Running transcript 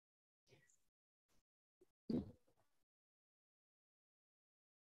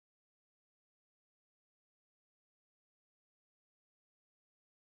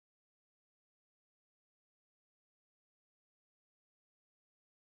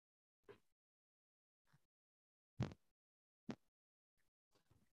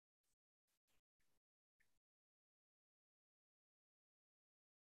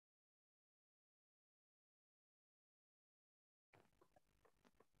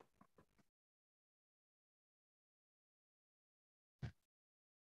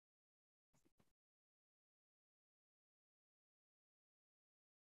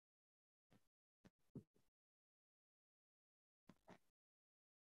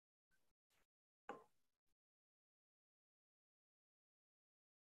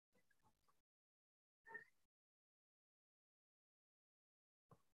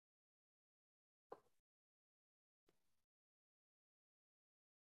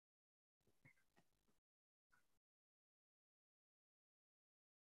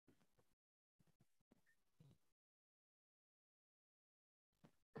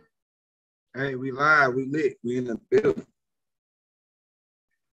Hey, we live, we lit, we in the building.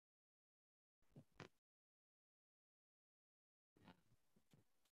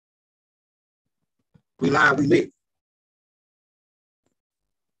 We live, we lit.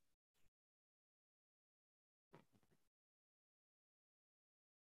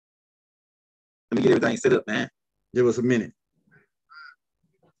 Let me get everything set up, man. Give us a minute.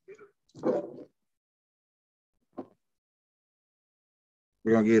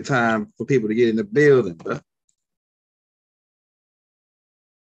 We're gonna get time for people to get in the building, bro.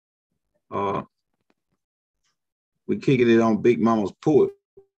 Uh, we kicking it on Big Mama's porch.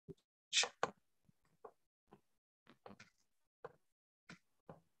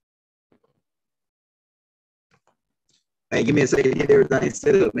 Hey, give me a second to get everything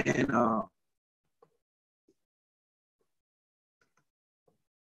set up, man.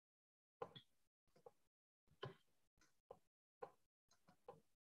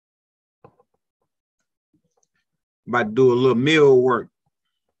 About to do a little mill work.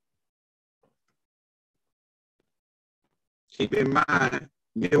 Keep in mind,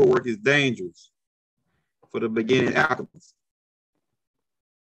 mill work is dangerous for the beginning alchemists.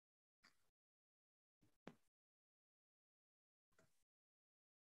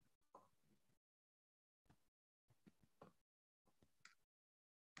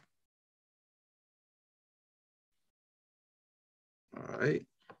 All right.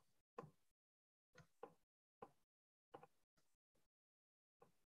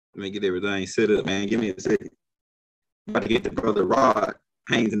 Let me get everything set up, man. Give me a second. I'm about to get the brother Rod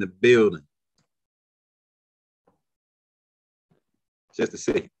Haynes in the building. Just a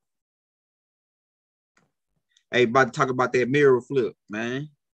second. Hey, about to talk about that mirror flip, man.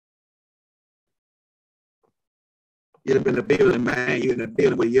 You're up in the building, man. You're in the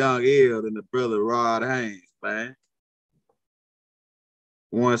building with Young Eld and the brother Rod Haynes, man.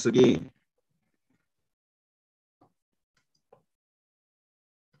 Once again.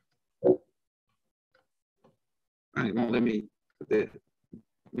 I ain't gonna let me put that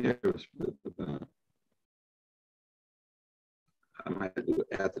mirror flip down. I might have to do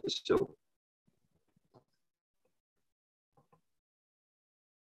it after the show.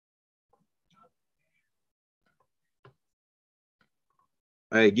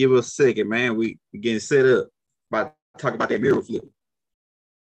 Hey, give us a second, man. We getting set up. About to talk about that mirror flip.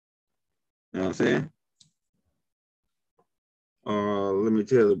 You know what I'm saying? Let me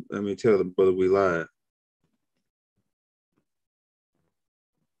tell the brother we live.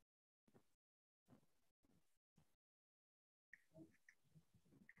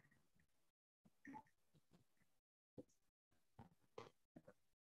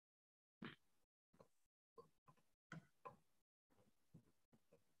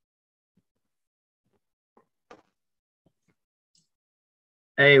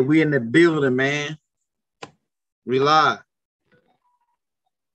 Hey, we in the building, man. We live.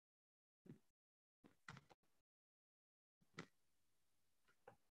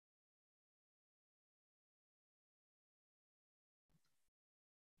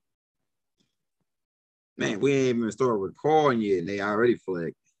 Man, we ain't even started recording yet, and they already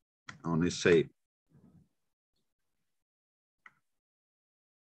flagged on this tape.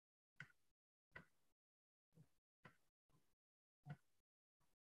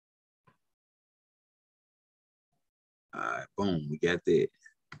 All right, boom, we got that.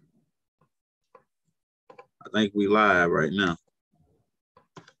 I think we live right now.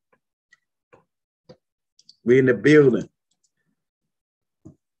 We in the building.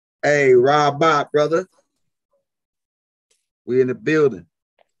 Hey, Rob Bob, brother. We in the building.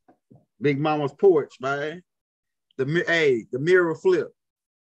 Big Mama's porch, man. The mirror flip.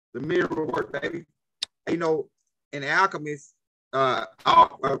 The mirror work, baby. You know, in alchemists, as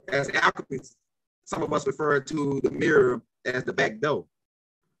alchemists, some of us refer to the mirror as the back door.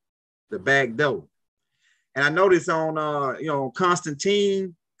 The back door. And I noticed on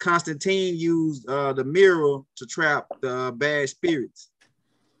Constantine used the mirror to trap the bad spirits.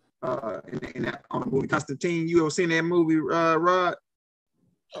 On the movie Constantine, you ever seen that movie, Rod?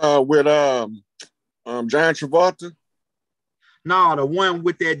 With John Travolta. No, the one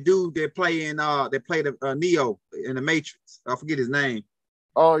with that dude that played Neo in the Matrix. I forget his name.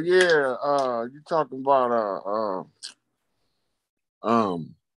 Oh yeah, you talking about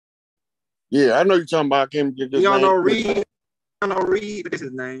yeah, I know you're talking about. I can't get this Y'all name. know Reed. I know Reed. That's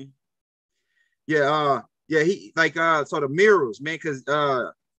his name. Yeah, he so the mirrors, man, because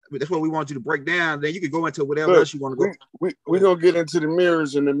that's what we want you to break down. Then you can go into whatever else you want to go. We're gonna get into the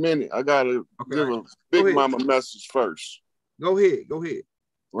mirrors in a minute. I gotta give a Big Mama message first. Go ahead.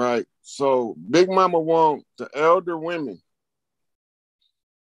 Right. So Big Mama want the elder women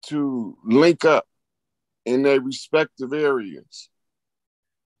to link up in their respective areas,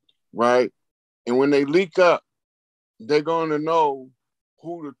 right? And when they link up, they're going to know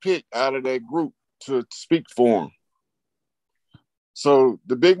who to pick out of that group to speak for them. So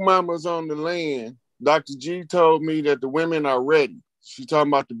the big mamas on the land, Dr. G told me that the women are ready. She's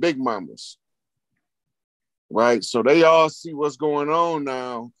talking about the big mamas, right? So they all see what's going on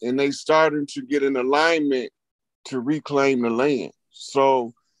now, and they starting to get in alignment to reclaim the land.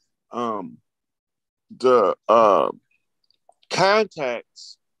 So the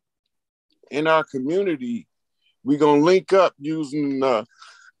contacts in our community, we're going to link up using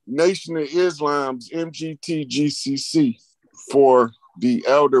Nation of Islam's MGTGCC for the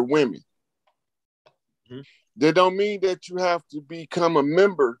elder women. Mm-hmm. That don't mean that you have to become a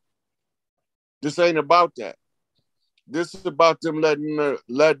member. This ain't about that. This is about them letting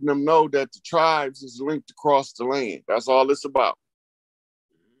them know that the tribes is linked across the land. That's all it's about.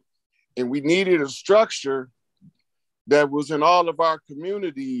 And we needed a structure that was in all of our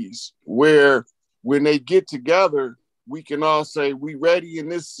communities where when they get together, we can all say, we ready in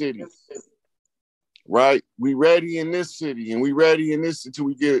this city, right? We ready in this city and we ready in this until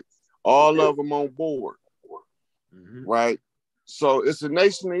we get all of them on board, right? So it's a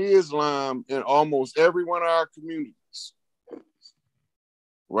Nation of Islam in almost every one of our communities,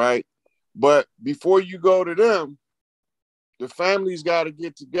 right? But before you go to them, the families got to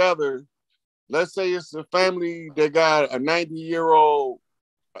get together. Let's say it's a family that got a 90-year-old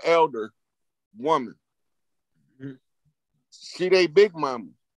elder woman. She they big mama.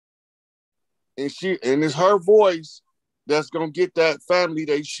 And it's her voice that's gonna get that family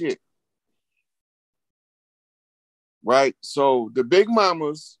they shit. Right? So the big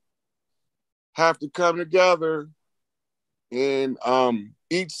mamas have to come together in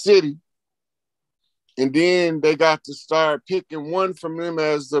each city, and then they got to start picking one from them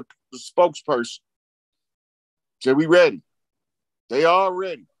as the spokesperson. So we ready. They all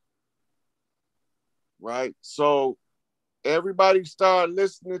ready. Right? So everybody start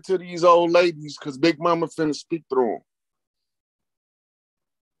listening to these old ladies because Big Mama finna speak through them.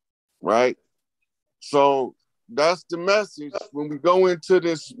 Right? So that's the message. When we go into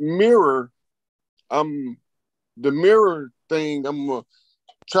this mirror, the mirror thing, I'm going to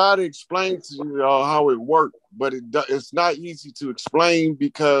try to explain to you all how it works, but it's not easy to explain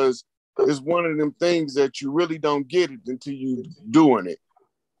because it's one of them things that you really don't get it until you doing it.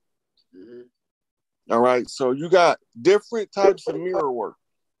 All right, so you got different types of mirror work,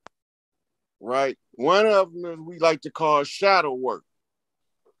 right? One of them is we like to call shadow work,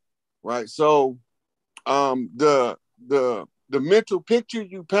 right? So the mental picture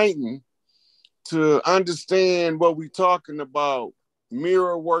you painting to understand what we talking about,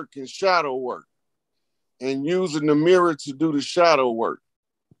 mirror work and shadow work, and using the mirror to do the shadow work.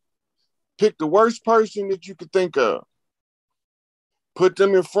 Pick the worst person that you could think of. Put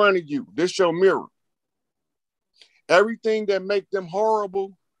them in front of you. This your mirror. Everything that make them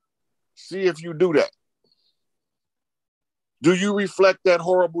horrible, see if you do that. Do you reflect that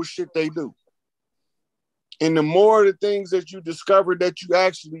horrible shit they do? And the more the things that you discover that you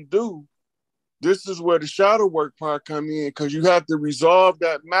actually do, this is where the shadow work part come in, because you have to resolve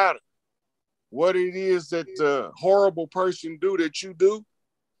that matter. What it is that the horrible person do that you do,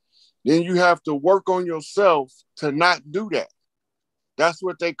 then you have to work on yourself to not do that. That's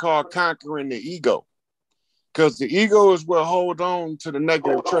what they call conquering the ego. Because the ego is what hold on to the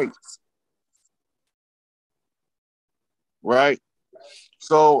negative traits. Right?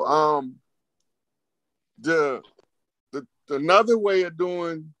 So the another way of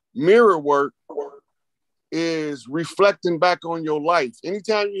doing mirror work is reflecting back on your life.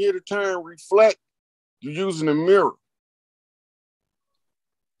 Anytime you hear the term reflect, you're using a mirror.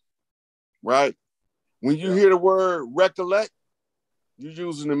 Right? When you hear the word recollect, you're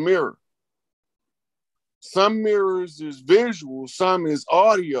using a mirror. Some mirrors is visual, some is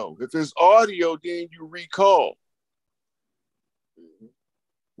audio. If it's audio, then you recall.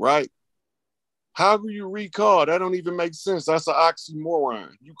 Right? How do you recall? That don't even make sense. That's an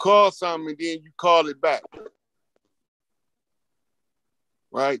oxymoron. You call something and then you call it back.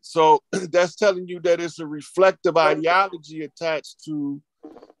 Right? So that's telling you that it's a reflective ideology attached to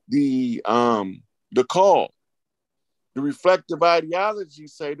the call. The reflective ideology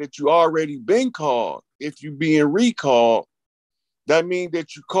say that you already been called. If you being recalled, that means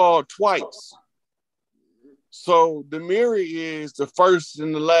that you called twice. So the mirror is the first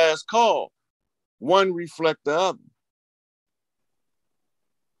and the last call. One reflect the other.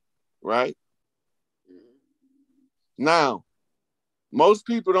 Right? Now, most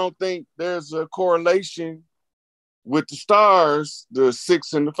people don't think there's a correlation With the stars, the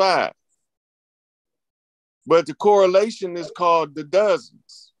 6 and the 5. But the correlation is called the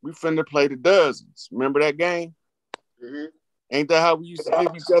dozens. We finna play the dozens. Remember that game? Mm-hmm. Ain't that how we used to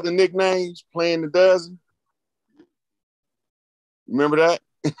give each other nicknames, playing the dozen? Remember that?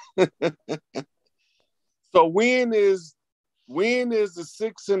 So when is the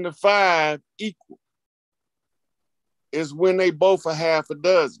 6 and the 5 equal? Is when they both are half a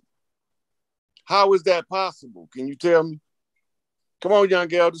dozen. How is that possible? Can you tell me? Come on, young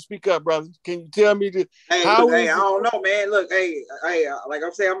girl, to speak up, brother. Can you tell me Hey, how look, is I don't know, man. Look, hey, like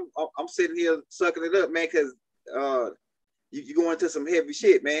I'm saying, I'm sitting here sucking it up, man, because you go into some heavy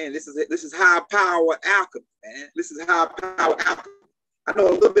shit, man. This is high power alchemy, man. This is high power alchemy. I know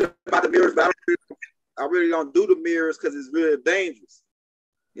a little bit about the mirrors, but I really don't do the mirrors because it's really dangerous.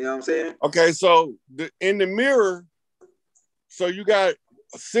 You know what I'm saying? Okay, so in the mirror, so you got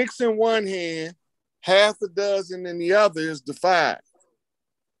 6 in one hand, half a dozen in the other is the 5.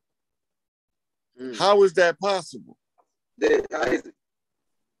 How is that possible?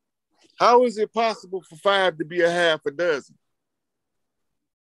 How is it possible for 5 to be a half a dozen?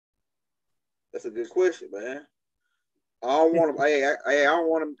 That's a good question, man. I don't want to. I don't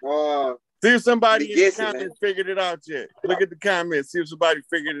want to. See if somebody in the comments figured it out yet. Look at the comments. See if somebody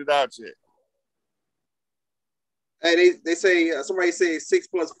figured it out yet. Hey, they say somebody says 6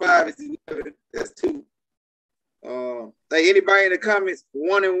 + 5 is 11. That's 2. Hey, anybody in the comments?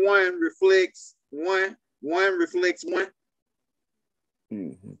 1 and 1 reflects 1. 1 reflects 1.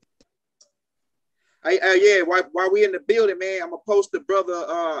 Mm-hmm. Yeah. While we in the building, man, I'm gonna post the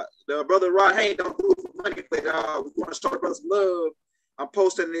brother Rod Haynes don't do it for money, but we're gonna show the brothers love. I'm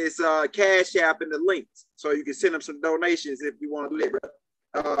posting this Cash App in the links, so you can send them some donations if you want to do that,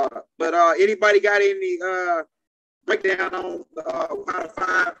 bro. But anybody got any breakdown on how the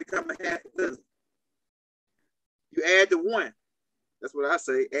 5 become a half a dozen? You add the 1. That's what I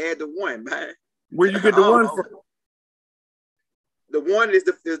say. Add the 1, man. Where you get the 1 from? The 1 is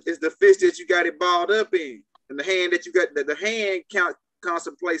the fist that you got it balled up in, and the hand that you got the hand count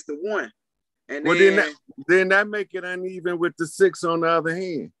contemplates the 1. And well, then that make it uneven with the 6 on the other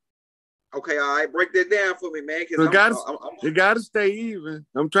hand. Okay, all right, break that down for me, man. So it got to stay even.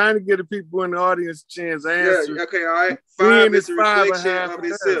 I'm trying to get the people in the audience a chance to answer. Yeah, okay, all right. 5 is a reflection of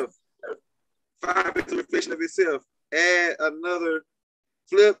itself. 5 is a reflection of itself. Add another,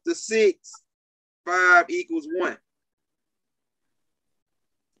 flip the 6. 5 equals 1.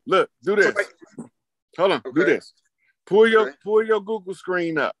 Look, do this. Hold on, do this. Pull your Google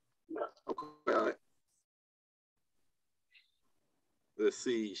screen up. Okay, all right. Let's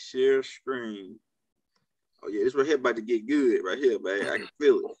see, share screen. Oh yeah, this right here about to get good right here, man. I can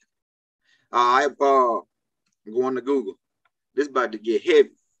feel it. All right, I'm going to Google. This about to get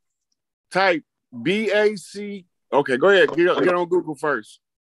heavy. Type BAC. Okay, go ahead. Get on Google first.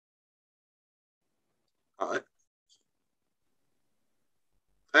 All right.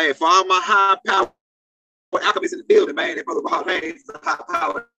 Hey, for all my high power alchemists in the building, man, that brother Rod Haynes is a high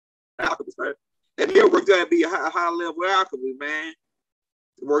power alchemist, man. That mirror work gotta be a high level alchemist, man.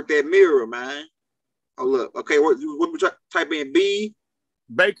 Work that mirror, man. Oh look, okay. What we type in? B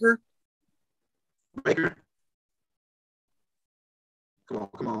Baker. Come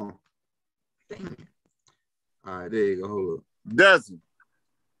on. Dang it. All right, there you go. Hold up. Dozen.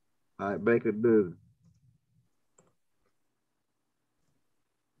 All right, Baker dozen.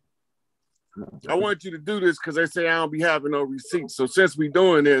 I want you to do this because they say I don't be having no receipts. So since we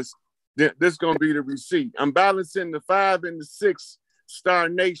doing this is gonna be the receipt. I'm balancing the 5 and the 6 star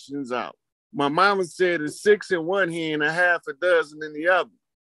nations out. My mama said it's 6 in one hand, a half a dozen in the other.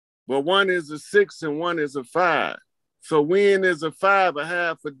 But 1 is a 6 and 1 is a 5. So when is a 5 a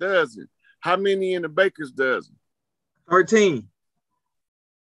half a dozen? How many in the baker's dozen? 13.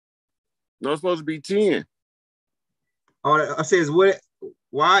 No, it's supposed to be 10. Oh, it says what?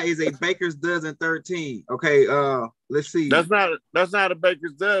 Why is a baker's dozen 13? Okay, let's see. That's not a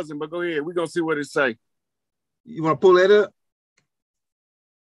baker's dozen, but go ahead. We're gonna see what it say. You want to pull that up?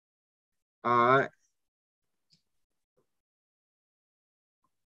 All right.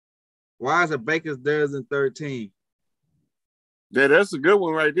 Why is a baker's dozen 13? Yeah, that's a good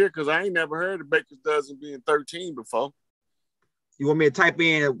one right there, because I ain't never heard of baker's dozen being 13 before. You want me to type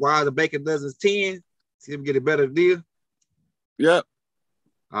in why the baker's dozen is 10? See if we get a better deal? Yep.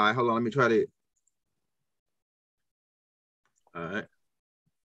 All right, hold on. Let me try that. All right.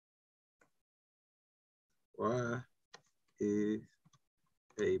 Why is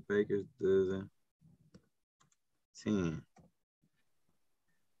a baker's dozen 10?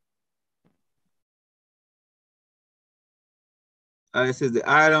 It says the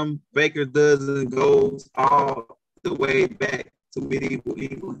item baker's dozen goes all the way back to medieval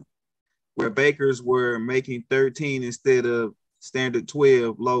England, where bakers were making 13 instead of standard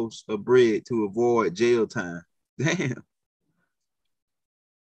 12 loaves of bread to avoid jail time. Damn.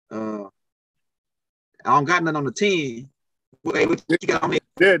 I don't got nothing on the 10. Wait, what you got on it?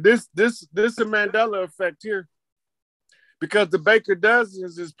 Yeah, this a Mandela effect here. Because the baker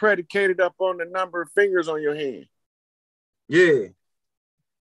dozens is predicated up on the number of fingers on your hand. Yeah.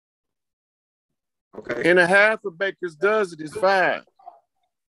 Okay. And a half a baker's dozen is 5.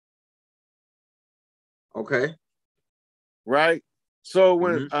 Okay. Right? So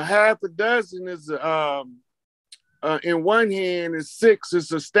when a half a dozen is in one hand is 6,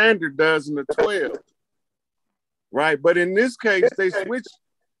 it's a standard dozen of 12. Right? But in this case, they switch.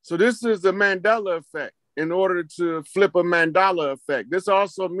 So this is the Mandela effect in order to flip a Mandela effect. This is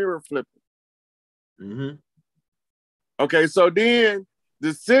also mirror flipping. Mm-hmm. Okay, so then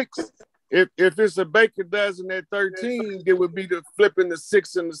the 6, if it's a baker dozen at 13, it would be the flipping the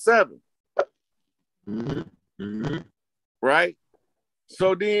 6 and the 7. Mm-hmm. Mm-hmm. Right?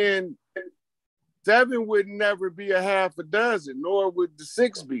 So then 7 would never be a half a dozen, nor would the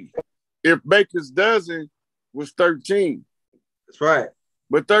 6 be if baker's dozen was 13. That's right.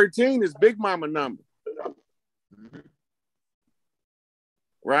 But 13 is Big Mama number. Mm-hmm.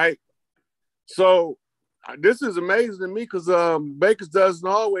 Right? So this is amazing to me because baker's dozen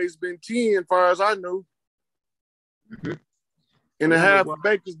always been 10 as far as I know. Mm-hmm. And a half a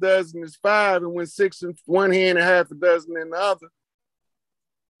baker's dozen is 5, and when 6 in one hand and half a dozen in the other.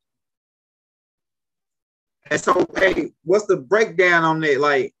 And so, hey, what's the breakdown on that?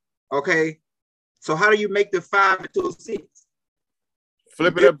 Like, okay, so how do you make the 5 into a 6?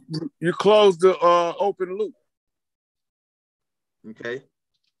 Flip it up. You close the open loop. Okay.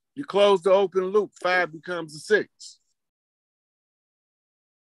 You close the open loop. 5 becomes a 6.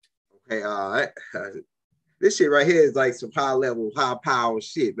 Okay. All right. This shit right here is like some high level, high power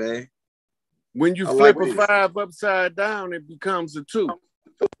shit, man. When you flip a 5 upside down, it becomes a 2.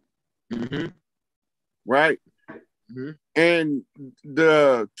 Mm-hmm. Right? Mm-hmm. And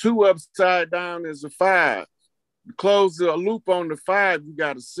the 2 upside down is a 5. You close the loop on the 5, you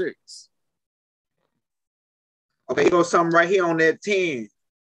got a 6. Okay, here goes something right here on that 10.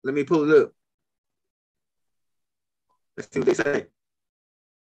 Let me pull it up. Let's see what they say.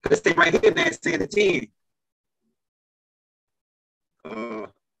 Let's stay right here, that's 10 to 10. I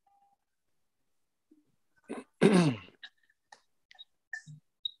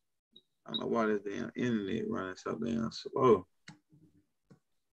don't know why this damn internet running so damn slow.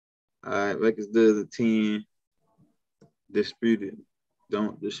 All right, Records does a 10. Disputed.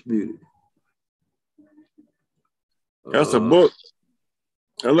 Don't dispute it. That's a book.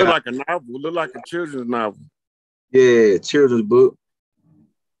 It look like a novel. It look like a children's novel. Yeah, children's book.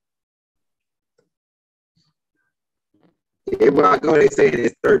 Everywhere I go, they say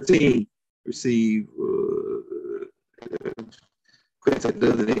it's 13. Receive a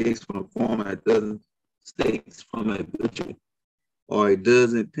dozen eggs from a farmer, a dozen steaks from a butcher, or a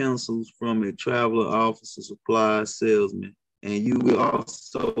dozen pencils from a traveler, officer, supply salesman, and you will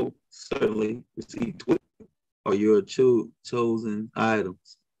also certainly receive 12 or your chosen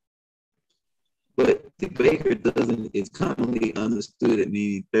items. But the baker dozen is commonly understood at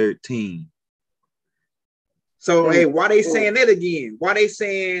meaning 13. So, hey, why they saying that again? Why they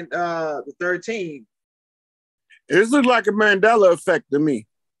saying the 13? It looks like a Mandela effect to me.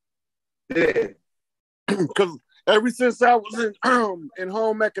 Yeah. Because ever since I was in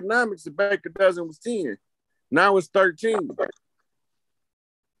home economics, the baker dozen was 10. Now it's 13.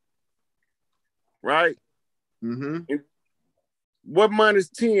 Right? Mm-hmm. What month is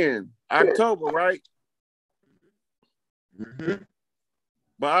 10? October, right? Mm-hmm.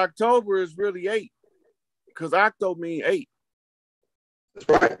 But October is really 8. Because Octo means 8. That's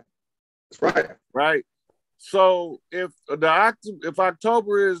right. That's right. Right. So if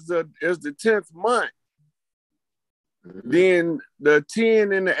October is the 10th month, Mm-hmm. then the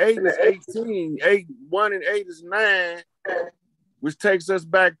 10 and the 8 is 18. 8, 1 and 8 is 9, which takes us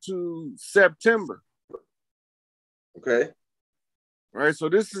back to September. Okay. Right. So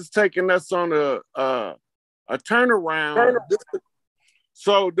this is taking us on a turnaround.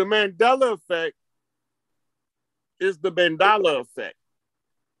 So the Mandela effect is the Mandela effect.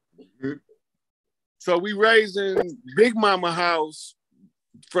 Mm-hmm. So we raising Big Mama house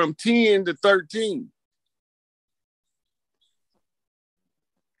from 10 to 13.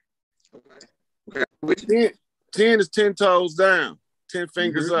 Okay. Okay. 10 is 10 toes down, 10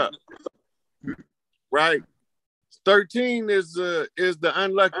 fingers up. Right? 13 is the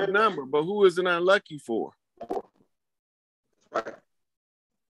unlucky number, but who is it unlucky for? Right.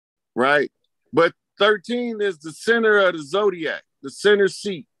 Right? But 13 is the center of the zodiac, the center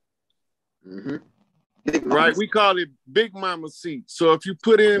seat. Right? We call it Big Mama seat. So if you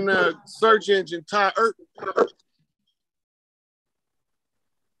put in a search engine, Ty Earth.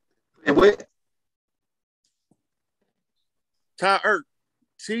 And what? Ty Earth.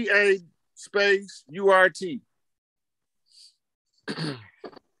 T-A space U-R-T.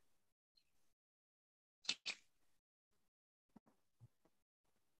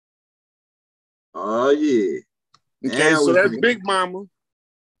 Oh, yeah. Okay, so that's Big Mama.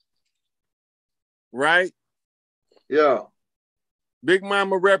 Right? Yeah. Big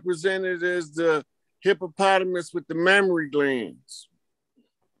Mama represented as the hippopotamus with the mammary glands.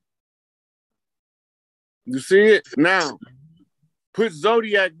 You see it? Now, put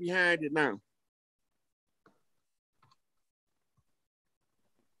Zodiac behind it now.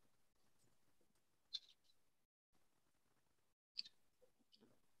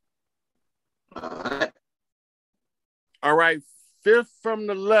 All right, fifth from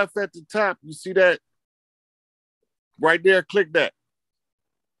the left at the top. You see that? Right there, click that.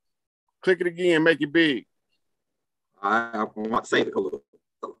 Click it again, make it big. I want to save it a little.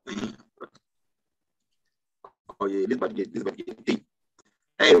 Oh yeah, this about to get deep.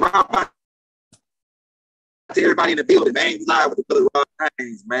 Hey, Rob, to everybody in the building, man. Live with the brother Rob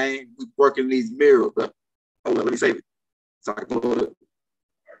Haynes, man. We working these mirrors. Hold on, let me save it. So I can blow it up.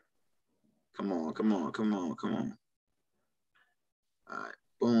 Come on. All right,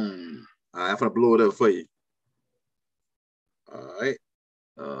 boom. All right, I'm gonna blow it up for you. All right.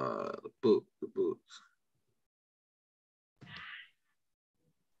 The books.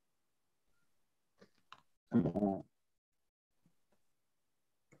 Come on.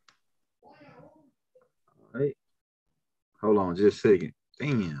 All right. Hold on just a second.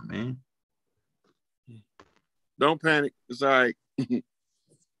 Damn, man. Don't panic. It's all right.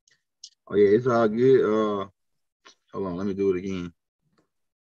 Oh yeah, it's all good. Hold on, let me do it again.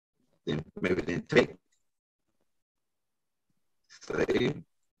 Then maybe take. Save.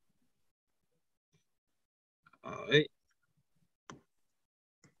 All right.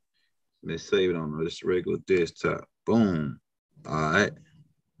 Let's save it on this regular desktop. Boom. All right.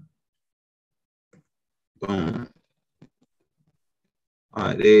 Boom. All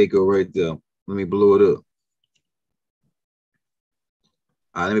right, there you go right there. Let me blow it up.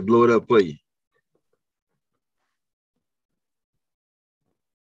 All right, let me blow it up for you.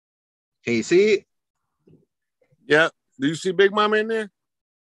 Can you see it? Yeah. Do you see Big Mama in there?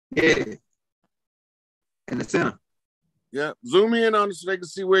 Yeah. In the center. Yeah. Zoom in on it so they can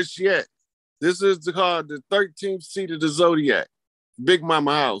see where she at. This is called the 13th seat of the Zodiac. Big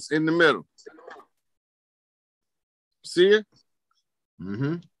Mama house in the middle. See her?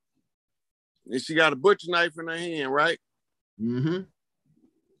 Mm-hmm. And she got a butcher knife in her hand, right? Mm-hmm.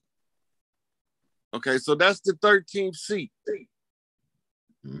 Okay, so that's the 13th seat.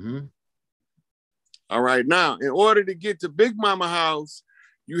 Mm-hmm. All right, now, in order to get to Big Mama house,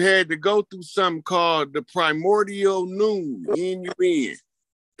 you had to go through something called the primordial noon. N-U-N.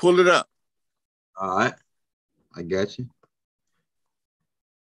 Pull it up. All right. I got you.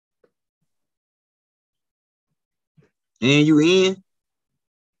 And you in?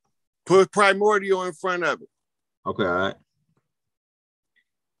 Put primordial in front of it. Okay, all right.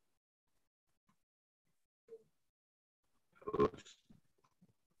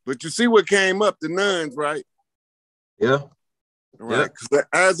 But you see what came up, the nuns, right? Yeah. All right. Yep.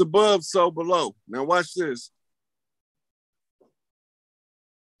 As above, so below. Now watch this.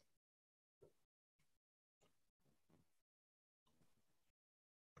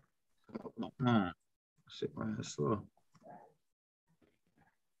 Shit, man, that's slow.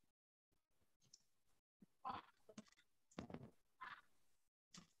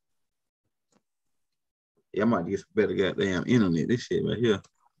 Yeah, I might get some better goddamn internet. This shit right here.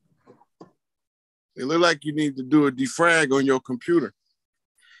 It look like you need to do a defrag on your computer.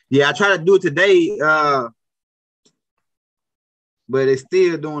 Yeah, I tried to do it today, but it's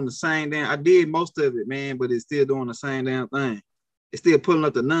still doing the same damn. I did most of it, man, but it's still doing the same damn thing. It's still pulling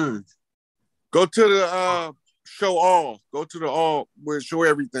up the nuns. Go to the show all. Go to the all where it show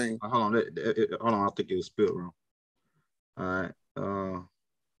everything. Hold on, hold on. I think it was spelled wrong. All right. Oh.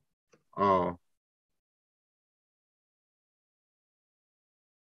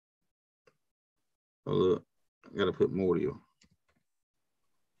 Oh, look, I gotta put Mordio.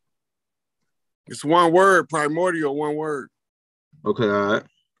 It's one word, primordial, one word. Okay, all right.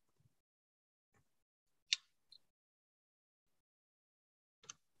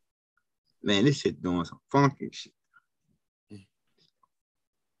 Man, this shit doing some funky shit.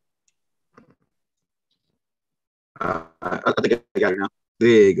 I think I got it now. There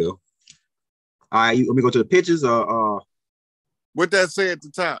you go. All right, let me go to the pictures. What that say at the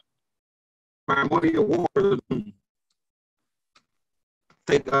top? Primordial water.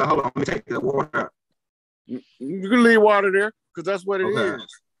 Hold on, let me take the water out. You can leave water there because that's what it is.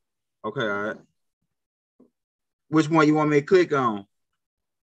 Okay, all right. Which one you want me to click on?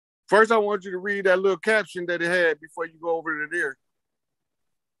 First, I want you to read that little caption that it had before you go over to there.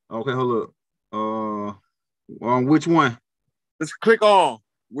 Okay, hold up. On which one? Let's click all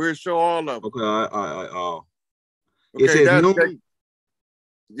where it show all of them. Okay, all right. Okay, it says noon.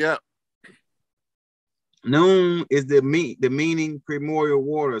 Yeah. Noon is the meaning primordial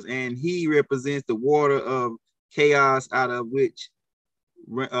waters, and he represents the water of chaos out of which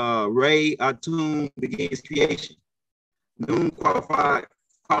Ray Atum begins creation. Noon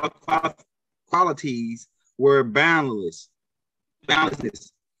qualities were boundlessness,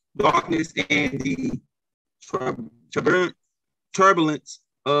 darkness, and the turbulence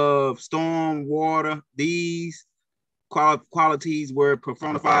of storm water. These qualities were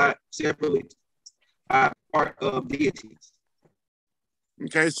personified separately by part of deities.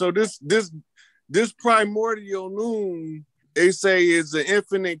 Okay, so this primordial noon, they say, is the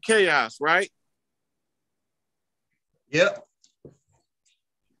infinite chaos, right? Yep.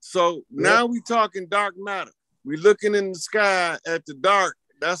 So now we talking dark matter. We looking in the sky at the dark.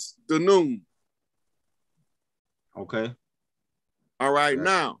 That's the noon. Okay. All right. Yeah.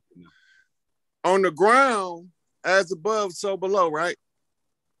 Now, on the ground, as above, so below, right?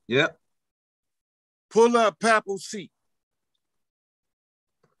 Yep. Pull up Papal seat.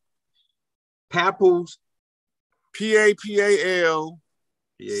 Papals. Papal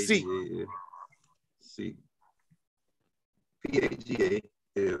seat. C. Pagal.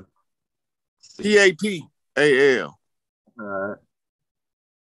 Papal. All right.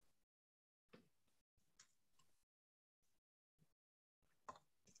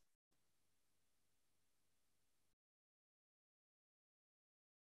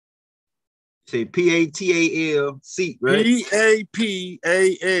 Say Patal seat, right?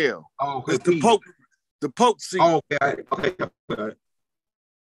 Papal. Oh, okay. It's the Pope seat. Oh, okay.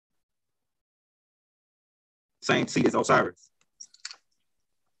 Same seat as Osiris.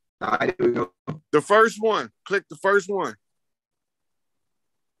 All right, there we go. The first one. Click the first one.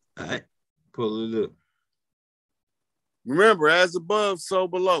 All right. Pull it up. Remember, as above, so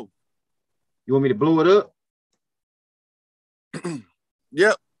below. You want me to blow it up?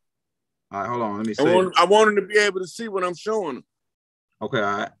 Yep. All right, hold on. Let me see. I want him to be able to see what I'm showing him. Okay,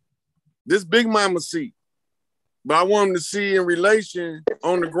 all right. This Big Mama seat. But I want him to see in relation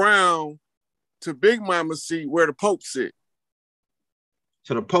on the ground to Big Mama seat where the Pope sit.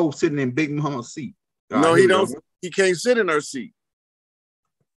 So the Pope sitting in Big Mama's seat. No, he don't. He can't sit in her seat.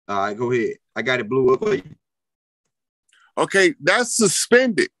 All right, go ahead. I got it blew up for you. Okay, that's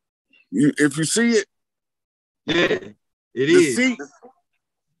suspended. If you see it. Yeah, it is. Seat.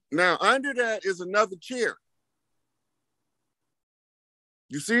 Now, under that is another chair.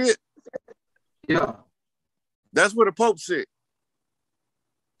 You see it? Yeah. That's where the Pope sit.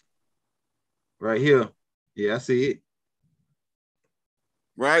 Right here. Yeah, I see it.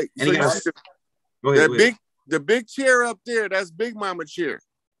 Right? And so go ahead. The big chair up there, that's Big Mama chair.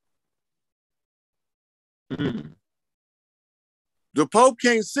 Mm-hmm. The Pope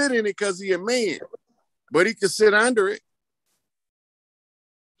can't sit in it because he's a man, but he can sit under it.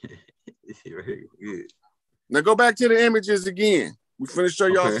 Yeah. Now go back to the images again. We finna show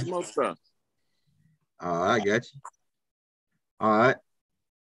y'all some more stuff. I got you. All right.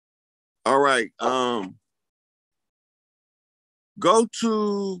 All right. Go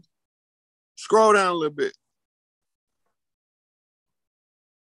to, scroll down a little bit.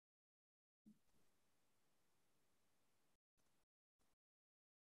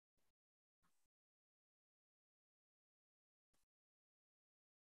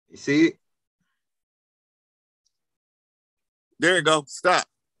 You see it? There you go. Stop.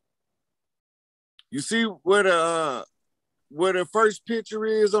 You see where the first picture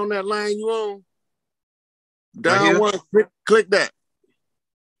is on that line you on? Down right one, click that.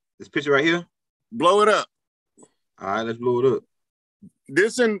 This picture right here? Blow it up. All right, let's blow it up.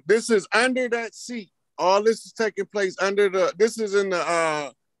 This is under that seat. All this is taking place this is in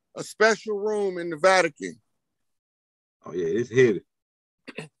a special room in the Vatican. Oh yeah, it's hidden.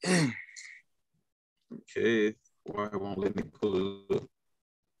 Okay, why it won't let me pull it up?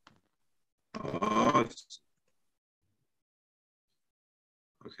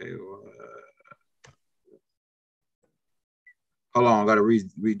 Okay. Hold on, I gotta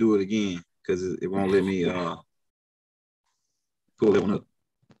redo it again because it won't let me pull it one up.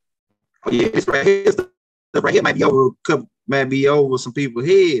 Oh yeah, this right here, right here might be over might be over some people's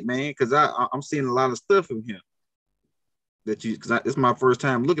head, man, because I'm seeing a lot of stuff in here that because it's my first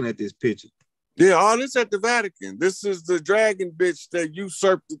time looking at this picture. Yeah, all this at the Vatican. This is the dragon bitch that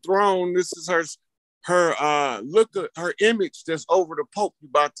usurped the throne. This is her look at her image that's over the Pope you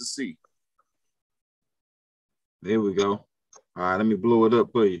about to see. There we go. All right, let me blow it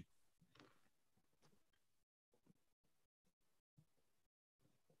up for you.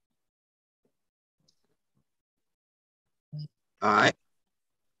 All right.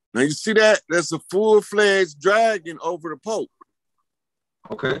 Now you see that? That's a full-fledged dragon over the Pope.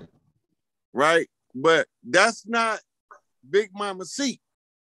 Okay. Right? But that's not Big Mama seat.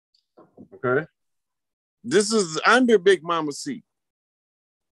 Okay. This is under Big Mama seat.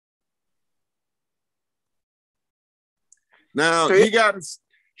 Now okay.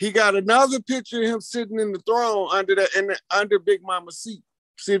 he got another picture of him sitting in the throne under Big Mama seat.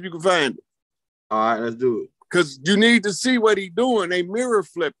 See if you can find it. All right, let's do it. Because you need to see what he's doing. They mirror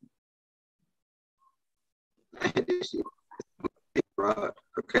flipping. Right.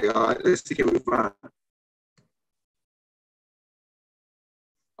 Okay, all right. Let's see what we find.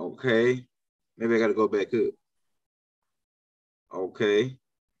 Okay. Maybe I got to go back up. Okay.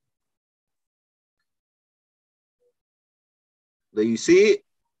 Do you see it?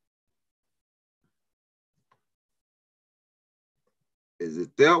 Is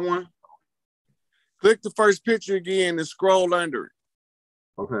it that one? Click the first picture again and scroll under it.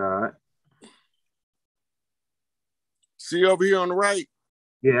 Okay, all right. See over here on the right?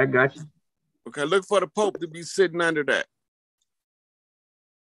 Yeah, I got you. Okay, look for the Pope to be sitting under that.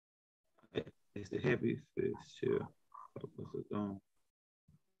 It's the heavy fish. Sure.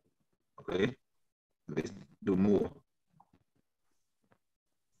 Okay. Let's do more.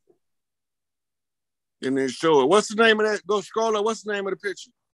 And then show it. What's the name of that? Go scroll up. What's the name of the picture?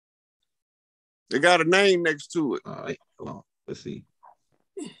 They got a name next to it. All right. Hold on. Let's see.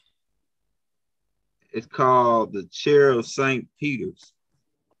 It's called the Chair of St. Peter's.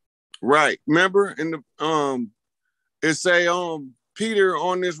 Right. Remember in the it say Peter,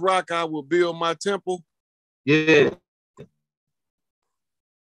 on this rock I will build my temple. Yeah.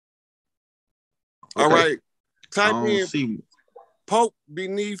 All okay. right. Type in Pope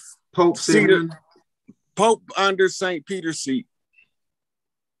beneath Pope seated. Pope under St. Peter's seat.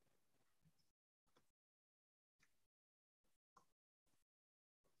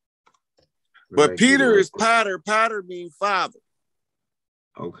 But Peter is Pater. Pater means father.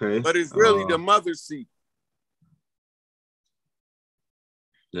 Okay. But it's really the mother's seat.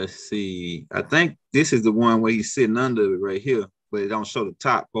 Let's see. I think this is the one where he's sitting under it right here, but it don't show the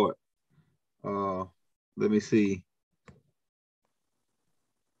top part. Let me see.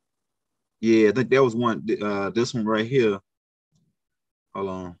 Yeah, I think that was one. This one right here.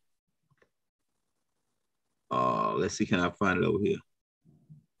 Hold on. Let's see. Can I find it over here?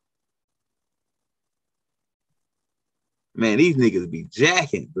 Man, these niggas be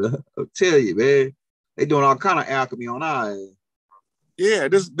jacking, bro. I'll tell you, man. They doing all kind of alchemy on our ass. Yeah,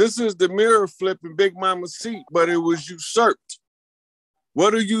 this is the mirror flipping Big Mama's seat, but it was usurped.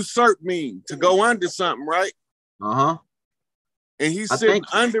 What do usurp mean? To go under something, right? Uh-huh. And he's sitting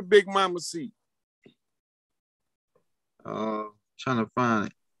under Big Mama's seat. Trying to find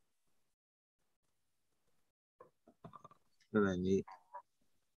it. What I need.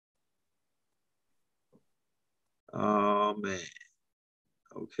 Oh man.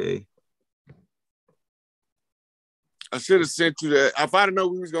 Okay. I should have sent you that. If I'd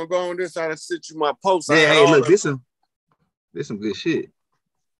known we was gonna go on this, I'd have sent you my post. Hey, look, this some good shit.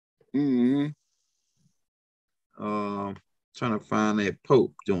 Mm-hmm. Trying to find that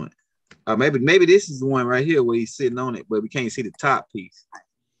Pope joint. Maybe this is the one right here where he's sitting on it, but we can't see the top piece.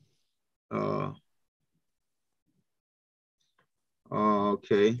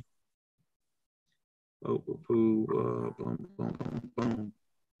 Okay. Boom, boom, boom, boom.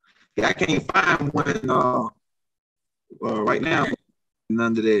 Yeah, I can't find one right now.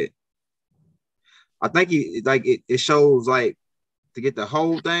 None of that. I think it shows like to get the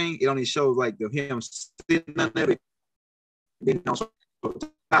whole thing. It only shows like him sitting under it. Then also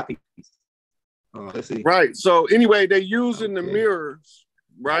the top piece. Let's see. Right. So anyway, they're using the mirrors,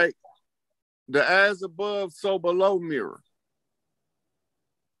 right? The as above, so below mirror.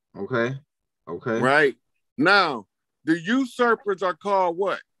 Okay. Right. Now, the usurpers are called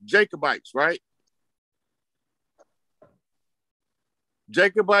what? Jacobites, right?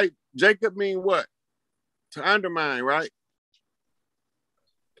 Jacob mean what? To undermine, right?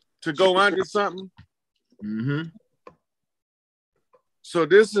 To go under something. Mm-hmm. So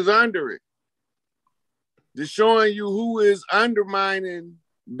this is under it. They're showing you who is undermining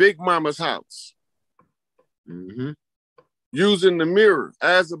Big Mama's house. Mm-hmm. using the mirror,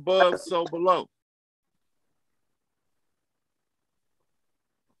 as above, so below.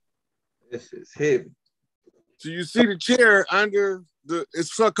 This is heavy. So you see the chair under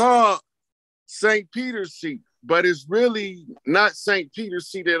it's called St. Peter's seat, but it's really not St. Peter's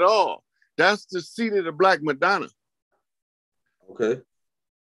seat at all. That's the seat of the Black Madonna. Okay.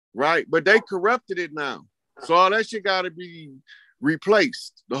 Right? But they corrupted it now. So all that shit got to be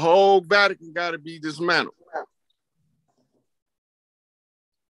replaced. The whole Vatican got to be dismantled.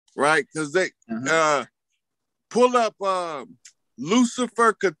 Right? Because they pull up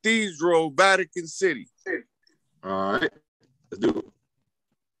Lucifer Cathedral, Vatican City. All right. Let's do it.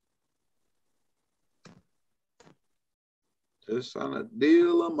 Just on a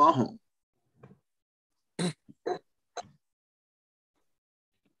deal of my home.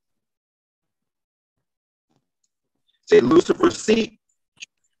 Say Lucifer seat.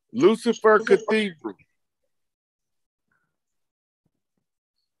 Lucifer Cathedral.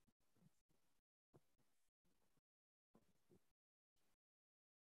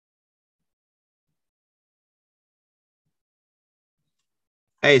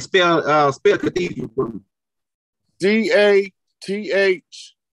 Hey, spell cathedral for me. CATHEDRAL.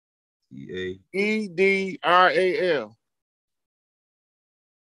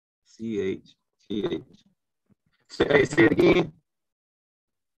 CHTH. Say it again.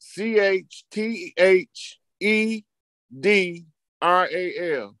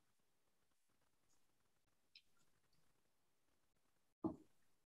 CHTHEDRAL.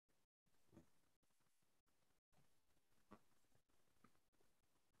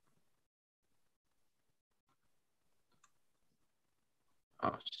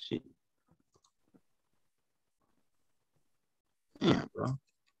 Oh shit. Damn, bro.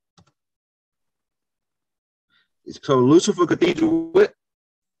 It's called Lucifer Cathedral. What?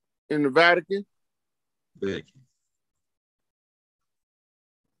 In the Vatican. Vatican.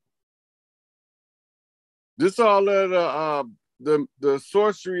 This all of the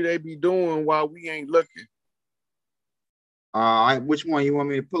sorcery they be doing while we ain't looking. Which one you want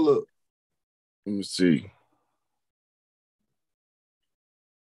me to pull up? Let me see.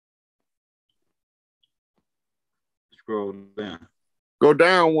 Scroll down. Go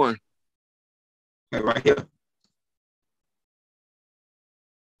down one. Okay, right here.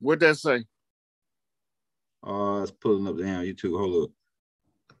 What'd that say? It's pulling up down YouTube. Hold up.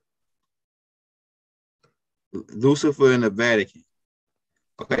 Lucifer in the Vatican.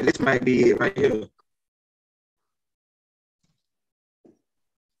 Okay, this might be it right here.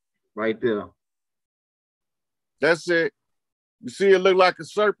 Right there. That's it. You see it look like a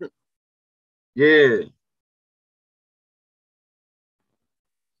serpent? Yeah.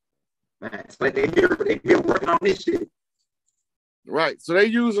 Man, it's like they've been working on this shit. Right. So they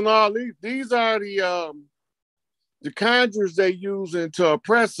using all these. These are the conjurers they using to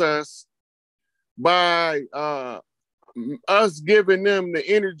oppress us by us giving them the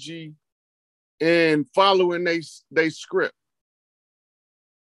energy and following they script.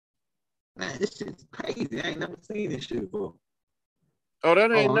 Man, this shit's crazy. I ain't never seen this shit before. Oh,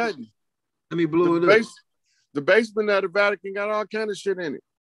 that ain't nothing. Let me blow it up. The basement of the Vatican got all kind of shit in it.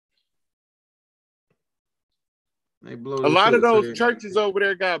 A lot of those churches over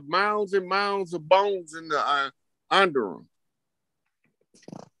there got mounds and mounds of bones in the under them.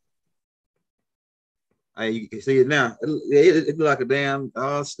 You can see it now. It look like a damn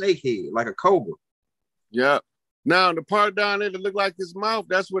snake head, like a cobra. Yeah. Now the part down there that look like his mouth,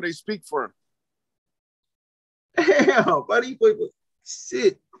 that's where they speak from. Damn, buddy,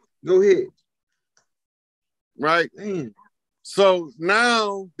 shit. Go ahead. Right. Damn. So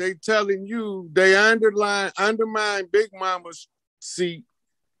now they telling you they undermine Big Mama's seat,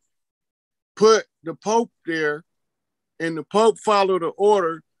 put the Pope there, and the Pope followed the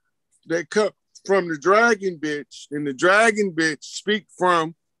order that come from the dragon bitch, and the dragon bitch speak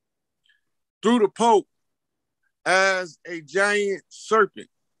through the Pope as a giant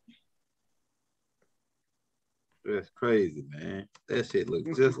serpent. That's crazy, man. That shit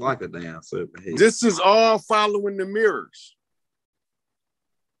looks just like a damn serpent head. This is all following the mirrors.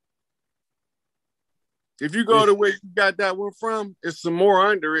 If you go to where you got that one from, it's some more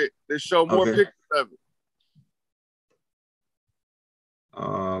under it that show more pictures of it.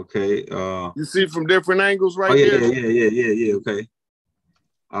 Okay. You see from different angles right there? Yeah. Okay.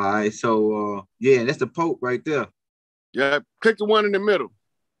 All right. So, that's the Pope right there. Yeah. Click the one in the middle.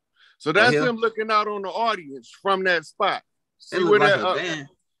 So that's right him looking out on the audience from that spot. See where like that?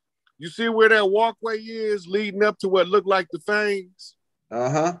 You see where that walkway is leading up to what looked like the fangs?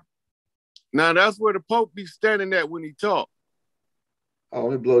 Now that's where the Pope be standing at when he talk. Oh,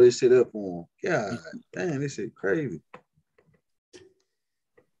 let me blow this shit up on him. God damn, this shit crazy.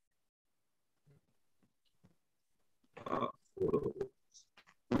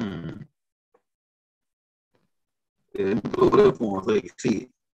 Hmm. Yeah, let me blow it up for him so they can see it.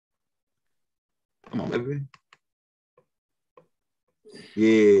 Come on, baby.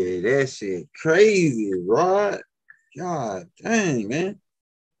 Yeah, that shit crazy, Rod. God dang, man.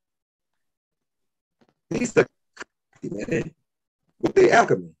 He's the man with the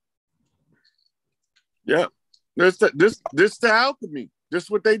alchemy. Yeah. This the alchemy. This is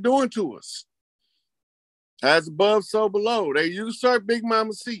what they doing to us. As above, so below. They usurp Big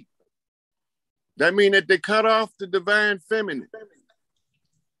Mama seat. That means that they cut off the divine feminine.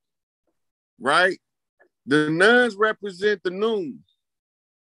 Right? The nuns represent the noon.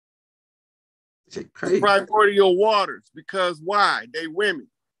 The primordial waters. Because why? They women.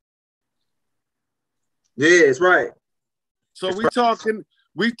 Yeah, it's right. So we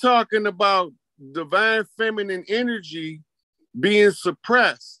talking about divine feminine energy being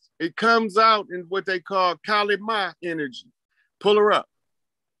suppressed. It comes out in what they call Kali Ma energy. Pull her up.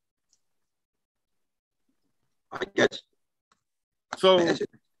 I get you. So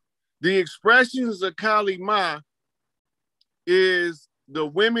the expressions of Kali Ma is the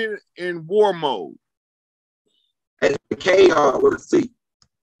women in war mode. And K with a C.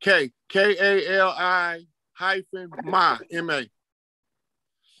 Kali hyphen Ma, M-A.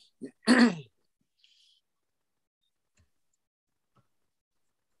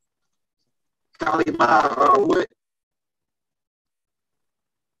 Kali Ma, what?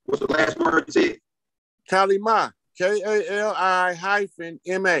 What's the last word you said? Kali Ma, Kali hyphen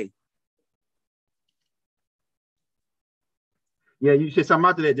M-A. Yeah, you said something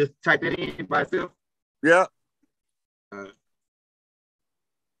after that. Just type that in by itself. Yeah.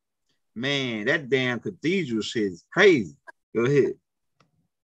 Man, that damn cathedral shit is crazy. Go ahead.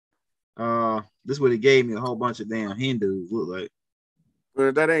 This is what it gave me a whole bunch of damn Hindus look like.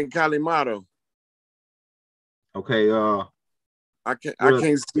 But that ain't Kali Ma though. Okay, I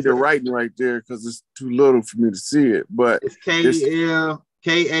can't see the writing right there because it's too little for me to see it. But it's Kalaima.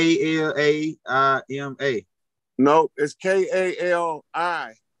 No, it's Kali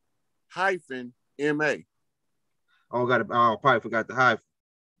hyphen M-A. Oh, probably forgot the hyphen.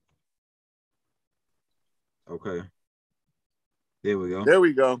 Okay. There we go. There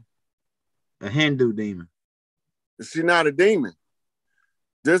we go. A Hindu demon. She's not a demon.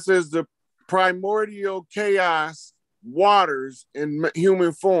 This is the primordial chaos waters in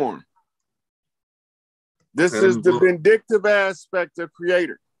human form. This is the vindictive aspect of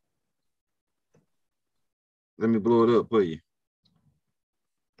creator. Let me blow it up for you.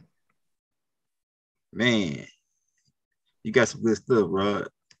 Man, you got some good stuff, Rod.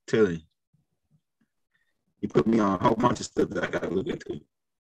 Telling you. You put me on a whole bunch of stuff that I got to look into.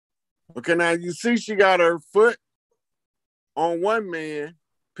 Okay, now you see she got her foot on one man,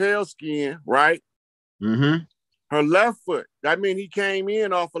 pale skin, right? Mm-hmm. Her left foot. That means he came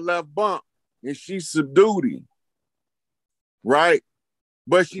in off a left bump and she subdued him, right?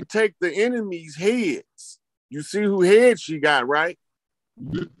 But she take the enemy's heads. You see who head she got, right?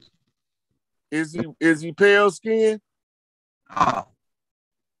 Mm-hmm. Is he pale skin? Oh.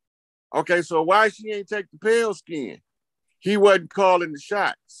 Okay, so why she ain't take the pale skin? He wasn't calling the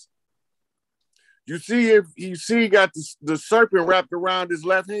shots. You see he got the serpent wrapped around his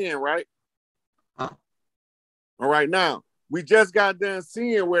left hand, right? All right, now we just got done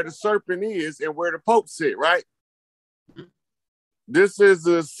seeing where the serpent is and where the Pope sit, right? Mm-hmm. This is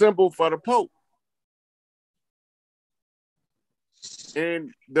a symbol for the Pope.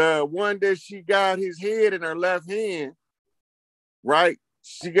 And the one that she got his head in her left hand, right?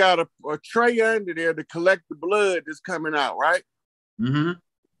 She got a tray under there to collect the blood that's coming out, right? Mm-hmm.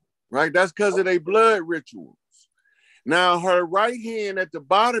 Right? That's because of their blood rituals. Now, her right hand at the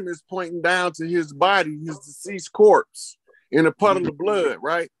bottom is pointing down to his body, his deceased corpse, in a puddle of blood,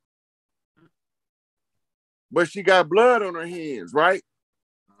 right? But she got blood on her hands, right?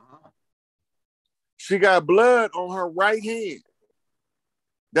 She got blood on her right hand.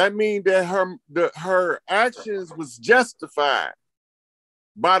 That means that her actions was justified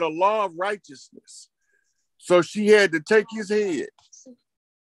by the law of righteousness. So she had to take his head.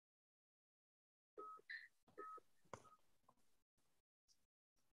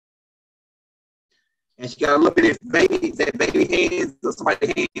 And she got to look at his baby, that baby hands or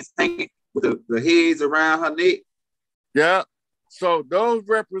somebody's hands hanging with the heads around her neck. Yeah. So those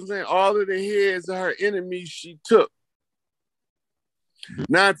represent all of the heads of her enemies she took.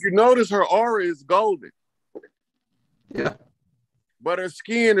 Now, if you notice, her aura is golden. Yeah. But her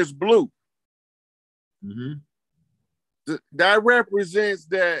skin is blue. Mm-hmm. That represents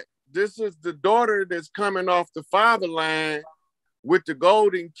that this is the daughter that's coming off the father line with the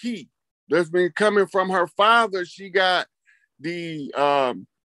golden key. That's been coming from her father. She got the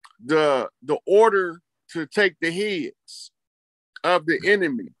order to take the heads of the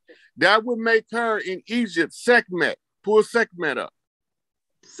enemy. That would make her in Egypt Sekhmet. Pull Sekhmet up.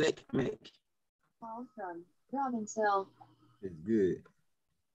 Sekhmet. Call from Robin Cell. It's good.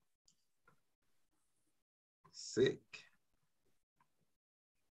 Sick.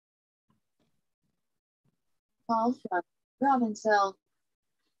 Call from Robin Cell.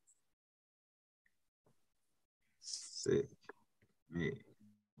 Sick. Man.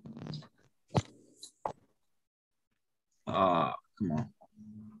 Come on.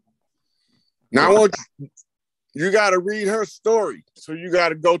 Now I want you got to read her story. So you got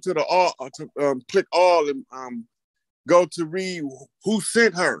to go to the all, click all and go to read who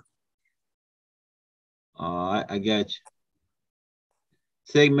sent her. I got you.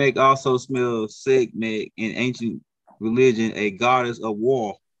 Sekhmet also smells Sekhmet in ancient religion, a goddess of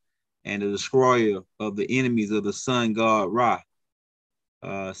war and the destroyer of the enemies of the sun god Ra.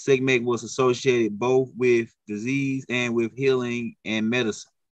 Sekhmet was associated both with disease and with healing and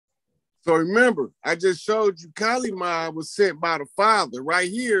medicine. So remember, I just showed you Kalima was sent by the Father. Right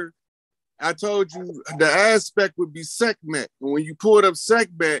here, I told you the aspect would be Sekhmet. And when you pulled up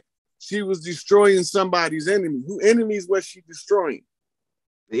Sekhmet, she was destroying somebody's enemy. Who enemies was she destroying?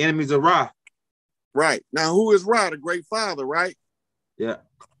 The enemies of Ra. Right. Now, who is Ra? The great Father, right? Yeah.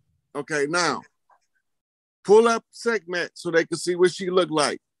 Okay, now, pull up Sekhmet so they can see what she looked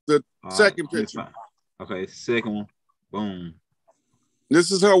like. The second picture. Okay, second one. Boom. This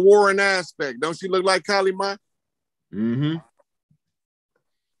is her warring aspect. Don't she look like Kalima? Mm-hmm.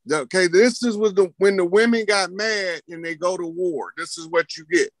 Okay, this is when the women got mad and they go to war. This is what you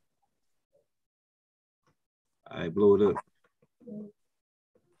get. I blew it up.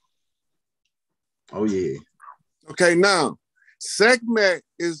 Oh, yeah. Okay, now, Sekhmet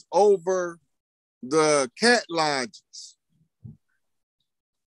is over the cat lodges.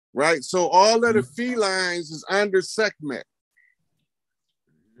 Right? So all of the felines is under Sekhmet.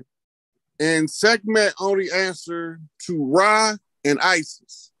 And Sekhmet only answered to Ra and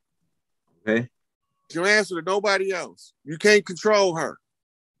Isis. Okay. You answer to nobody else. You can't control her.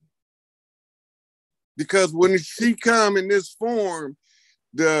 Because when she come in this form,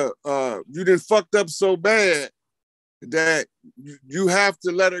 you done fucked up so bad that you have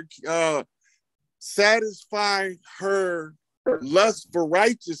to let her satisfy her lust for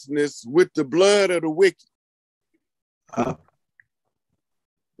righteousness with the blood of the wicked.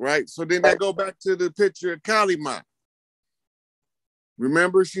 Right? So then they go back to the picture of Kalima.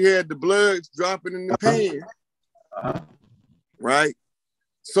 Remember, she had the blood dropping in the pan. Right?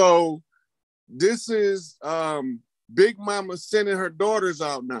 So this is Big Mama sending her daughters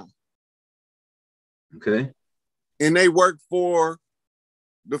out now. Okay. And they work for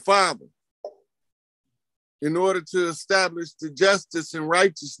the Father. In order to establish the justice and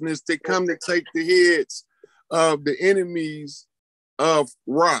righteousness, they come to take the heads of the enemies of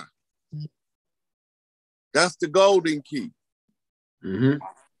Ra. That's the golden key. Mm-hmm.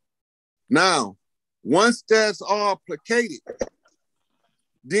 Now, once that's all placated,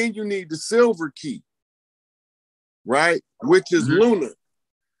 then you need the silver key, right? Which is Luna.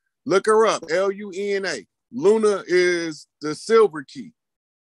 Look her up, Luna. Luna is the silver key.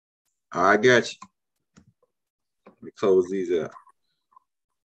 I got you. Let me close these out.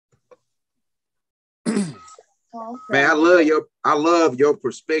 Man, I love your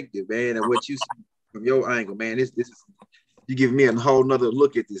perspective, man, and what you see from your angle, man. This is you give me a whole nother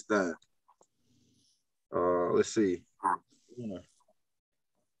look at this thing. Let's see.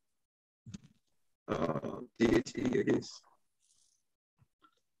 Deity, I guess.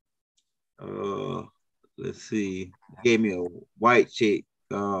 Let's see. Gave me a white chick.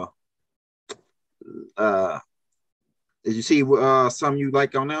 Did you see something you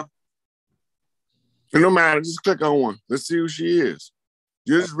like on there? No matter, just click on one. Let's see who she is.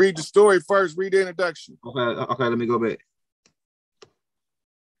 You just read the story first, read the introduction. Okay, let me go back.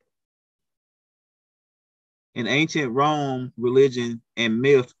 In ancient Rome religion and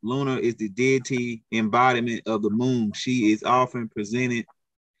myth, Luna is the deity embodiment of the moon. She is often presented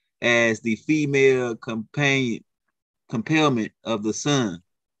as the female complement of the sun.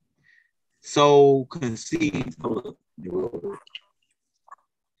 So conceived.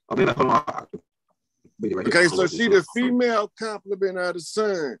 Okay, so she the female complement of the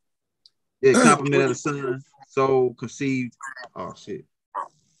sun. Yeah, complement of the sun. So conceived. Oh shit.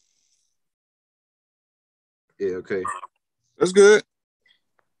 Yeah, okay. That's good.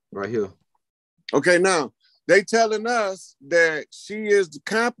 Right here. Okay, now they telling us that she is the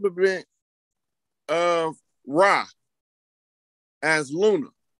complement of Ra as Luna.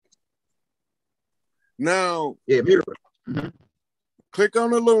 Now, yeah, mirror. Mm-hmm. Click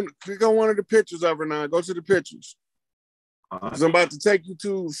on the Luna. Click on one of the pictures of her now. Go to the pictures. Because I'm about to take you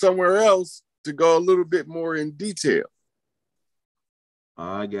to somewhere else to go a little bit more in detail.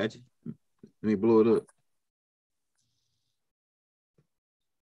 I got you. Let me blow it up.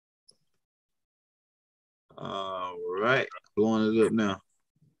 All right. Blowing it up now.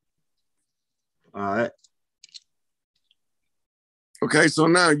 All right. Okay, so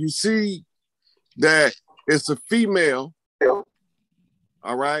now you see that it's a female.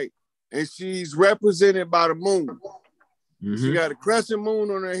 All right. And she's represented by the moon. Mm-hmm. She got a crescent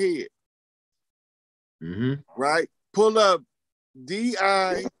moon on her head. Mm-hmm. Right? Pull up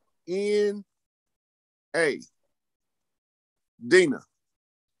Dina. Dina. Dina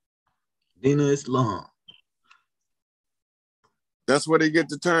Islam. That's where they get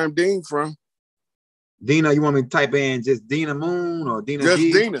the term Dean from. Dina, you want me to type in just Dina Moon or Dina Just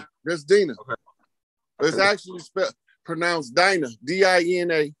D? Dina. Just Dina. Okay. It's actually pronounced Dina.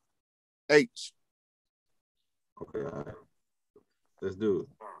 Dinah. Okay, all right. Let's do it.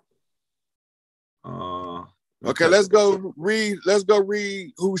 Okay, let's go read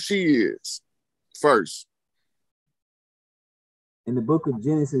who she is first. In the book of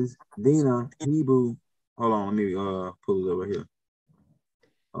Genesis, Dina, Hebrew. Hold on, let me pull it over here.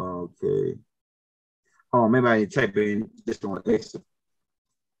 Okay. Oh, maybe I need to type in just on extra.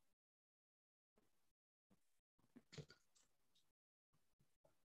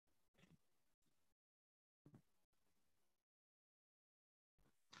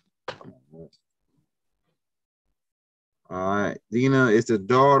 All right. Dina is the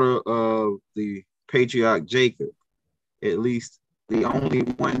daughter of the patriarch Jacob. At least the only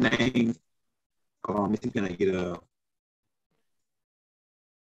one named. Hold on, let me see, can I get a.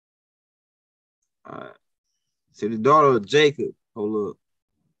 All right. See, the daughter of Jacob. Hold up.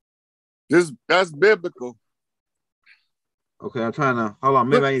 That's biblical. Okay, I'm trying to. Hold on,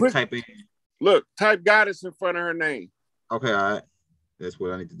 maybe I need to type in. Look, type goddess in front of her name. Okay, all right. That's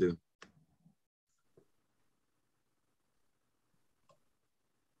what I need to do.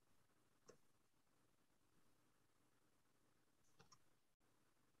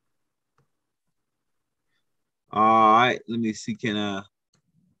 All right, let me see. Can I?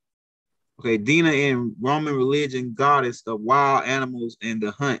 Okay, Dina in Roman religion, goddess of wild animals and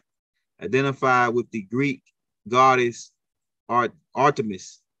the hunt, identified with the Greek goddess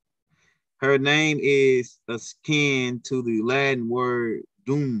Artemis. Her name is akin to the Latin word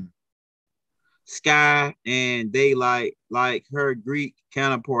doom, sky and daylight. Like her Greek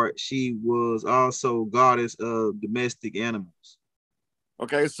counterpart, she was also goddess of domestic animals.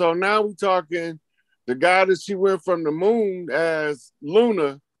 Okay, so now we're talking the goddess. She went from the moon as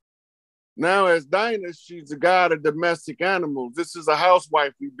Luna. Now as Dinah, she's the god of domestic animals. This is a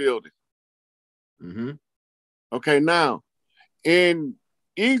housewife rebuilding. Mm-hmm. Okay, now in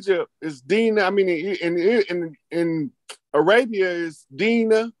Egypt is Dina. I mean, in Arabia is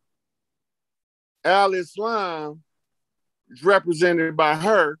Dina al-Islam is represented by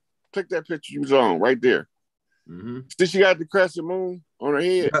her. Click that picture you was on right there. Mm-hmm. Did she got the crescent moon on her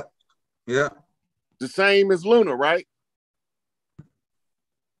head? Yeah. The same as Luna, right?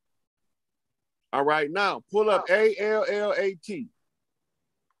 All right, now pull up ALLAT. You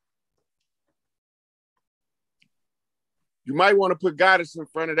might want to put goddess in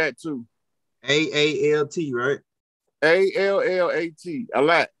front of that too. AALT, right? ALLAT. A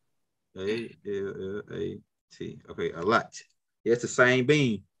lot. ALLAT. Okay, a lot. Yeah, it's the same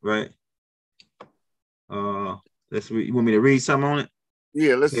being, right? You want me to read something on it?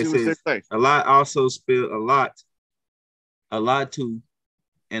 Yeah, let's see what they say. A lot also spelled a lot too,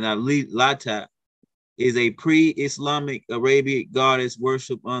 and a lata is a pre-Islamic Arabic goddess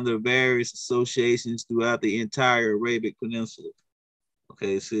worshipped under various associations throughout the entire Arabic Peninsula.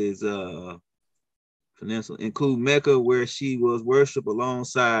 Okay, it says Peninsula include Mecca, where she was worshipped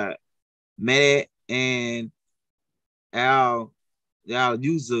alongside Mad and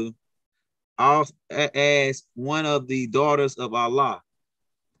Al-Uzza as one of the daughters of Allah.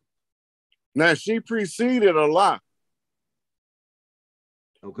 Now she preceded Allah.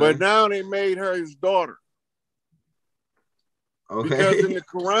 Okay. But now they made her his daughter. Okay. Because in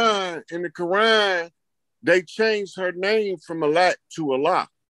the Quran, they changed her name from Allah to Allah.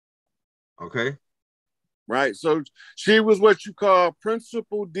 Okay. Right. So she was what you call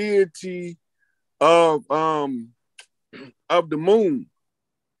principal deity of the moon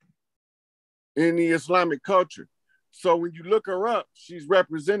in the Islamic culture. So when you look her up, she's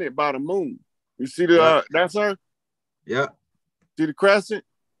represented by the moon. You see that's her? Yeah. See the crescent?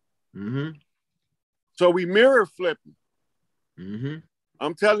 Mm-hmm. So we mirror flipping. Mm-hmm.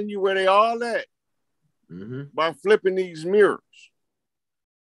 I'm telling you where they all at. by flipping these mirrors.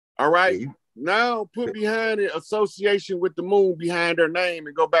 All right. Yeah, Now put behind it association with the moon behind her name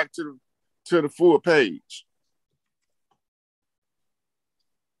and go back to the full page.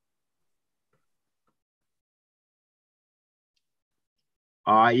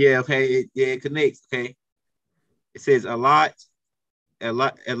 yeah, okay. It connects. Okay. It says Alat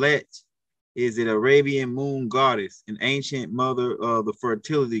is an Arabian moon goddess, an ancient mother of the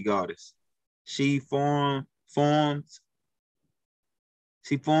fertility goddess. She forms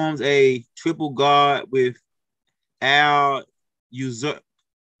a triple god with Al Yuzup,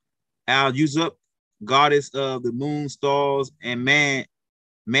 goddess of the moon, stars, and Manet,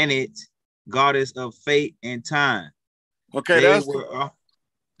 goddess of fate and time. Okay, that's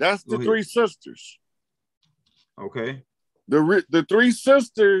the three sisters. Okay. The three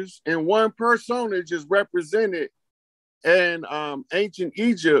sisters in one personage is represented in ancient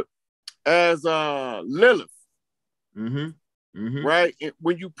Egypt as Lilith. Right? And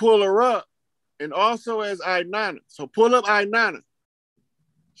when you pull her up, and also as Inanna. So pull up Inanna.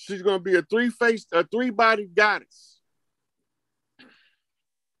 She's going to be a three-bodied goddess.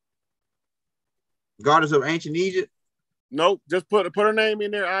 Goddess of ancient Egypt? Nope, just put her name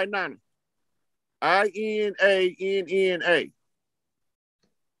in there, Inanna. Inanna.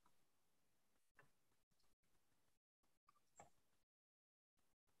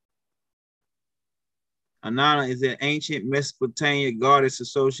 Inanna is an ancient Mesopotamian goddess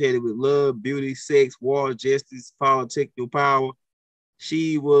associated with love, beauty, sex, war, justice, political power.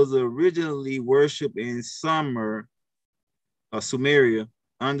 She was originally worshipped in Sumeria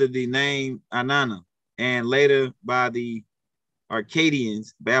under the name Inanna, and later by the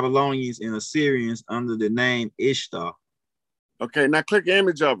Akkadians, Babylonians, and Assyrians under the name Ishtar. Okay, now click the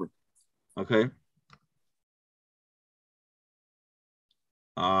image of her. Okay.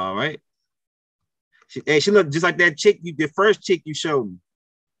 All right. She looked just like that chick, the first chick you showed me.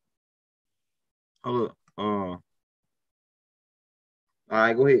 Hold up. All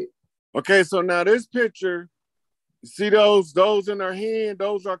right, go ahead. Okay, so now this picture, you see those in her hand,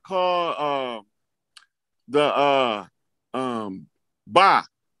 those are called Ba.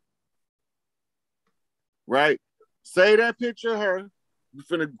 Right? Say that picture of her,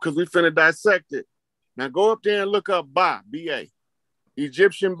 because we finna dissect it. Now go up there and look up Ba, B-A,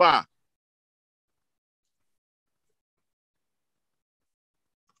 Egyptian Ba.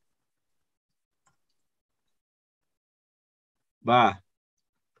 Bye.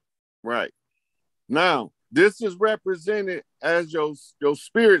 Right. Now, this is represented as your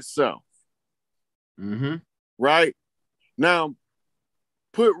spirit self. Right? Now,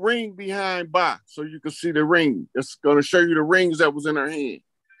 put ring behind Ba so you can see the ring. It's going to show you the rings that was in her hand.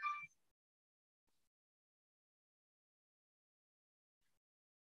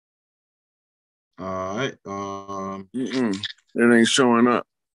 All right. It ain't showing up.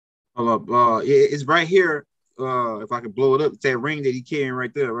 Hold up. It's right here. If I can blow it up, it's that ring that he carrying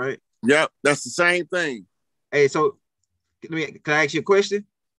right there, right? Yep, that's the same thing. Hey, so can I ask you a question?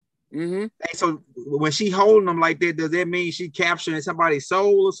 Hey, so when she holding them like that, does that mean she capturing somebody's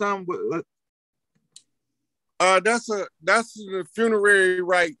soul or something? That's the funerary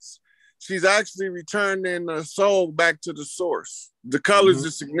rites. She's actually returning the soul back to the source. The colors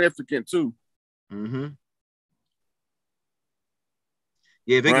are significant too.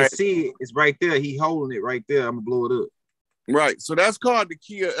 Yeah, if they can see it, it's right there. He holding it right there. I'm gonna blow it up. Right. So that's called the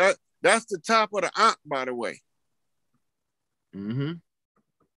key. That's the top of the Ankh, by the way.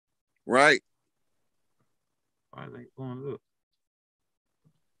 Right. I think going up.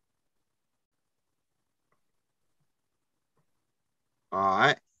 All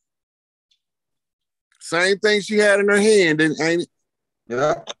right. Same thing she had in her hand, ain't it?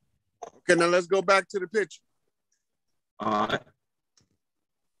 Yeah. Okay, now let's go back to the picture. All right.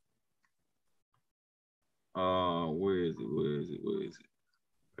 Where is it?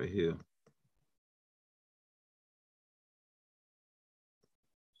 Right here.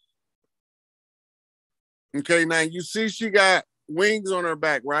 Okay, now you see she got wings on her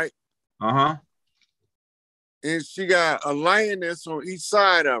back, right? And she got a lioness on each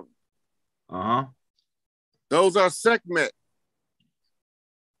side of her. Those are Sekhmet.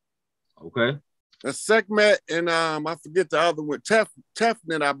 Okay. That's Sekhmet and I forget the other one,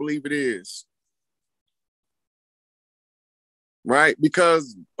 Tefnet, I believe it is. Right,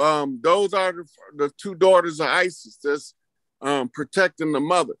 because those are the two daughters of Isis that's protecting the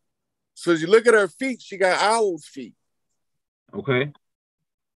mother. So as you look at her feet, she got owl's feet. Okay.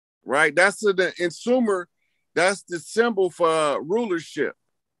 Right, that's in Sumer, that's the symbol for rulership.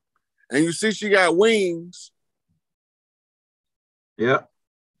 And you see she got wings. Yeah.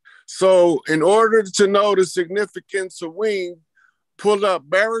 So in order to know the significance of wing, pull up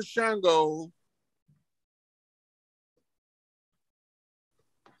Barashango.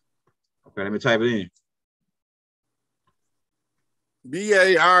 Okay, let me type it in.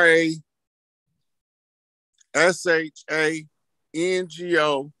 Barashango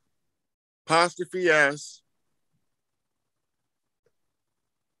apostrophe S.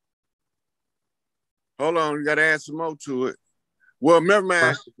 Hold on, you gotta add some more to it. Well, never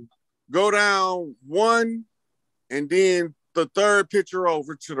mind. Go down one and then the third picture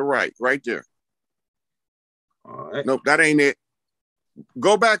over to the right there. All right. Nope, that ain't it.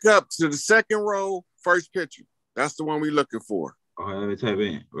 Go back up to the second row, first picture. That's the one we're looking for. All right, let me type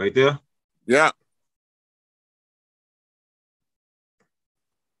in. Right there? Yeah.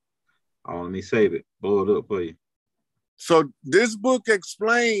 Oh, let me save it. Blow it up for you. So this book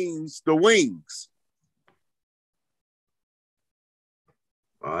explains the wings.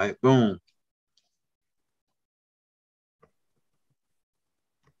 All right, boom.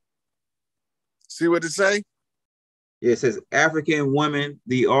 See what it say? Yeah, it says African women,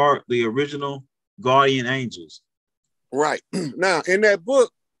 the original guardian angels. Right. Now, in that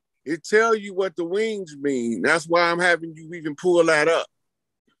book, it tells you what the wings mean. That's why I'm having you even pull that up.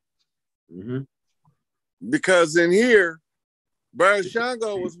 Mm-hmm. Because in here,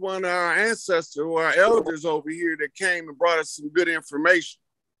 Barashango was one of our ancestors or our elders over here that came and brought us some good information.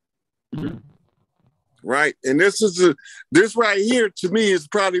 Mm-hmm. Right. And this right here to me is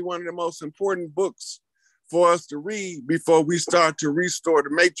probably one of the most important books for us to read before we start to restore the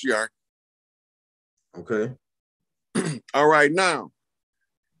matriarch. Okay. All right, now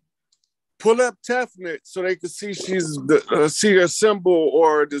pull up Tefnut so they can see she's see her symbol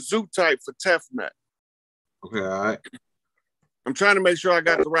or the zoo type for Tefnut. Okay, all right. I'm trying to make sure I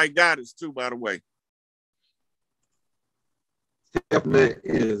got the right goddess too, by the way. Tefnut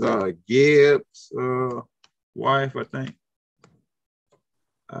is Gibbs' wife, I think.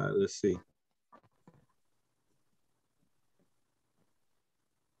 Let's see.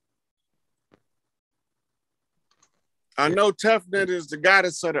 I know Tefnut is the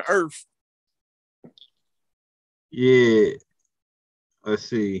goddess of the earth. Yeah. Let's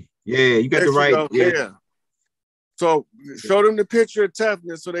see. Yeah, you got the right. Yeah. So show them the picture of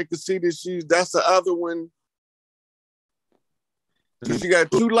Tefnut so they can see that that's the other one. She got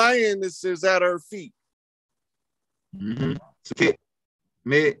two lionesses at her feet. Mm-hmm.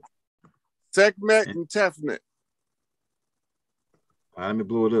 Sekhmet and Tefnut. All right, let me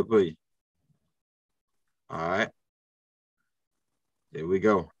blow it up for you. All right. There we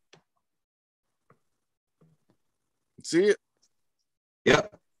go. See it?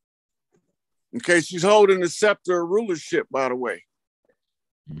 Yep. Okay, she's holding the scepter of rulership, by the way.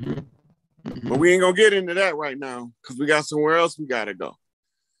 Mm-hmm. Mm-hmm. But we ain't gonna get into that right now because we got somewhere else we gotta go.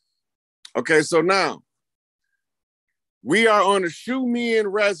 Okay, so now we are on a Shumian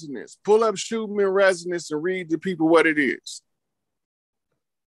resonance. Pull up Shumian resonance and read to people what it is.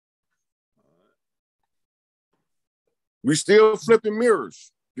 We still flipping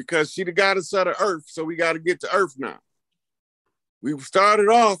mirrors because she the goddess of the earth, so we got to get to earth now. We started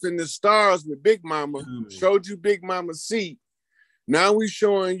off in the stars with Big Mama, showed you Big Mama's seat. Now we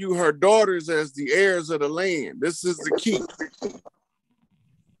showing you her daughters as the heirs of the land. This is the key.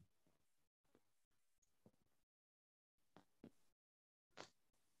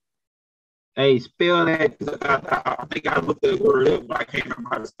 Hey, spell that. I think I looked that word up, but I can't remember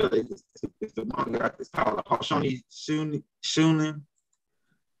how to spell it. It's the one that it's called Shunin. SCHUMIN.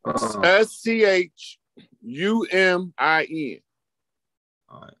 SCHUM. SCHUM.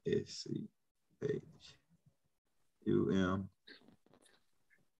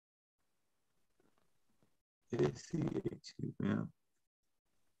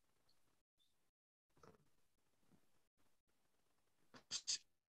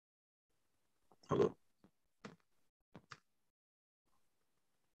 Hello.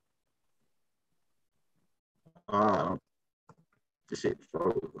 This shit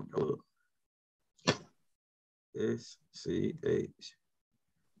froze. SCH.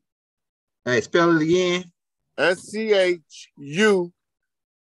 Hey, spell it again. SCHUMIN.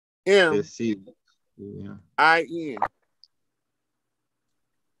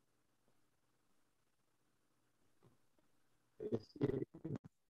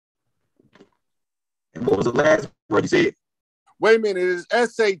 And what was the last word you said? Wait a minute,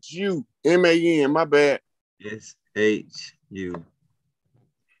 it's SHUMAN. My bad. SHU.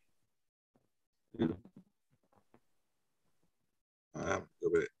 Go back.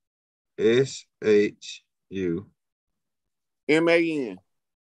 SHUMAN.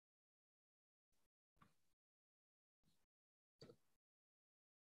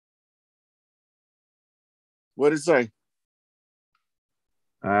 What it say?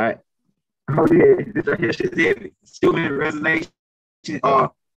 All right. Oh yeah, this right here shit's heavy. Schumann resonation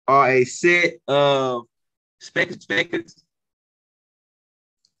are a set of spectrum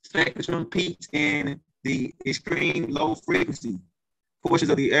peaks in the extreme low frequency portions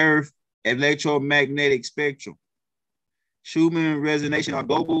of the Earth electromagnetic spectrum. Schumann resonance are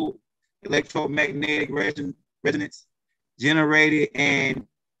global electromagnetic resonance generated and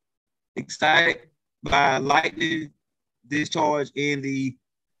excited by lightning discharge in the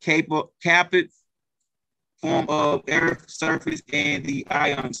caput form of Earth surface and the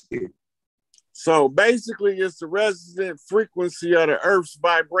ionosphere. So basically, it's the resonant frequency of the Earth's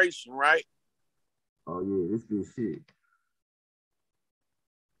vibration, right? Oh yeah, this good shit.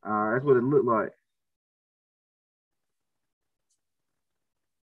 That's what it looked like.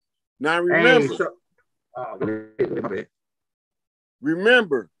 Now remember,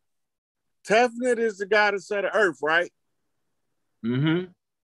 remember, Tefnut is the goddess of the Earth, right? Mm-hmm.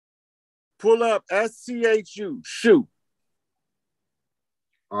 Pull up SCHU, shoot.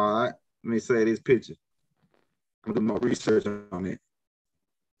 All right, let me say this picture. I'm doing more research on it.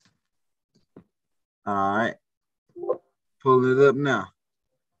 All right, pulling it up now.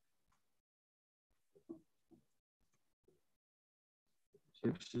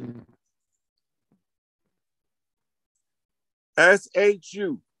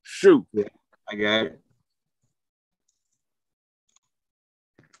 SHU, shoot. Yeah, I got it.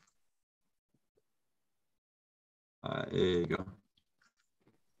 All right, there you go.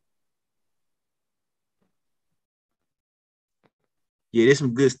 Yeah, there's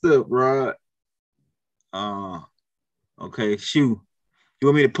some good stuff, bro. Okay, shoot. You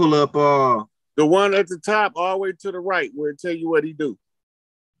want me to pull up the one at the top all the way to the right where it tell you what he do?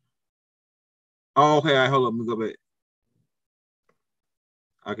 Oh, okay, all right, hold up, let me go back.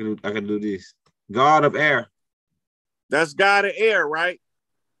 I can do this. God of Air. That's God of Air, right?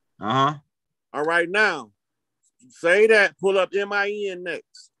 Uh-huh. All right, now say that. Pull up MIN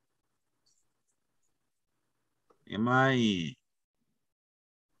next. MIN.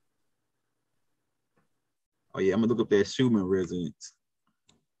 Oh yeah, I'm gonna look up that Schumann resonance.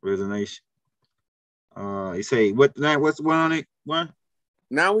 Resonation. You say what name? What's the one on it? One?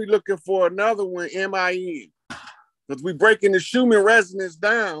 Now we looking for another one, MIN. Because we breaking the Schumann resonance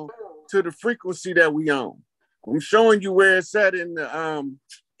down to the frequency that we on. I'm showing you where it's at in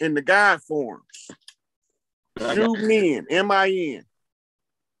the guide forms. Schumann, MIN.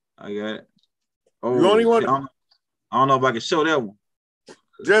 I got it. Oh, you only want I don't know if I can show that one.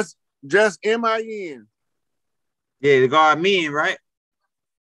 Just MIN. Yeah, the God men, right?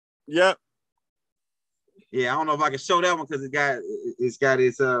 Yep. Yeah, I don't know if I can show that one because it's got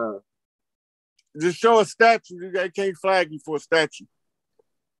its just show a statue. They can't flag you for a statue.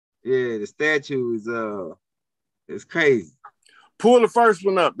 Yeah, the statue is it's crazy. Pull the first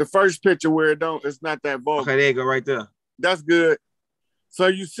one up, the first picture where it's not that vulgar. Okay, there you go, right there. That's good. So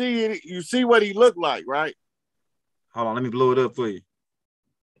you see what he looked like, right? Hold on, let me blow it up for you.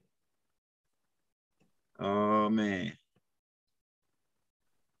 Oh man.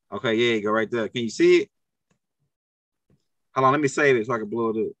 Okay, yeah, you go right there. Can you see it? Hold on, let me save it so I can blow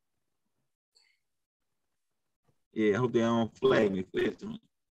it up. Yeah, I hope they don't flag me for this one.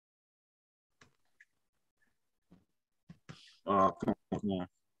 Come on.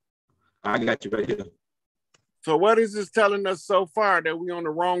 I got you right here. So what is this telling us so far? That we on the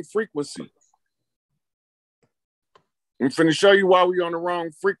wrong frequency? I'm finna show you why we on the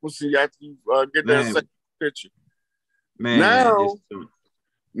wrong frequency after you get that second picture. Man,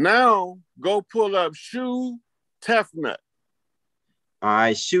 now go pull up Shu Tefnut. All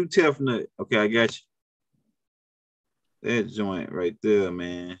right, Shu Tefnut. Okay, I got you. That joint right there,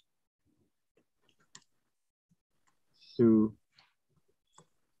 man. Shu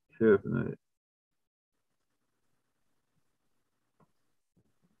Tefnut.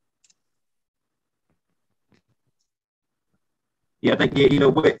 Yeah, I think you know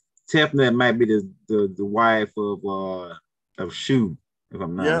what? Tefnut might be the wife of Shu, if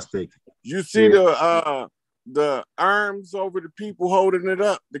I'm not mistaken. You see the arms over the people holding it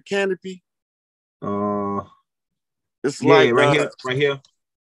up, the canopy. It's like right here.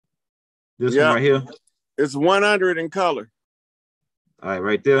 This one right here. It's 100 in color. All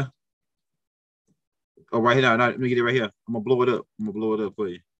right there. Oh, right here. No, let me get it right here. I'm gonna blow it up. I'm gonna blow it up for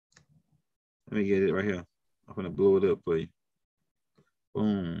you. Let me get it right here. I'm gonna blow it up for you.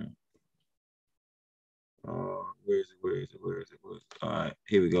 Boom. Where is it? All right,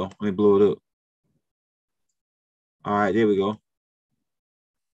 here we go. Let me blow it up. All right, there we go.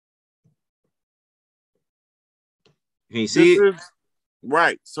 Can you see it?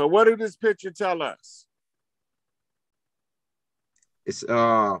 Right. So what did this picture tell us? It's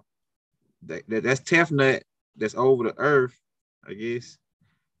that's Tefnut that's over the earth, I guess.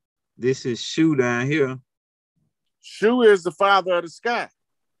 This is Shu down here. Shu is the father of the sky.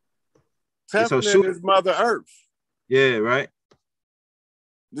 So Tefnut is Mother Earth. Yeah, right.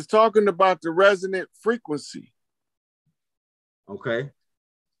 It's talking about the resonant frequency. Okay.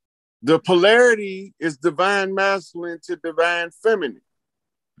 The polarity is divine masculine to divine feminine.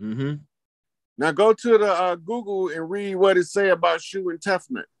 Mm-hmm. Now go to the Google and read what it say about Shu and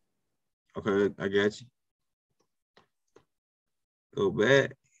Tefnut. Okay, I got you. Go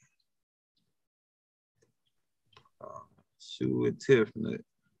back. Shu and Tefnut.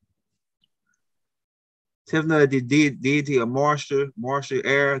 Tefnut, the deity of moisture,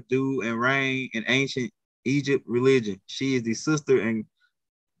 air, dew, and rain in ancient Egypt religion. She is the sister and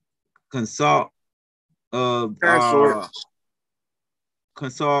consort of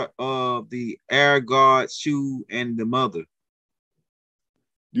the air god Shu and the mother.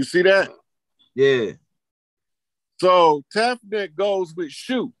 You see that? Yeah. So Tefnut goes with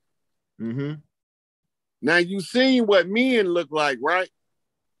Shu. Mm-hmm. Now you seen what men look like, right?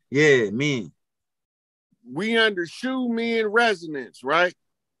 Yeah, men. We under Shu men resonance, right?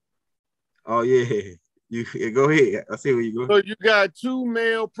 Oh yeah. You go ahead. I see where you go. So you got two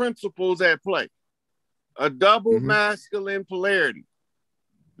male principles at play. A double masculine polarity.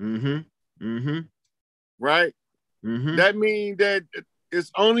 Mm-hmm. Mm-hmm. Right? Mm-hmm. That means that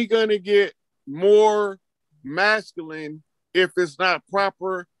it's only gonna get more masculine if it's not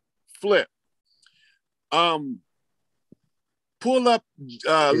proper flip. Pull up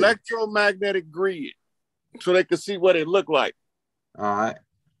electromagnetic grid so they can see what it look like. All right.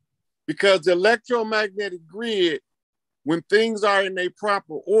 Because the electromagnetic grid, when things are in a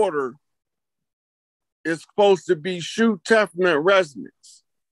proper order, is supposed to be Shu Tefnut resonance.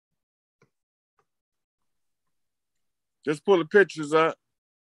 Just pull the pictures up.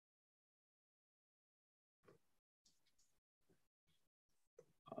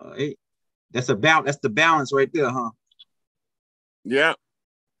 That's the balance right there, huh? Yeah.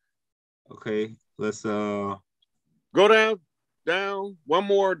 Okay. Let's go down, one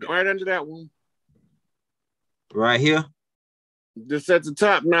more right under that one. Right here. Just at the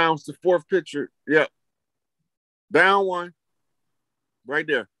top now. It's the fourth picture. Yep. Down one. Right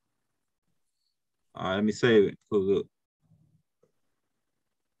there. All right, let me save it. Pull it up.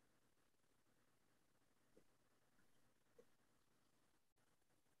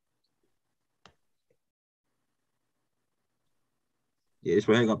 Yeah, it's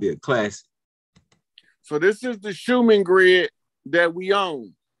right gonna be a classic. So this is the Schumann grid that we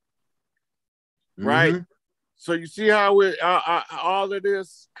own, right? Mm-hmm. So you see how all of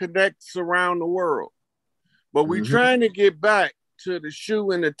this connects around the world, but we're trying to get back to the Shu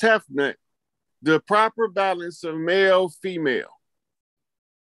and the Tefnut, the proper balance of male, female,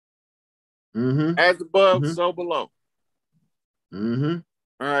 as above, so below. All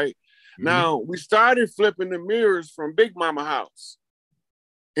right. Now we started flipping the mirrors from Big Mama house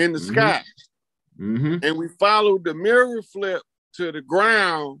in the sky. And we followed the mirror flip to the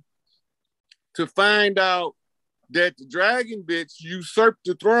ground to find out that the dragon bitch usurped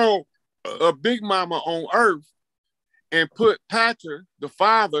the throne of Big Mama on Earth and put Pater, the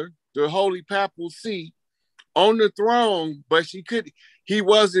father, the holy papal see, on the throne, but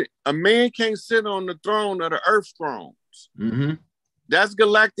a man can't sit on the throne of the Earth's thrones. That's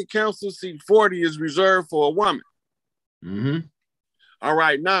Galactic Council seat 40 is reserved for a woman. All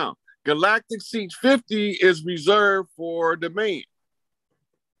right, now, Galactic seat 50 is reserved for the man.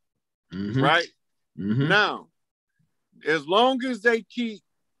 Right? Now, as long as they keep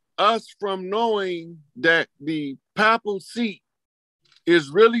us from knowing that the papal seat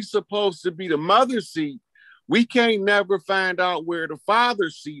is really supposed to be the mother seat, we can't never find out where the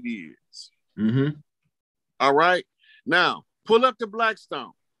father's seat is. All right? Now, pull up the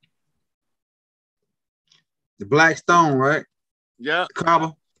Blackstone. The Blackstone, right? Yeah.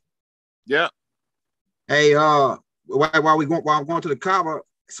 Kaaba. Yeah. Hey, while I'm going to the Kaaba,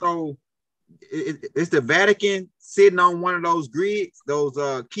 so it's the Vatican sitting on one of those grids, those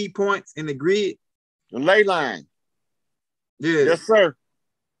key points in the grid. The ley line. Yeah. Yes, sir.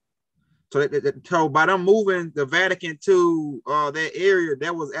 So by them moving the Vatican to that area,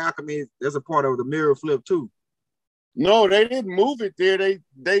 that was alchemy. That's a part of the mirror flip too. No, they didn't move it there. They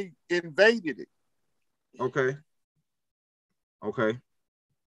invaded it. Okay.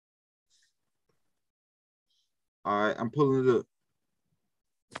 All right, I'm pulling it up.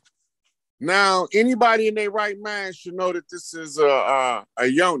 Now, anybody in their right mind should know that this is a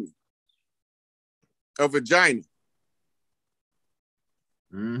yoni, a vagina.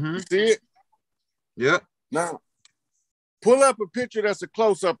 You see it? Yep. Now, Pull up a picture that's a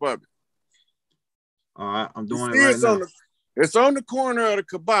close-up of it. All right, I'm You doing it see right now. it's on the corner of the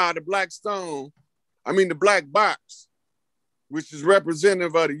Kaaba, the black stone. I mean, the black box, which is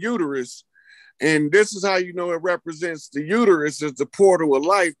representative of the uterus. And this is how you know it represents the uterus as the portal of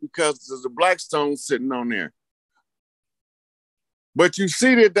life, because there's a black stone sitting on there. But you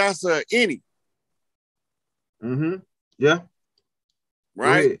see that that's a any. Mm-hmm. Yeah.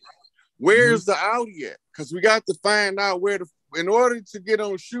 Right? Where's Mm-hmm. the Audi at? Because we got to find out where in order to get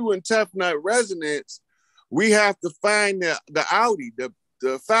on Shu and Tough Nut resonance, we have to find the Audi, the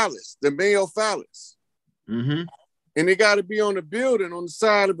phallus, the male phallus. Mm-hmm. And it got to be on the building, on the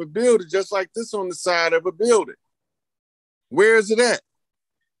side of a building, just like this on the side of a building. Where is it at?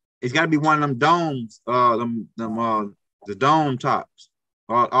 It's got to be one of them domes, the dome tops.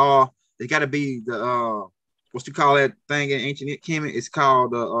 It got to be the what you call that thing in ancient Kemet? It's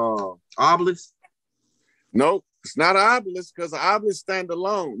called the obelisk. Nope, it's not an obelisk, because an obelisk stand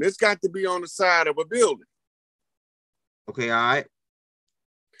alone. It's got to be on the side of a building. Okay, all right.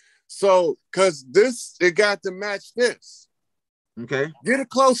 So, because it got to match this. Okay. Get a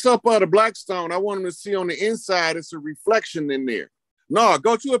close-up of the black stone. I want them to see on the inside, it's a reflection in there. No,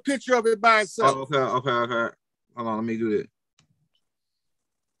 go to a picture of it by itself. Oh, okay. Hold on, let me do that.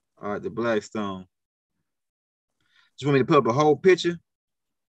 All right, the black stone. Just want me to put up a whole picture?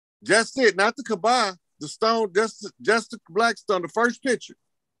 Just it, not the Kaaba, the stone, just the black stone, the first picture.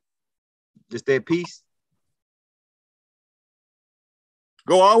 Just that piece?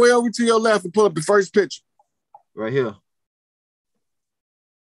 Go all the way over to your left and pull up the first picture. Right here.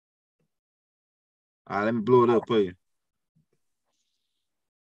 All right, let me blow it up for you.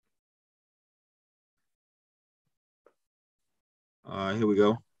 All right, here we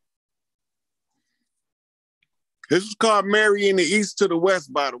go. This is called marrying the east to the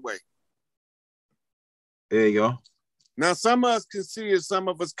west, by the way. There you go. Now, some of us can see it, some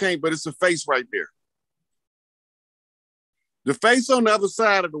of us can't, but it's a face right there. The face on the other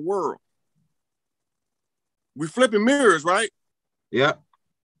side of the world. We flipping mirrors, right? Yep.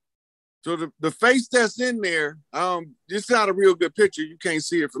 So the face that's in there, it's not a real good picture. You can't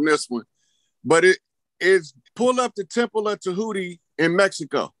see it from this one. But it's pull up the Temple of Tahuti in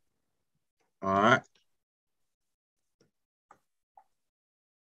Mexico. All right.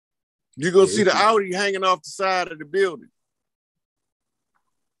 You're going to see the Audi hanging off the side of the building.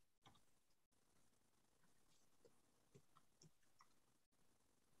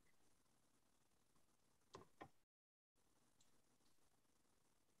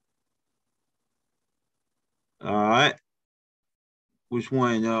 All right. Which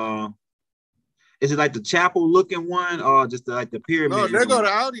one? Is it like the chapel looking one or just like the pyramid? No, there go the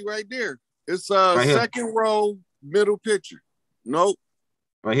Audi right there. It's right second here. row, middle picture. Nope.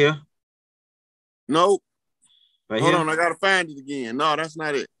 Right here? Nope. Right Hold here? on, I gotta find it again. No, that's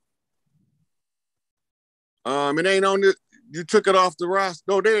not it. It ain't on the. You took it off the roster.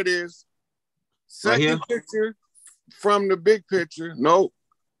 No, there it is. Second right picture from the big picture. Nope.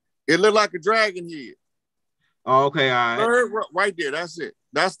 It looked like a dragon head. Oh, okay, all right. Third, right there. That's it.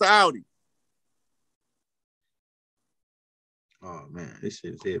 That's the Audi. Oh man, this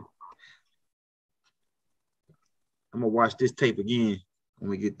shit is heavy. I'm gonna watch this tape again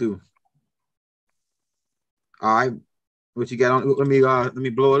when we get through. All right, what you got on? Let me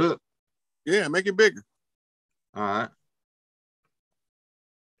blow it up. Yeah, make it bigger. All right.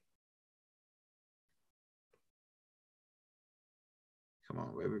 Come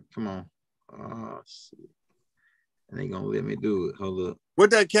on, baby. Come on. Oh shit. And they gonna let me do it. Hold up. What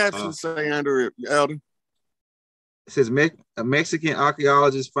that caption say under it, Elder? It says Mexican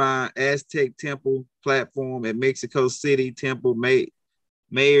archaeologists find Aztec temple platform at Mexico City temple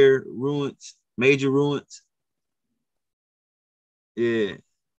major ruins. Yeah.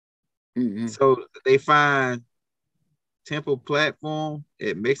 Mm-hmm. So they find temple platform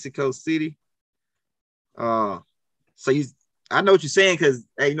at Mexico City. So I know what you're saying, because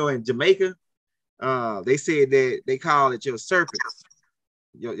in Jamaica, they said that they call it your serpent.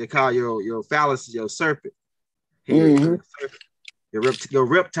 They call your phallus your serpent. Mm-hmm. Your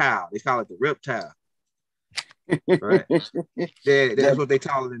reptile. They call it the reptile. Right? That's what they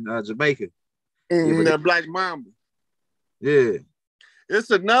call it in Jamaica. Mm-hmm. That black mamba. Yeah. It's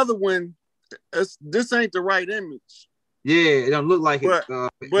another one. This ain't the right image. Yeah, it don't look like but,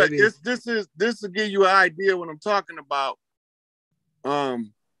 it. But this will give you an idea what I'm talking about.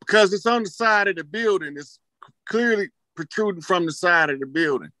 Because it's on the side of the building. It's clearly protruding from the side of the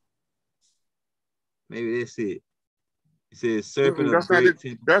building. Maybe that's it. It says serpent of great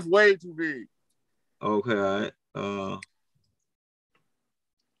temple. That's way too big. Okay, all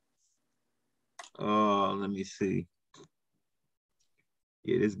right. Let me see.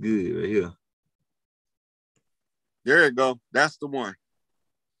 Yeah, this good right here. There you go. That's the one.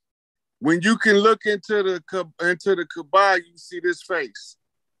 When you can look into the Kaaba, you see this face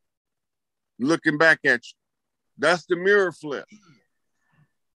looking back at you. That's the mirror flip.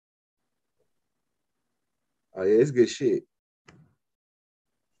 Oh yeah, it's good shit.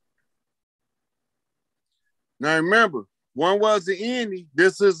 Now remember, one was the innie,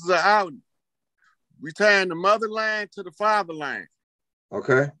 this is the outie. We tying the mother line to the father line.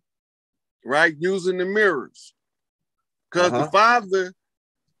 Okay. Right? Using the mirrors. Because the father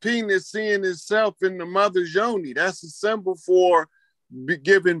penis seeing itself in the mother's yoni. That's a symbol for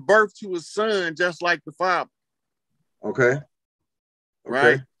giving birth to a son just like the father. Okay.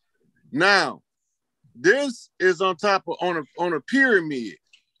 Right? Now, this is on top of on a pyramid.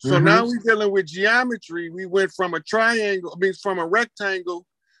 So now we're dealing with geometry. We went from a triangle, from a rectangle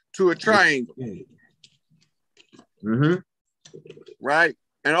to a triangle. Right?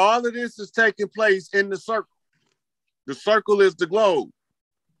 And all of this is taking place in the circle. The circle is the globe.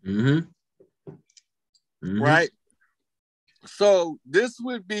 Right? So this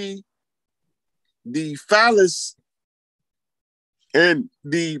would be the phallus, and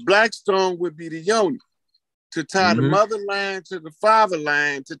the black stone would be the yoni, to tie the mother line to the father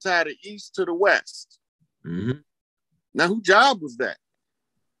line, to tie the east to the west. Now, whose job was that?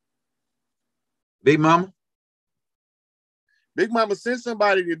 Big Mama. Big Mama sent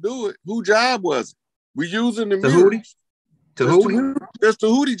somebody to do it. Whose job was it? We using the mirror. Tahuti? That's the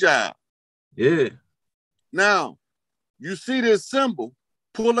Hootie job. Yeah. Now, you see this symbol,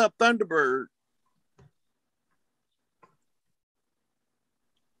 pull up Thunderbird.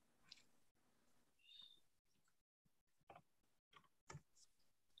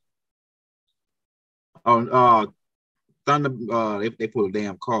 Oh, Thunder. They put a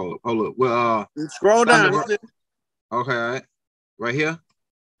damn card. Hold up. Well, scroll down. Okay, all right. Right here.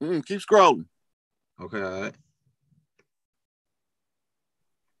 Keep scrolling. Okay, all right.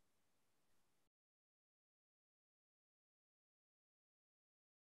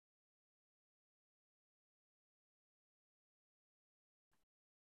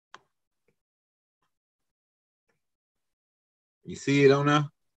 You see it on there?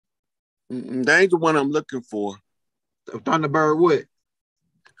 That ain't the one I'm looking for. Thunderbird what?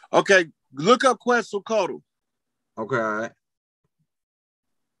 Okay, look up Quetzalcoatl. Okay, all right.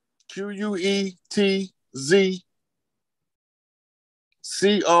 Quetzcoatl.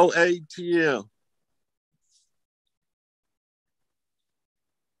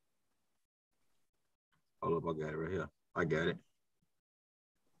 Hold up, I got it right here. I got it.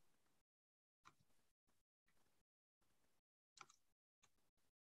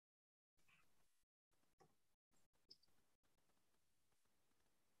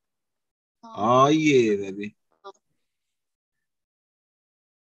 Oh yeah, baby.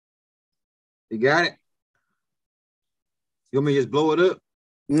 You got it? You want me to just blow it up?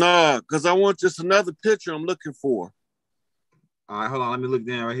 Nah, because I want just another picture I'm looking for. All right, hold on. Let me look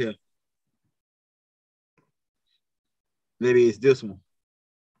down right here. Maybe it's this one.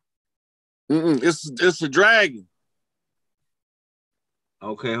 It's a dragon.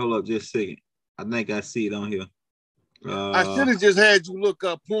 Okay, hold up just a second. I think I see it on here. I should have just had you look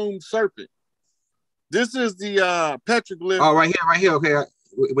up plumed serpent. This is the petroglyph. Oh, right here. Okay.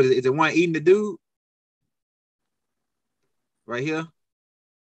 Is it one eating the dude? Right here?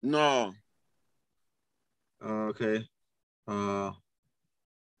 No. Okay.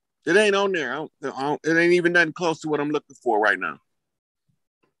 It ain't on there. It ain't even nothing close to what I'm looking for right now.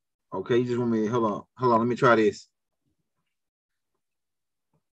 Okay, you just want me, hold on, let me try this.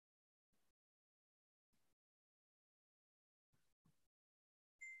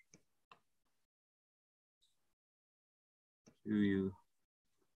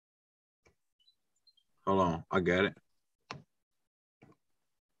 Hold on, I got it.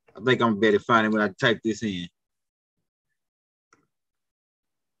 I think I'm better find it when I type this in.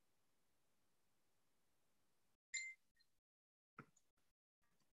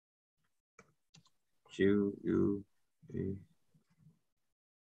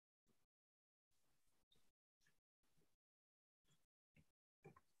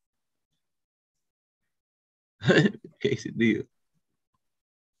 Case of deal.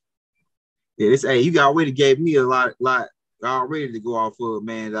 Yeah, this you already gave me a lot already to go off of,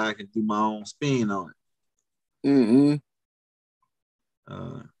 man, that I can do my own spin on it.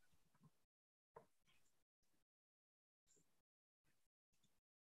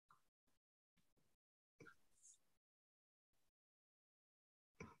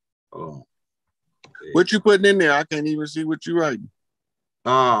 Oh. What you putting in there? I can't even see what you writing.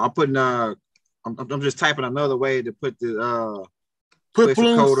 I'm putting I'm just typing another way to put the Put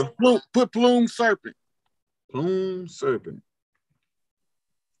Quetzalcoatl. Plume Serpent. Plume Serpent.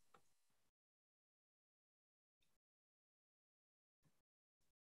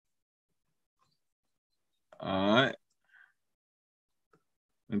 All right.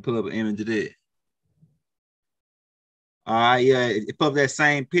 Let me pull up an image of that. All right, yeah, it put up that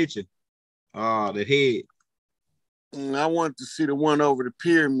same picture. That head. I wanted to see the one over the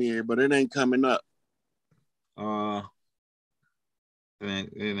pyramid, but it ain't coming up. It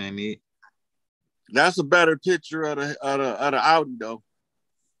ain't it. That's a better picture of the Audi though.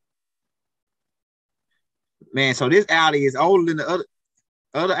 Man, so this Audi is older than the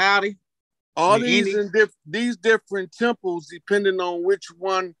other Audi. All these these different temples, depending on which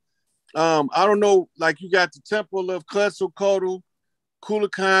one. I don't know. Like you got the Temple of Quetzalcoatl,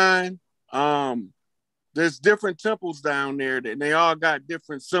 Kukulkan. There's different temples down there, and they all got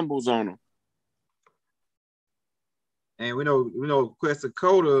different symbols on them. And we know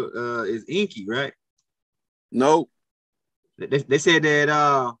Quetzalcoatl is Inky, right? No. They said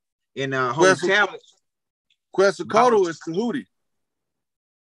that in Holy Tablets. Quetzalcoatl is Tahuti.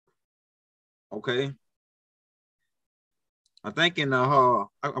 Okay. I think in the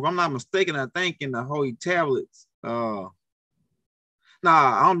if I'm not mistaken, I think in the Holy Tablets. I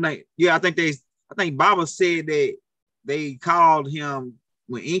don't think. Yeah, I think Baba said that they called him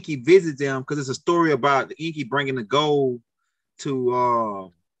when Inky visited them because it's a story about the Inky bringing the gold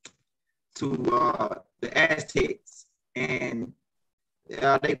to the Aztecs, and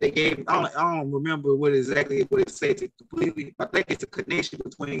they gave. I don't remember what it said completely. I think it's a connection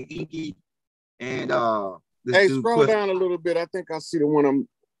between Inky and Hey, scroll down a little bit. I think I see the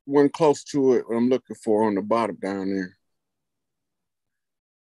one close to it. What I'm looking for on the bottom down there.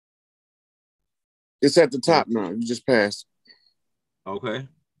 It's at the top now. You just passed. Okay.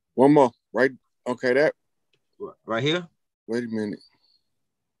 One more. Right. Okay, that. Right here? Wait a minute.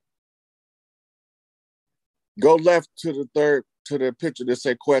 Go left to the picture that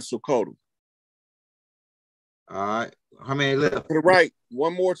say Quetzalcoatl. All right. How many left? To the right.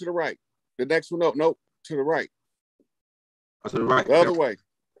 One more to the right. The next one up. Nope. To the right. To the right. The other way.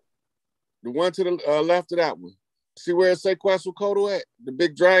 The one to the left of that one. See where it say Quetzalcoatl at? The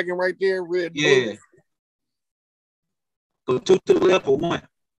big dragon right there, red, blue. So two to the left or one?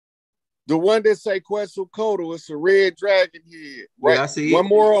 The one that say Quetzalcoatl, it's a red dragon head. Right. Yeah, I see one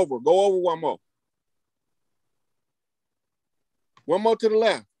more over. Go over one more. One more to the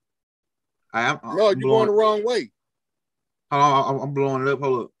left. No, you're going the wrong way. Hold on, I'm blowing it up.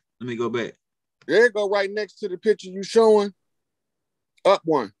 Hold up. Let me go back. There you go, right next to the picture you showing. Up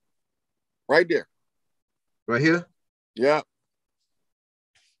one. Right there. Right here? Yeah.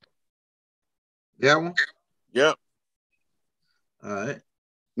 That one? Yep. All right.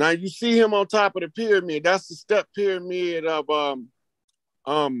 Now you see him on top of the pyramid. That's the step pyramid of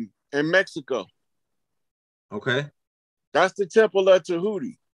in Mexico. Okay. That's the temple of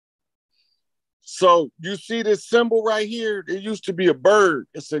Tahuti. So you see this symbol right here? It used to be a bird.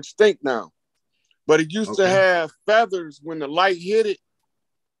 It's extinct now. But it used to have feathers. When the light hit it,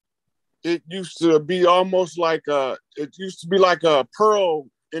 it used to be almost like it used to be like a pearl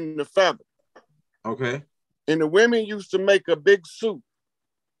in the feather. Okay. And the women used to make a big suit.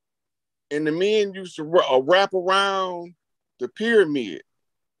 And the men used to wrap around the pyramid.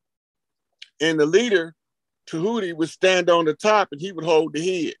 And the leader, Tahuti, would stand on the top and he would hold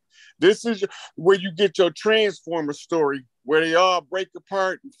the head. This is where you get your Transformer story, where they all break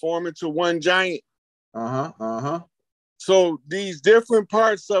apart and form into one giant. So these different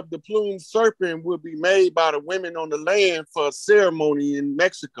parts of the plume serpent will be made by the women on the land for a ceremony in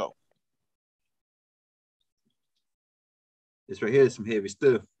Mexico. This right here is some heavy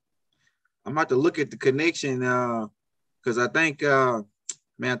stuff. I'm about to look at the connection because I think, I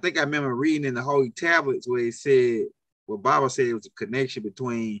remember reading in the Holy Tablets where it said, Baba said it was a connection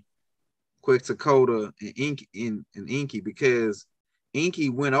between Quetzalcoatl and Inky because Inky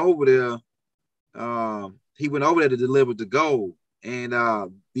went over there. He went over there to deliver the gold, and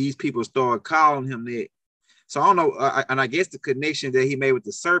these people started calling him that. So I don't know, and I guess the connection that he made with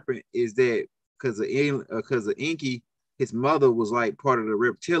the serpent is that because of Inky, his mother was like part of the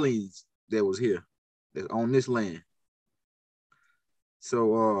reptilians that was here, that's on this land.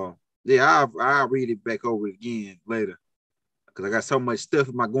 So I'll read it back over again later because I got so much stuff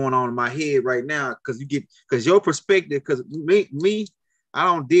going on in my head right now. Because your perspective, because me, I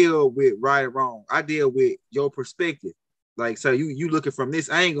don't deal with right or wrong. I deal with your perspective. Like, so you looking from this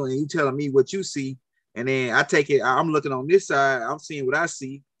angle and you telling me what you see, and then I take it. I'm looking on this side. I'm seeing what I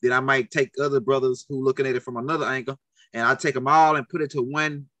see. Then I might take other brothers who looking at it from another angle, and I take them all and put it to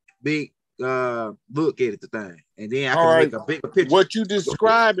one big look at it, the thing, and then I All can right. make a bigger picture. What you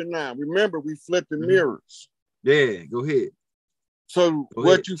describing now? Remember, we flipped the mirrors. Yeah, go ahead. So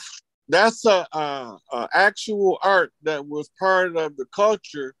that's a actual art that was part of the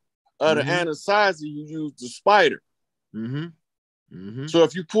culture of the Anasazi. You use the spider. So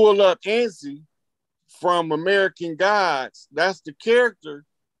if you pull up Ansi from American Gods, that's the character.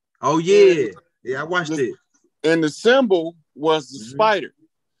 Oh yeah, I watched it. And the symbol was the spider.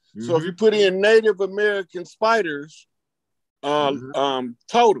 So if you put in Native American spiders,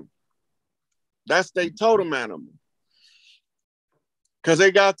 totem, that's their totem animal. Because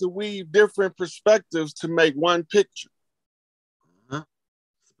they got to weave different perspectives to make one picture.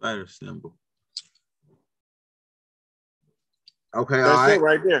 Spider symbol. Okay, that's it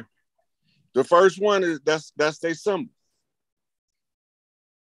right there. The first one is that's their symbol.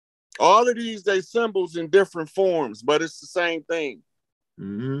 All of these they symbols in different forms, but it's the same thing.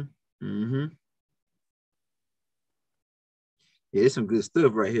 Yeah, there's some good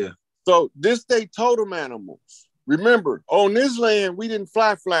stuff right here. So this they totem animals. Remember, on this land, we didn't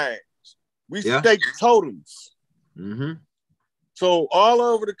fly flags. We staked totems. So all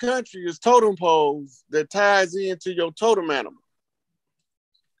over the country is totem poles that ties into your totem animal.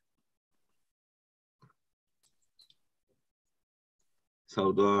 So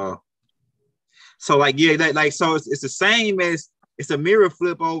like so it's the same as it's a mirror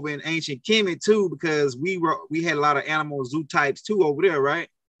flip over in ancient Kemet too, because we had a lot of animal zoo types too over there, right?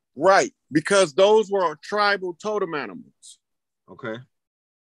 Right, because those were tribal totem animals. Okay.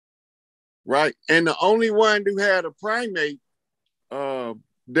 Right, and the only one who had a primate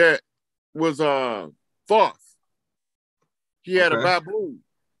that was Thoth. He had a baboon.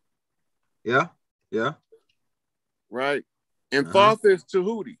 Yeah. Right, and Thoth is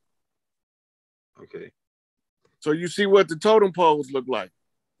Tahuti. Okay. So you see what the totem poles look like.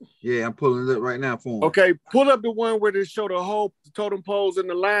 Yeah, I'm pulling it up right now for him. Okay, pull up the one where they show the whole totem poles in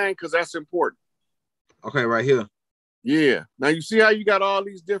the line, because that's important. Okay, right here. Yeah. Now you see how you got all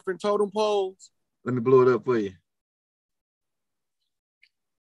these different totem poles? Let me blow it up for you.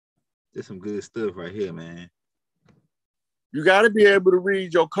 There's some good stuff right here, man. You got to be able to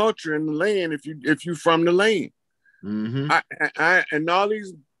read your culture in the land if you from the land. And all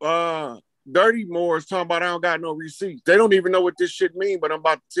these dirty Moors talking about I don't got no receipts. They don't even know what this shit mean, but I'm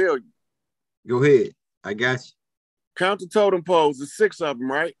about to tell you. Go ahead. I got you. Count the totem poles. There's 6 of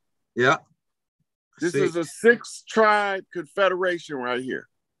them, right? Yeah. This is a 6-tribe confederation right here.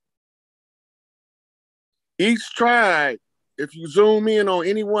 Each tribe, if you zoom in on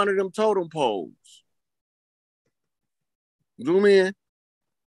any one of them totem poles, zoom in,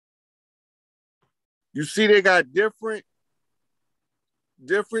 you see they got different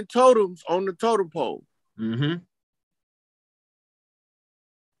totems on the totem pole.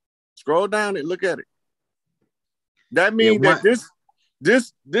 Scroll down and look at it. That means that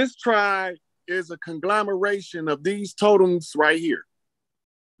this tribe is a conglomeration of these totems right here.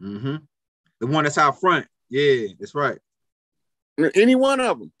 The one that's out front. Yeah, that's right. Any one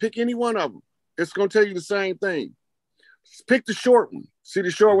of them. Pick any one of them. It's going to tell you the same thing. Pick the short one. See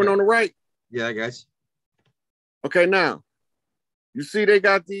the short one on the right? Yeah, I got you. Okay, now, you see they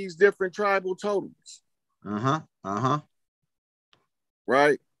got these different tribal totems.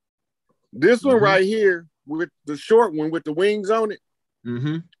 Right? This one right here with the short one with the wings on it.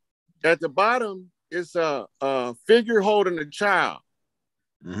 At the bottom, it's a figure holding a child.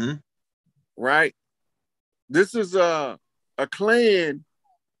 Right? This is a clan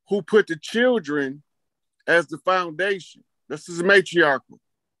who put the children as the foundation. This is matriarchal.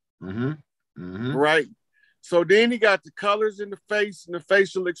 Right? So then he got the colors in the face, and the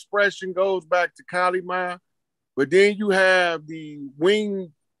facial expression goes back to Kali Ma. But then you have the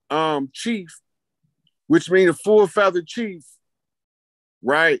wing chief, which means a full feather chief,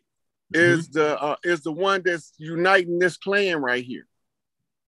 right? Is the one that's uniting this clan right here.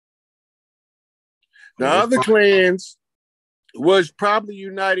 The other clans was probably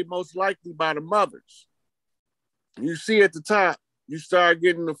united most likely by the mothers. You see at the top, you start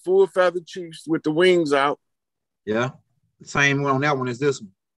getting the full feather chiefs with the wings out. Yeah, the same one on that one as this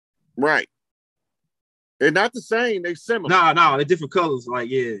one. Right. They're not the same, they similar. No, they're different colors. Like,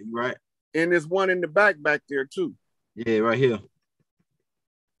 yeah, you're right. And there's one in the back there too. Yeah, right here.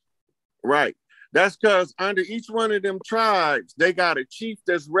 Right. That's because under each one of them tribes, they got a chief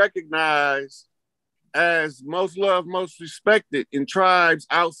that's recognized as most loved, most respected in tribes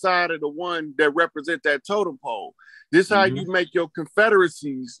outside of the one that represent that totem pole. This is how you make your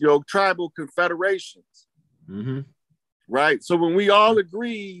confederacies, your tribal confederations. Right? So when we all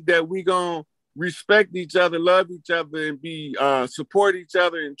agree that we gonna respect each other, love each other, and be support each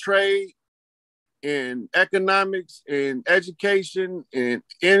other in trade, and economics and education and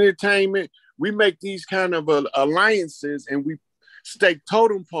entertainment. We make these kind of alliances, and we stake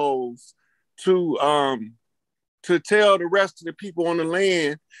totem poles to tell the rest of the people on the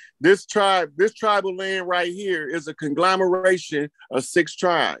land, this tribal land right here is a conglomeration of 6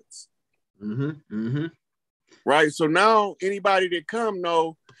 tribes. Right. So now anybody that come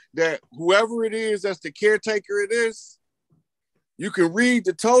know that whoever it is that's the caretaker of this, you can read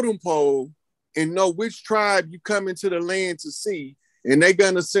the totem pole and know which tribe you come into the land to see, and they're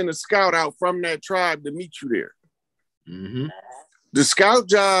gonna send a scout out from that tribe to meet you there. The scout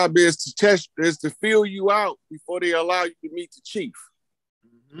job is to feel you out before they allow you to meet the chief.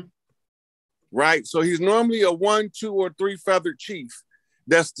 Right? So he's normally a 1, 2, or 3 feathered chief.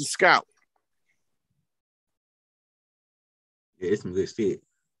 That's the scout. Yeah, it's some good shit.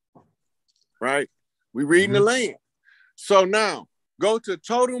 Right? We reading the land. So now go to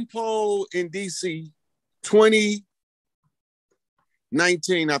Totem Pole in DC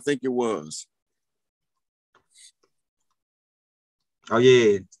 2019, I think it was. Oh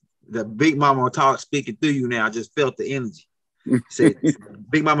yeah, the Big Mama talk speaking through you now. I just felt the energy. Said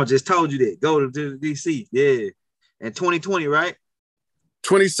Big Mama just told you that. Go to DC. Yeah. And 2020, right?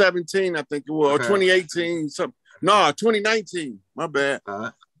 2017, I think it was, Okay. or 2018, something. No, 2019. My bad.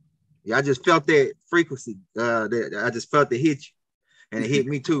 Yeah, I just felt that frequency. I just felt it hit you, and it hit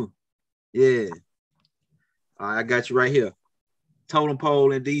me too. Yeah. I got you right here. Totem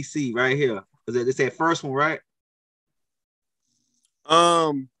Pole in DC, right here. It's that first one, right?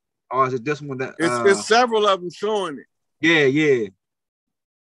 Or is it this one that? It's several of them showing it. Yeah, yeah.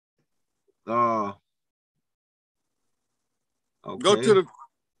 Okay.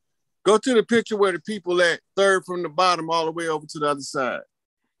 Go to the picture where the people at, third from the bottom all the way over to the other side.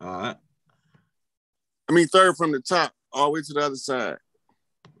 All right. I mean, third from the top all the way to the other side.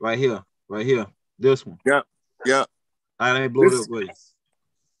 Right here. This one. Yep. All right, let me blow it up with you.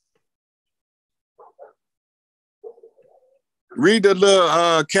 Read the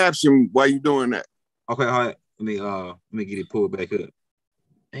little caption while you're doing that. Okay, all right. Let me get it pulled back up.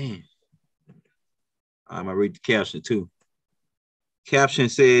 Man. I'm gonna read the caption too. Caption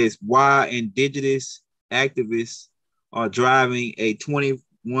says, why indigenous activists are driving a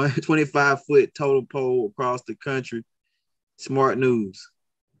 25-foot totem pole across the country. Smart News.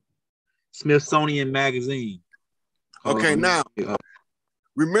 Smithsonian Magazine. Okay, now,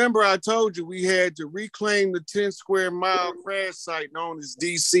 remember I told you we had to reclaim the 10 square mile crash site known as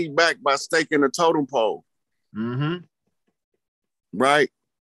DC back by staking a totem pole. Right?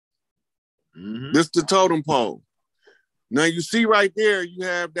 This is the totem pole. Now you see right there, you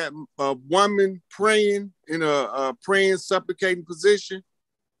have that woman praying in a praying, supplicating position.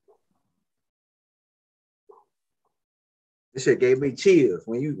 This shit gave me chills.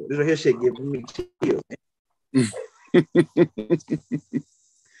 This shit gave me chills.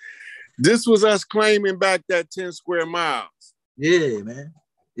 This was us claiming back that 10 square miles. Yeah, man.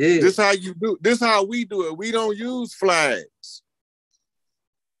 Yeah. This how you do. This how we do it. We don't use flags.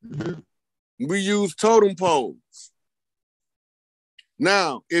 We use totem poles.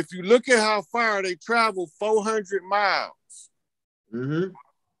 Now, if you look at how far they travel, 400 miles.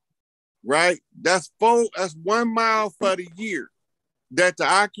 Right? That's 1 mile for the year that the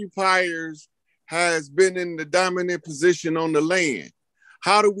occupiers has been in the dominant position on the land.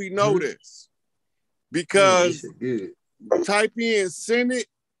 How do we know this? Because type in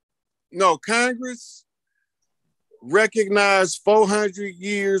Congress recognized 400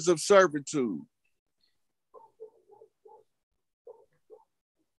 years of servitude.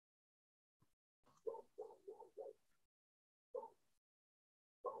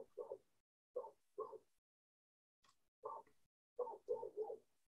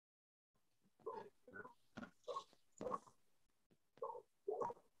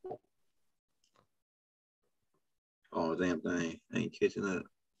 Oh, damn thing. I ain't catching up.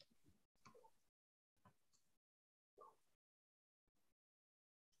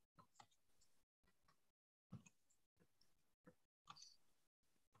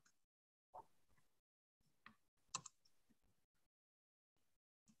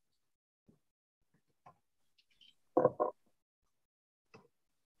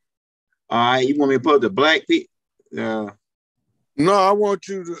 All right, you want me to put the black people? No, I want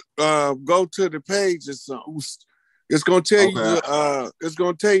you to go to the page or something. It's gonna tell you. It's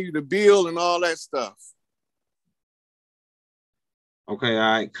gonna tell you the bill and all that stuff. Okay,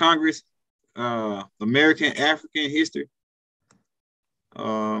 all right. Congress, American African History.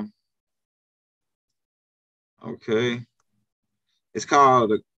 Okay. It's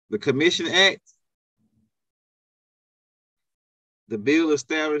called the Commission Act. The bill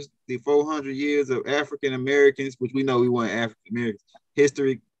established the 400 years of African Americans, which we know we weren't African Americans,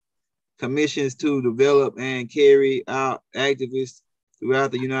 history, commissions to develop and carry out activists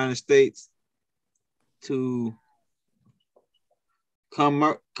throughout the United States to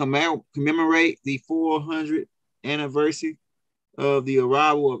commemorate the 400th anniversary of the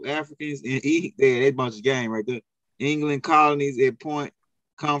arrival of Africans in that bunch of game right there. England colonies at Point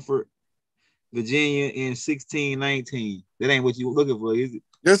Comfort, Virginia in 1619. That ain't what you were looking for, is it?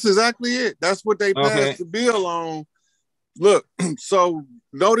 That's exactly it. That's what they passed the bill on. Look, so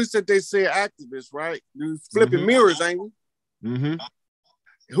notice that they say activists, right? You flipping mirrors, ain't we? Mm-hmm.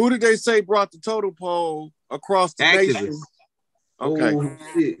 Who did they say brought the total pole across the nation? Okay. Oh,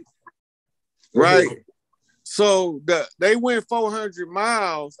 right. So they went 400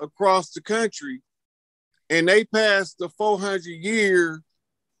 miles across the country and they passed the 400-year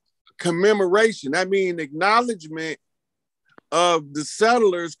commemoration. I mean, acknowledgement of the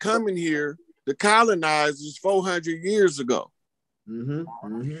settlers coming here, the colonizers, 400 years ago. Mm-hmm.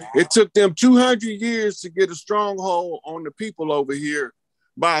 Mm-hmm. It took them 200 years to get a stronghold on the people over here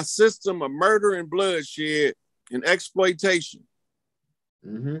by a system of murder and bloodshed and exploitation.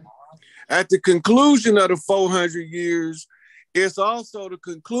 Mm-hmm. At the conclusion of the 400 years, it's also the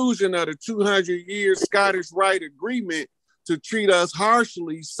conclusion of the 200-year Scottish Rite Agreement to treat us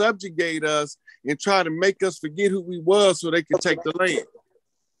harshly, subjugate us, and try to make us forget who we was so they could take the land.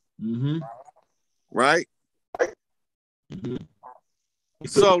 Mm-hmm. Right? Mm-hmm.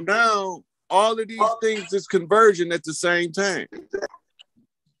 So now all of these things is converging at the same time.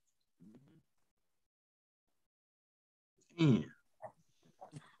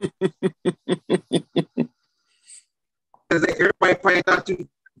 Everybody probably thought you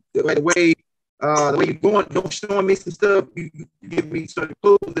the way you're going, don't showing me some stuff. You give me certain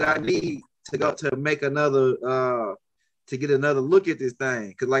clues that I need to go to make another to get another look at this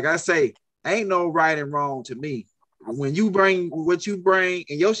thing. Cause like I say, ain't no right and wrong to me. When you bring what you bring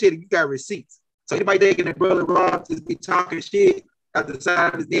and your shit, you got receipts. So anybody thinking that Brother Rob just be talking shit at the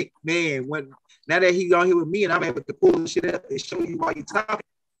side of his neck, man, now that he's on here with me and I'm able to pull the shit up and show you why you talking,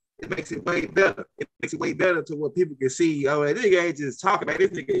 it makes it way better. It makes it way better to what people can see. Oh, this nigga ain't just talking about this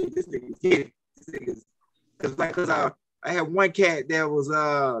nigga's kidding. Because I had one cat that was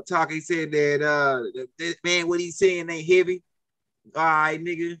talking. He said that this man, what he's saying ain't heavy. All right,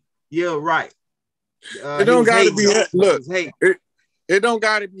 nigga. Yeah, right. It don't gotta be look. It don't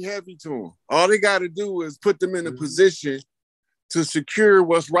gotta be heavy to them. All they gotta do is put them in a position to secure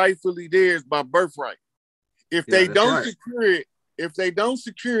what's rightfully theirs by birthright. If they don't secure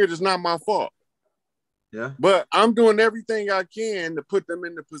it, it's not my fault. Yeah. But I'm doing everything I can to put them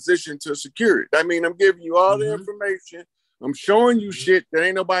in the position to secure it. I mean, I'm giving you all the information. I'm showing you shit that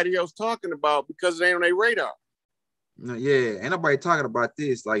ain't nobody else talking about because it ain't on their radar. No, yeah, ain't nobody talking about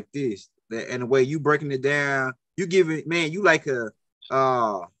this like this. And the way you breaking it down, you give it, man, you like a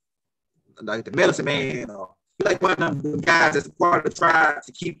like the medicine man, or you like one of the guys that's a part of the tribe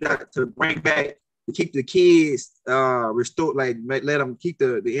to keep that, to bring back, to keep the kids restored, like let them keep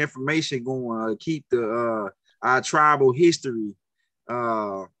the information going, keep the our tribal history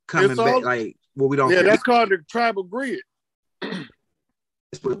coming back, like what we don't. Yeah, that's called the tribal grid.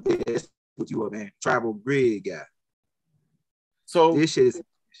 That's what you are, man. Tribal grid guy. So this shit is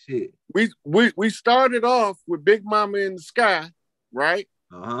shit. We started off with Big Mama in the Sky, right?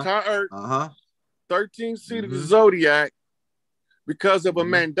 Uh-huh. 13th seat of the Zodiac, because of a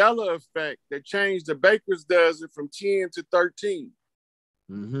Mandela effect that changed the Baker's dozen from 10 to 13.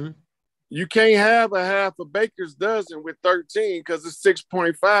 You can't have a half a Baker's dozen with 13 because the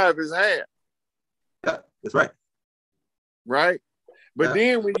 6.5 is half. Yeah, that's right. Right? But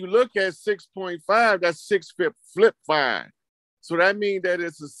then when you look at 6.5, that's 6 flip 5. So that means that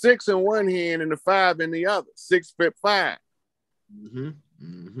it's a 6 in one hand and a 5 in the other. 6 flip 5.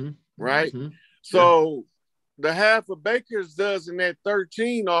 Right? So the half of Baker's dozen at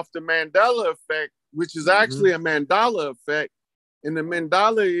 13 off the Mandela effect, which is actually a Mandala effect, and the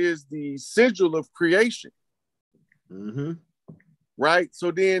Mandala is the sigil of creation. Right? So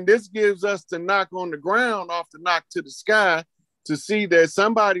then this gives us the knock on the ground off the knock to the sky to see that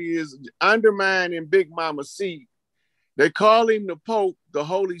somebody is undermining Big Mama C. They call him the Pope, the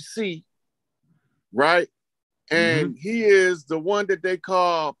Holy See, right? And he is the one that they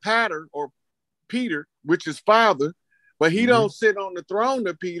call Pater or Peter, which is father, but he don't sit on the throne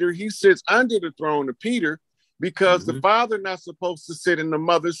of Peter. He sits under the throne of Peter because the father not supposed to sit in the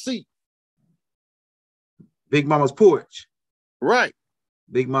mother's seat. Big Mama's porch. Right.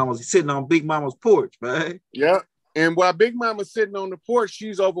 Big Mama's sitting on Big Mama's porch, right? Yeah. And while Big Mama's sitting on the porch,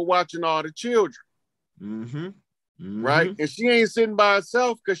 she's overwatching all the children. right? And she ain't sitting by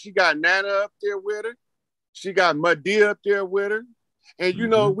herself because she got Nana up there with her. She got Madea up there with her. And, you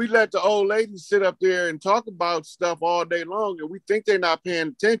know, we let the old ladies sit up there and talk about stuff all day long, and we think they're not paying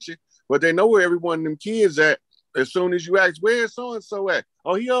attention, but they know where every one of them kids at. As soon as you ask, where's so-and-so at?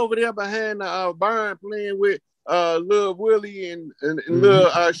 Oh, he over there behind the barn playing with Lil Willie and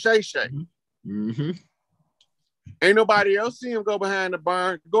Lil Shay Shay. Ain't nobody else see him go behind the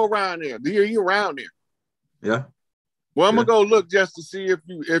barn. Go around there. He around there. Yeah. Well, I'm gonna go look just to see if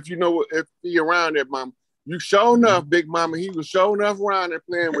you know if he around there, Mama. You sure enough, Big Mama. He was sure enough around there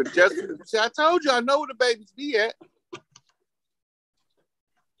playing with Jesse. See, I told you I know where the babies be at.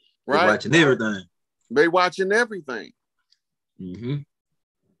 Right? They watching everything. They watching everything.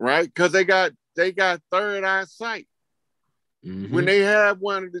 Right? Because they got third eye sight. When they have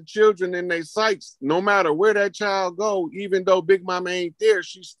one of the children in their sights, no matter where that child go, even though Big Mama ain't there,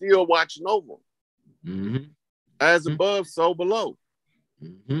 she's still watching over them. As above, so below.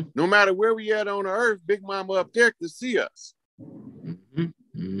 No matter where we at on the earth, Big Mama up there can see us.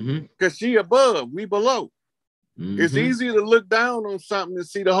 Because she above, we below. It's easier to look down on something and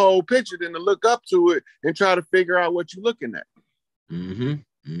see the whole picture than to look up to it and try to figure out what you're looking at.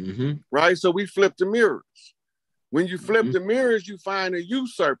 Right? So we flip the mirrors. When you flip the mirrors, you find a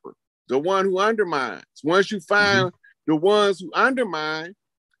usurper, the one who undermines. Once you find the ones who undermine,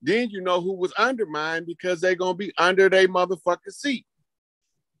 then you know who was undermined because they're going to be under their motherfucking seat.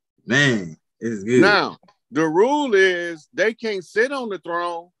 Man, it's good. Now, the rule is they can't sit on the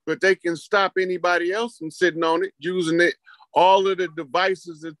throne, but they can stop anybody else from sitting on it, using it, all of the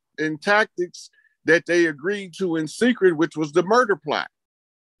devices and tactics that they agreed to in secret, which was the murder plot.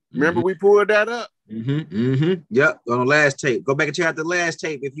 Remember we pulled that up? Yep, on the last tape. Go back and check out the last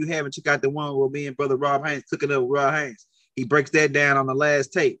tape. If you haven't, check out the one where me and Brother Rob Haynes cooking up with Rob Haynes. He breaks that down on the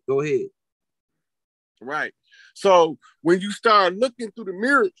last tape. Go ahead. Right. So when you start looking through the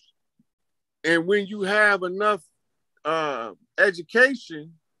mirrors, and when you have enough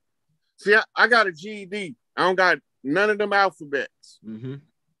education, see, I got a GED. I don't got none of them alphabets.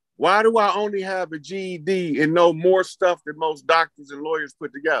 Why do I only have a GED and know more stuff than most doctors and lawyers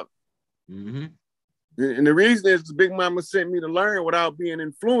put together? And the reason is the Big Mama sent me to learn without being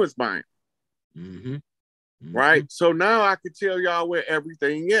influenced by him. Right? So now I can tell y'all where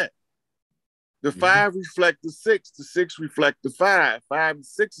everything is. The 5 reflect the 6 reflect the 5. 5 and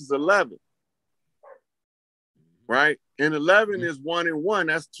 6 is 11. Right? And 11 is 1 and 1.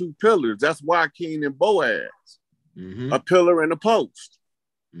 That's 2 pillars. That's Joaquin and Boaz. A pillar and a post.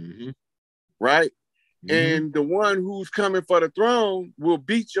 Right? And the one who's coming for the throne will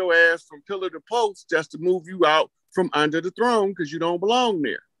beat your ass from pillar to post just to move you out from under the throne because you don't belong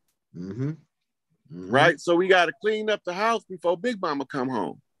there. Right? So we got to clean up the house before Big Mama come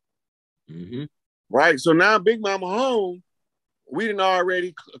home. Right? So now Big Mama home, we done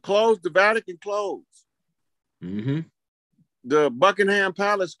already closed the Vatican closed. The Buckingham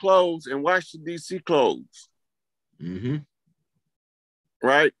Palace closed and Washington, D.C. closed.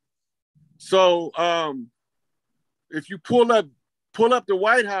 Right? So if you pull up the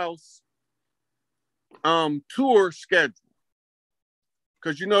White House tour schedule,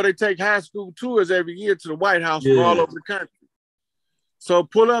 because you know they take high school tours every year to the White House from all over the country. So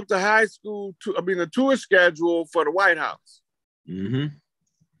pull up the the tour schedule for the White House. And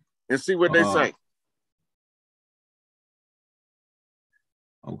see what they say.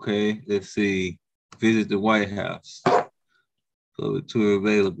 Okay, let's see. Visit the White House. So the tour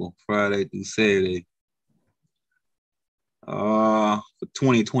available Friday through Saturday. For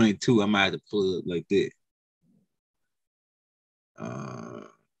 2022, I might have to pull it up like that.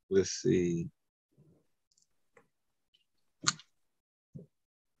 Let's see.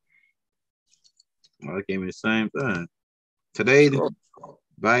 Well, that gave me the same thing. Today,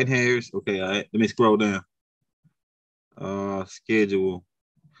 Biden Harris. Okay, all right. Let me scroll down. Schedule.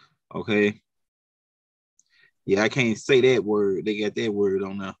 Okay. Yeah, I can't say that word. They got that word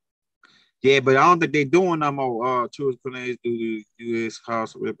on there. Yeah, but I don't think they're doing no more tours through the U.S.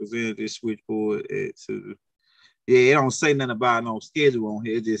 House of Representatives switchboard. Yeah, it don't say nothing about no schedule on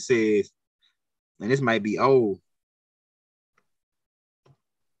here. It just says, and this might be old.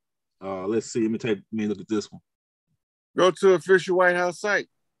 Let's see. Let me look at this one. Go to the official White House site.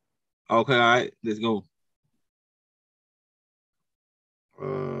 Okay, all right. Let's go.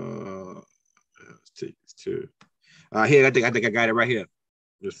 Let's take this too. Here, I think I got it right here.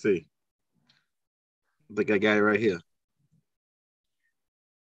 Let's see. I think I got it right here.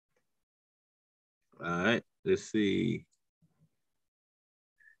 All right, let's see.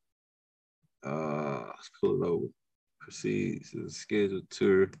 Let's pull it over. Proceed to the scheduled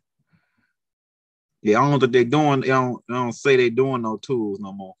tour. Yeah, I don't think they're doing. They don't say they're doing no tours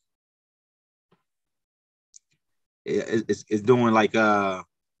no more. It's doing like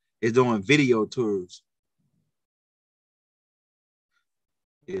it's doing video tours.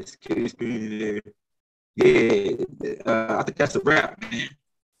 It's there. Yeah, I think that's a wrap, man.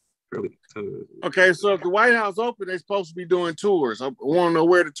 Really tours. Okay, so if the White House open, they're supposed to be doing tours. I want to know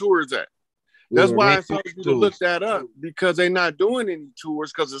where the tour is at. Yeah, That's why I they told you to tours. look that up, because they're not doing any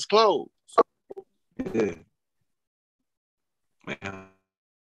tours because it's closed. Yeah. Man,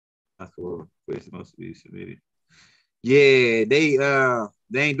 that's what question must be submitted. Yeah, they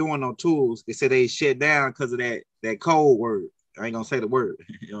ain't doing no tools. They said they shut down because of that code word. I ain't gonna say the word.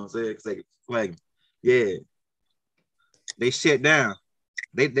 You know what I'm saying? It's like flag. Yeah, they shut down.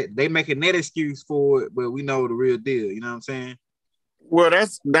 They making that excuse for it, but we know the real deal. You know what I'm saying? Well,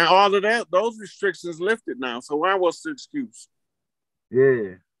 that's now all of that. Those restrictions lifted now. So why was the excuse?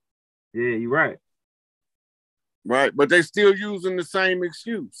 Yeah, yeah, you're right. Right, but they still using the same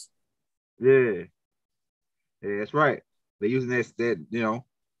excuse. Yeah, yeah, that's right. They using that you know,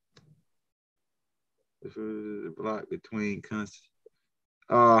 block between countries.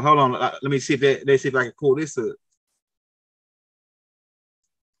 Hold on. Let me see if let's see if I can pull this up.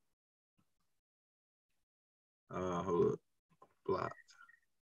 Hold up. Block.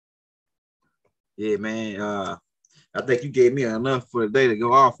 Yeah, man. I think you gave me enough for the day to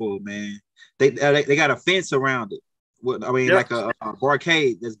go off of, man. They got a fence around it. What I mean, Yep. like a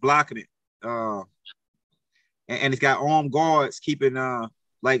barricade that's blocking it. And it's got armed guards keeping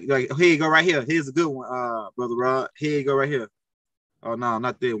like here you go right here. Here's a good one, brother Rod. Here you go right here. Oh no,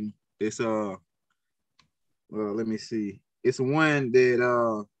 not that one. It's let me see. It's one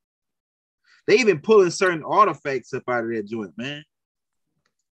that they even pulling certain artifacts up out of that joint, man.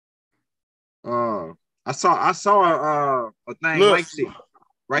 I saw a thing Look, like this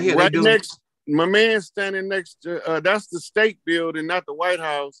right here. right They do next, my man standing next to that's the state building, not the White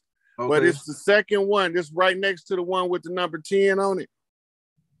House, but okay. it's the second one. It's right next to the one with the number 10 on it.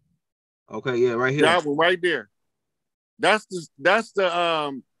 Okay, yeah, right here. That one right there. That's the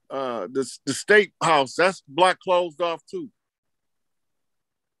state house. That's block closed off too.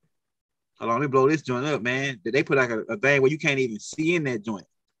 Hold on, let me blow this joint up, man. They put like a thing where you can't even see in that joint.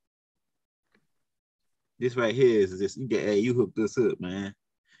 This right here is this. You hook this up, man.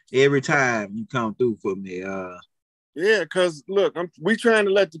 Every time you come through for me, Yeah, because look, we trying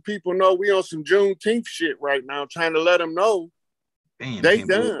to let the people know we on some Juneteenth shit right now, trying to let them know damn, they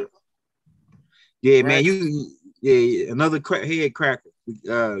done. Yeah, right? man, yeah, another head cracker.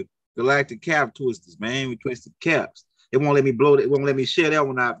 Galactic cap twisters, man. We twisted caps. It won't let me blow it. It won't let me share that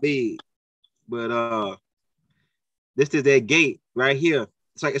one out big. But this is that gate right here.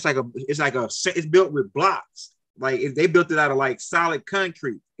 It's built with blocks. Like they built it out of like solid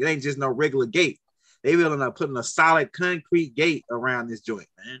concrete. It ain't just no regular gate. They willing to putting a solid concrete gate around this joint,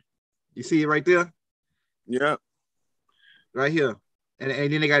 man. You see it right there? Yeah. Right here. And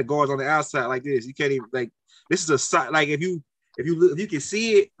then they got guards on the outside like this. You can't even like this is a side like if you can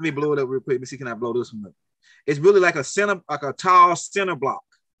see it, let me blow it up real quick. Let me see, can I blow this one up? It's really like a tall center block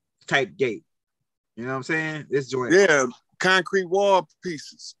type gate. You know what I'm saying? This joint. Yeah, concrete wall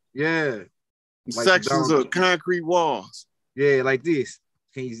pieces. Yeah. Like sections of concrete walls. Yeah, like this.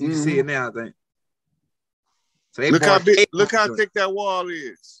 You can see it now, I think. So look how thick that wall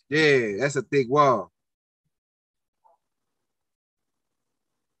is. Yeah, that's a thick wall.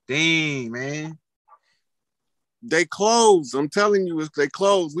 Dang, man. They closed. I'm telling you, they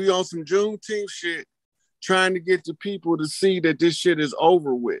closed. We on some Juneteenth shit, trying to get the people to see that this shit is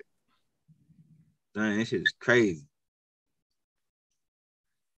over with. Dang, this shit is crazy.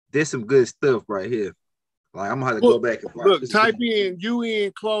 There's some good stuff right here. Like I'm gonna have to go back and watch. Look, type in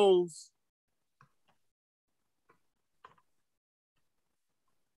UN close.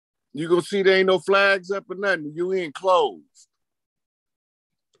 You gonna see there ain't no flags up or nothing. UN closed.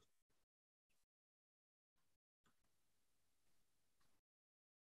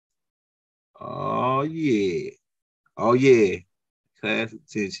 Oh yeah. Oh yeah. Class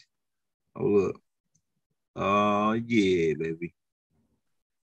attention. Oh look. Oh yeah, baby.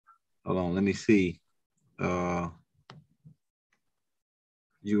 Hold on, let me see.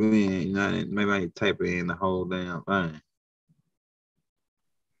 UN United. Maybe I can type it in the whole damn thing.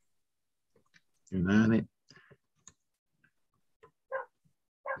 United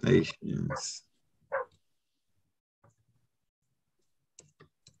Nations.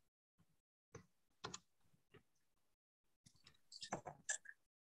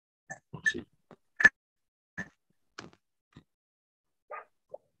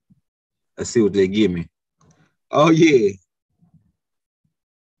 Let's see what they give me. Oh yeah.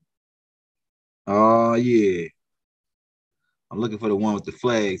 Oh yeah. I'm looking for the one with the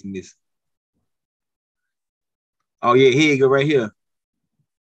flags, miss. Oh yeah, here you go, right here.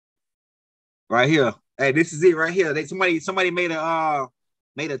 Right here. Hey, this is it right here. Somebody made a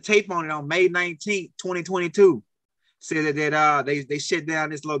tape on it on May 19th, 2022. Said that they shut down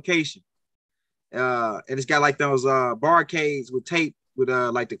this location. And it's got like those barcades with tape with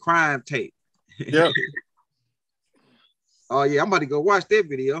like the crime tape. Yep. Oh yeah, I'm about to go watch that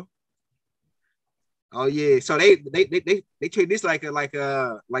video. Oh yeah, so they treat this like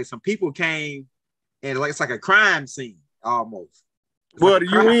some people came and like it's like a crime scene almost. It's Well, like a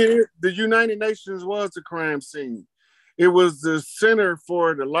crime. the United Nations was the crime scene. It was the center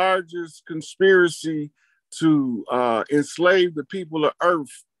for the largest conspiracy to enslave the people of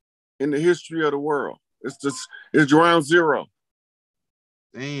Earth in the history of the world. It's ground zero.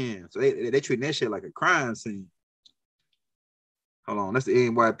 Damn, so they treat that shit like a crime scene. Hold on, that's the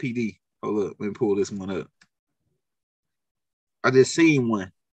NYPD. Hold up, let me pull this one up. I just seen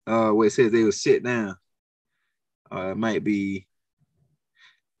one where it says they was sit down. It might be,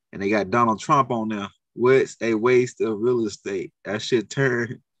 and they got Donald Trump on there. What's a waste of real estate? I should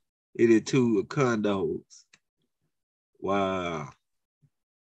turn it into condos. Wow.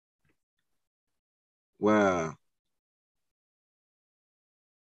 Wow.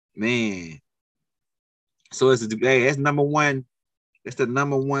 Man. So that's number one. That's the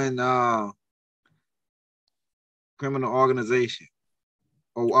number one criminal organization.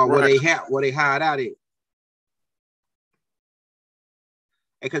 Or where Right. they hide out at.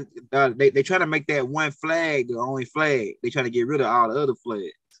 Because they try to make that one flag the only flag. They try to get rid of all the other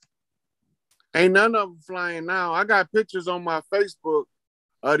flags. Ain't none of them flying now. I got pictures on my Facebook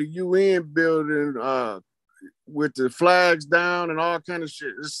of the UN building with the flags down and all kind of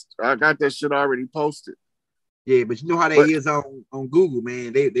shit. I got that shit already posted. Yeah, but you know how they is on Google,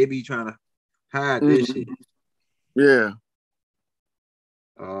 man. They be trying to hide this shit. Yeah.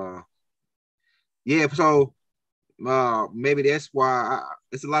 Yeah, so maybe that's why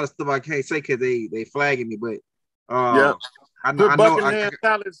it's a lot of stuff I can't say because they flagging me, but Yeah. I know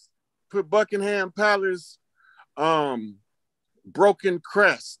Put Buckingham Palace broken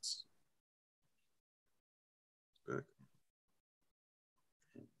crests.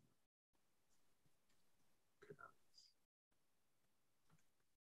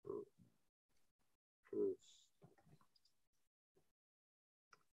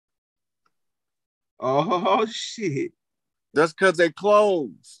 Oh shit. That's because they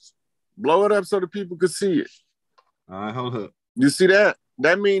closed. Blow it up so the people could see it. All right, hold up. You see that?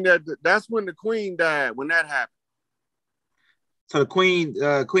 That means that's when the Queen died, when that happened. So the Queen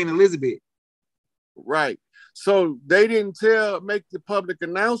Elizabeth. Right. So they didn't make the public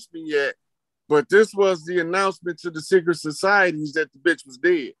announcement yet, but this was the announcement to the secret societies that the bitch was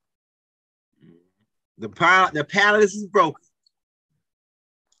dead. The palace is broken.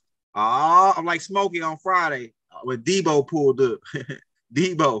 Oh, I'm like Smokey on Friday when Debo pulled up.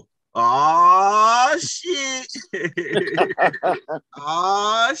 Debo. Oh shit.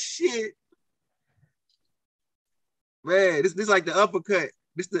 Oh shit. Man, this like the uppercut.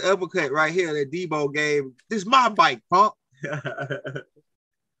 This is the uppercut right here that Debo gave. This is my bike, punk. This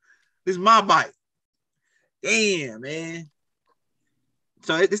is my bike. Damn, man.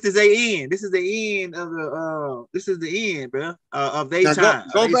 So this is the end. This is the end of the this is the end, bro. Of their time.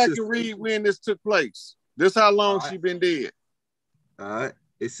 Go back and read when this took place. This how long she been dead. All right.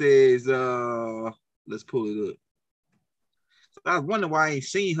 It says let's pull it up. So I was wondering why I ain't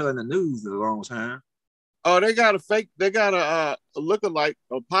seen her in the news in a long time. Oh, they got a lookalike,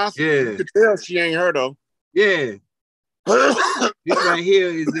 a possible. Yeah. You could tell she ain't her though. Yeah. This right here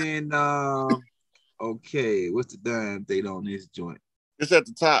is in okay, what's the damn date on this joint? It's at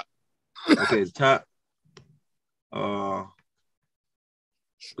the top. Okay, the top.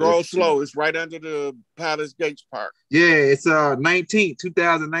 Scroll slow. It's right under the Palace Gates Park. Yeah, it's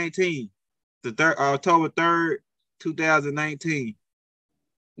 2019. The October 3rd, 2019.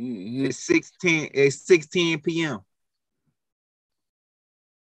 Mm-hmm. It's 6:10 p.m.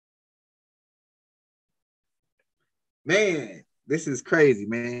 Man, this is crazy,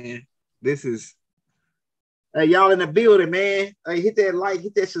 man. This is hey, y'all in the building, man. Hey, hit that like,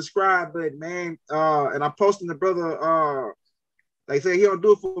 hit that subscribe button, man. And I'm posting the brother. Like I said, he don't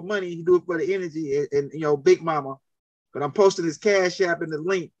do it for money. He do it for the energy and you know, Big Mama. But I'm posting his Cash App in the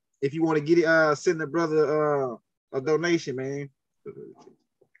link if you want to get it. Send the brother a donation, man.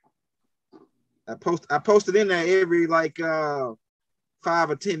 I posted in there every like 5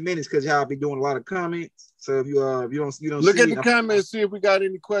 or 10 minutes because y'all be doing a lot of comments. So if you don't Look see at the comments, see if we got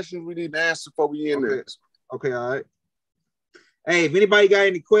any questions we need to answer before we end this. Okay, all right. Hey, if anybody got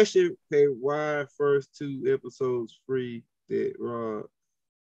any question, okay, why first 2 episodes free? That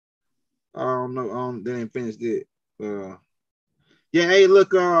I don't know. They didn't finish it. Yeah. Hey,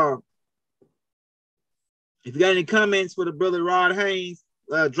 look. If you got any comments for the brother Rod Haynes,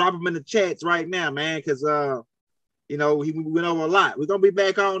 drop them in the chats right now, man. Because we went over a lot. We're gonna be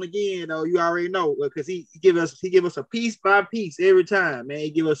back on again, though. You already know, because he give us a piece by piece every time, man.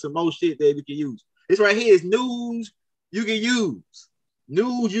 He give us some more shit that we can use. This right here is news you can use.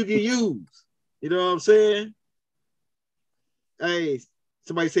 News you can use. You know what I'm saying? Hey,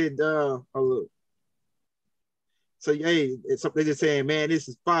 somebody said, oh look. So hey, they just saying, man, this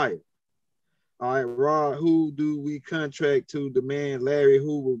is fire. All right, Rod, who do we contract to demand Larry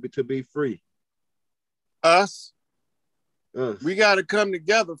Hoover to be free? Us. We got to come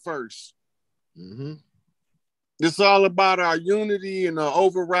together first. Mm-hmm. It's all about our unity and the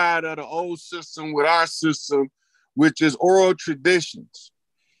override of the old system with our system, which is oral traditions.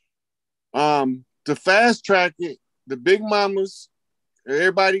 To fast track it, the big mamas,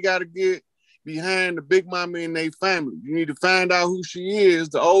 everybody got to get behind the big mama in their family. You need to find out who she is,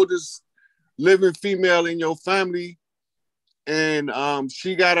 the oldest living female in your family, and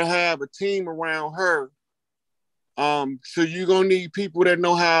she got to have a team around her. So you're going to need people that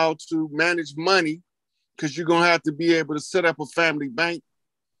know how to manage money, because you're going to have to be able to set up a family bank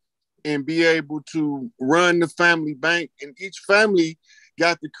and be able to run the family bank. And each family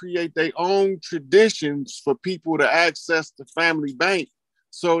got to create their own traditions for people to access the family bank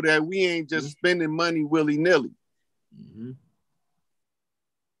so that we ain't just spending money willy-nilly. Mm-hmm.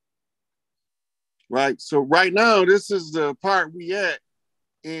 Right? So right now, this is the part we at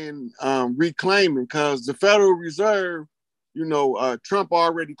in reclaiming, because the Federal Reserve, Trump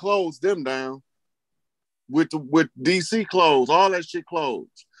already closed them down with DC closed, all that shit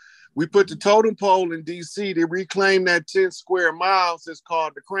closed. We put the totem pole in DC to reclaim that 10 square miles that's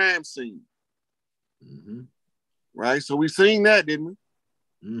called the crime scene. Mm-hmm. Right? So we seen that, didn't we?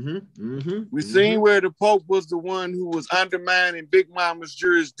 Mm-hmm. Mm-hmm. We seen where the Pope was the one who was undermining Big Mama's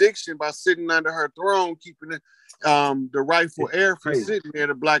jurisdiction by sitting under her throne, keeping the rightful heir from sitting there,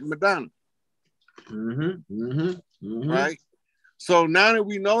 the Black Madonna. Mm-hmm. Mm-hmm. Mm-hmm. Right? So now that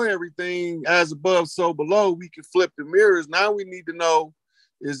we know everything as above, so below, we can flip the mirrors. Now we need to know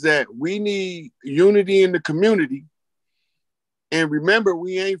is that we need unity in the community. And remember,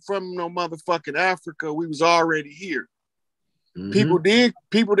 we ain't from no motherfucking Africa. We was already here. Mm-hmm.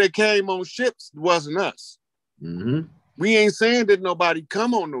 People that came on ships wasn't us. Mm-hmm. We ain't saying that nobody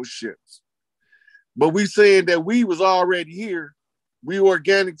come on those ships, but we saying that we was already here. We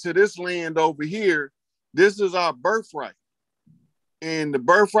organic to this land over here. This is our birthright. And the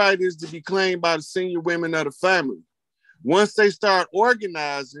birthright is to be claimed by the senior women of the family. Once they start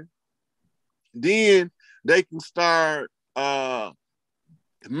organizing, then they can start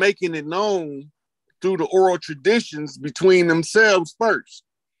making it known through the oral traditions between themselves first.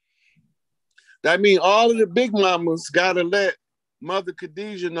 That means all of the big mamas got to let Mother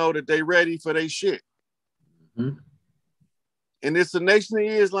Khadijah know that they ready for their shit. Mm-hmm. And it's the Nation of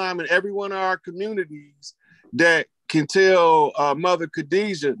Islam in every one of our communities that can tell Mother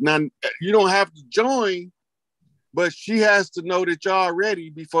Khadijah, now you don't have to join, but she has to know that y'all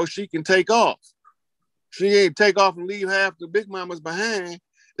ready before she can take off. She ain't take off and leave half the big mamas behind.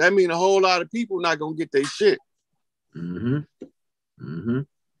 That means a whole lot of people not gonna get their shit. Mm-hmm. Mm-hmm.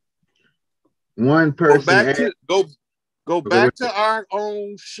 One person go back to our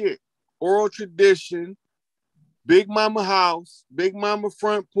own shit. Oral tradition, big mama house, big mama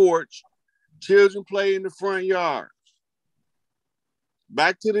front porch, children play in the front yard.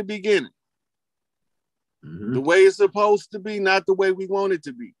 Back to the beginning. Mm-hmm. The way it's supposed to be, not the way we want it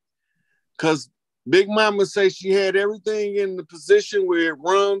to be. Because Big Mama says she had everything in the position where it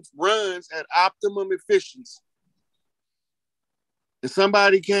runs at optimum efficiency. And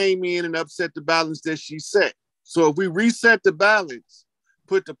somebody came in and upset the balance that she set. So if we reset the balance,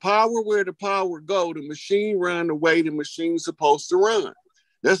 put the power where the power go, the machine run the way the machine's supposed to run.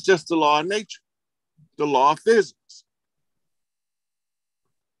 That's just the law of nature, the law of physics.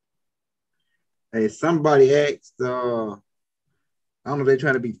 Hey, somebody asked, I don't know if they're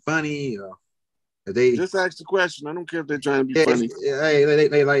trying to be funny or they just ask the question. I don't care if they're trying to be funny. Hey,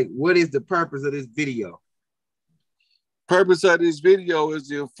 they like, what is the purpose of this video? Purpose of this video is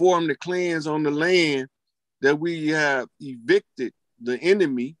to inform the clans on the land that we have evicted the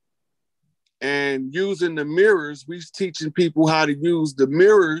enemy, and using the mirrors, we're teaching people how to use the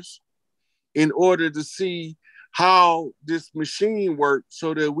mirrors in order to see how this machine works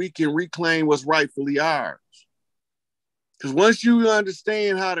so that we can reclaim what's rightfully ours. Because once you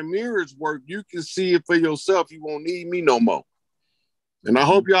understand how the mirrors work, you can see it for yourself. You won't need me no more. And I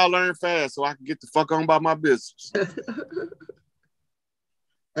hope y'all learn fast so I can get the fuck on about my business.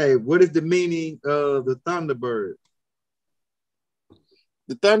 Hey, what is the meaning of the Thunderbird?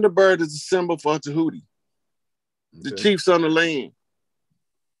 The Thunderbird is a symbol for Tahuti, the chiefs on the land.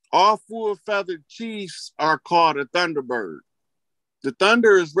 All full-feathered chiefs are called a Thunderbird. The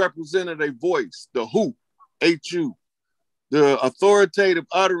thunder is represented a voice, the Hu, H-U, the authoritative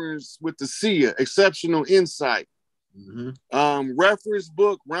utterance with the seer, exceptional insight. Reference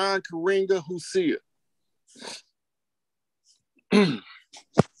book, Ron Karinga, Husia.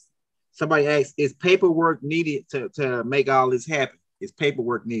 Somebody asked, is paperwork needed to make all this happen? Is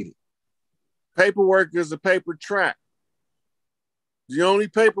paperwork needed? Paperwork is a paper track. The only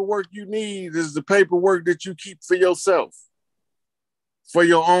paperwork you need is the paperwork that you keep for yourself, for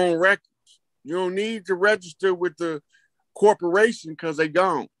your own records. You don't need to register with the corporation because they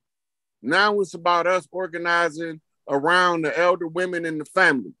gone. Now it's about us organizing around the elder women in the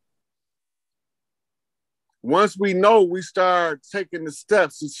family. Once we know, we start taking the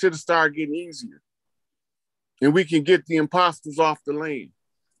steps, it should start getting easier. And we can get the imposters off the land.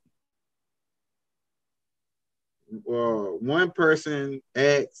 One person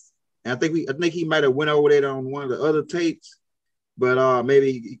asked, and I think he might have went over that on one of the other tapes, but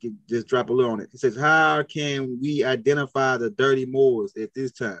maybe he could just drop a little on it. He says, how can we identify the dirty Moors at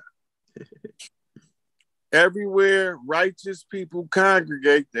this time? Everywhere righteous people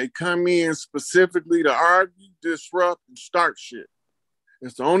congregate, they come in specifically to argue, disrupt, and start shit.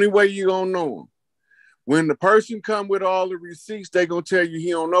 It's the only way you're going to know them. When the person come with all the receipts, they going to tell you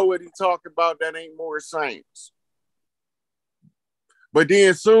he don't know what he talking about. That ain't more science. But then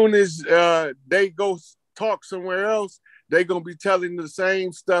as soon as they go talk somewhere else, they going to be telling the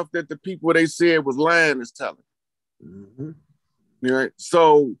same stuff that the people they said was lying is telling. Right?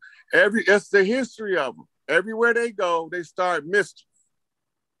 So that's the history of them. Everywhere they go, they start mischief.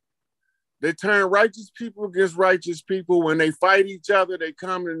 They turn righteous people against righteous people. When they fight each other, they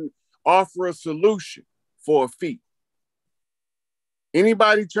come and offer a solution for a fee.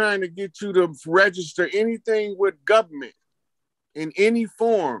 Anybody trying to get you to register anything with government in any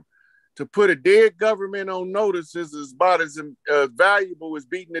form to put a dead government on notice is about as valuable as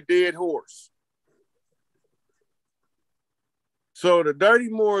beating a dead horse. So the dirty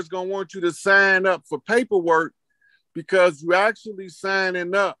Moor is going to want you to sign up for paperwork because you're actually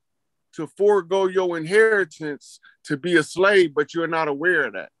signing up to forego your inheritance to be a slave, but you're not aware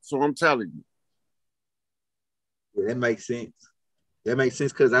of that. So I'm telling you. Yeah, that makes sense. That makes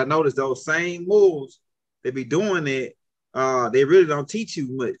sense because I noticed those same Moors, they be doing it. They really don't teach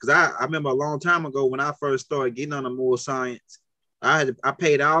you much. Because I remember a long time ago when I first started getting on the Moor science, I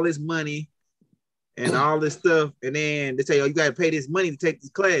paid all this money and all this stuff, and then they say, "Oh, you got to pay this money to take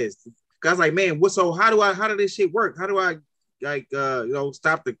this class." I was like, "Man, how do this shit work? How do I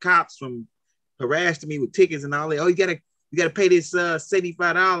stop the cops from harassing me with tickets and all that? Oh, you gotta pay this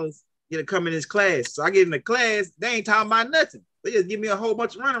 $75. You gotta come in this class." So I get in the class, they ain't talking about nothing. They just give me a whole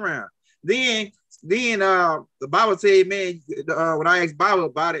bunch of runaround. Then the Bible said, man, when I asked Bible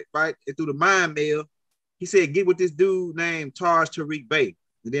about it, right, through the mind mail, he said, get with this dude named Taj Tariq Bey.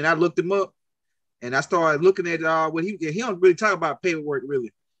 And then I looked him up. And I started looking at what he don't really talk about paperwork,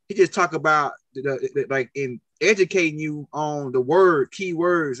 really. He just talk about like in educating you on the key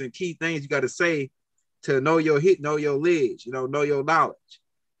words and key things you got to say to know your hit, know your ledge, know your knowledge.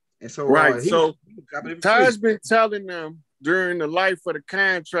 And so right. Ty's been telling them during the life of the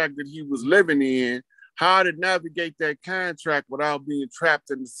contract that he was living in how to navigate that contract without being trapped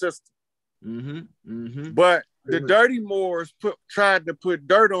in the system. But the dirty Moors tried to put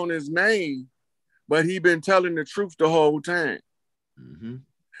dirt on his name. But he been telling the truth the whole time.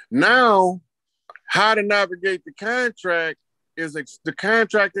 Now, how to navigate the contract is the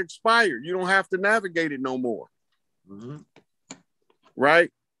contract expired. You don't have to navigate it no more.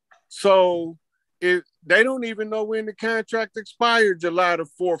 Right? So they don't even know when the contract expired, July the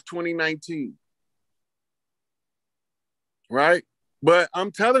 4th, 2019. Right? But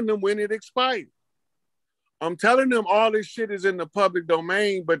I'm telling them when it expired. I'm telling them all this shit is in the public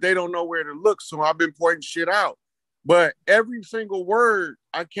domain, but they don't know where to look. So I've been pointing shit out. But every single word,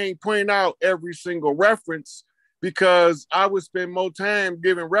 I can't point out every single reference because I would spend more time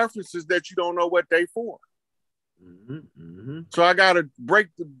giving references that you don't know what they for. So I got to break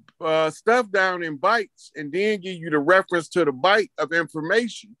the stuff down in bytes and then give you the reference to the byte of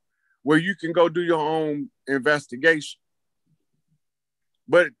information where you can go do your own investigation.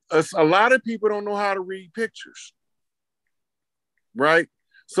 But a lot of people don't know how to read pictures, right?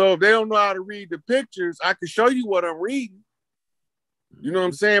 So if they don't know how to read the pictures, I can show you what I'm reading. You know what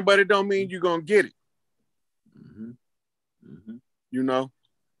I'm saying? But it don't mean you're going to get it. you know.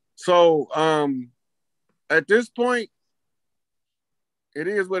 So at this point, it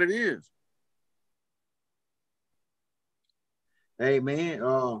is what it is. Hey man,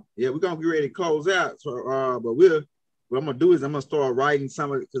 yeah, we're gonna get ready to close out. So, but what I'm gonna do is I'm gonna start writing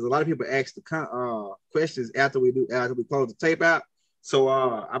some of it because a lot of people ask the questions after we close the tape out. So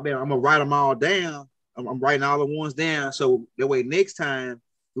I'm gonna write them all down. I'm writing all the ones down so that way next time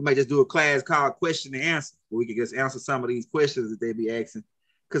we might just do a class called question and answer where we can just answer some of these questions that they be asking.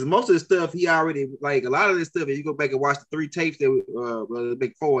 Because most of the stuff he already like a lot of this stuff. If you go back and watch the 3 tapes that the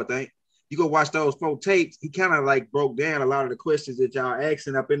big 4, I think. You go watch those 4 tapes, he kind of like broke down a lot of the questions that y'all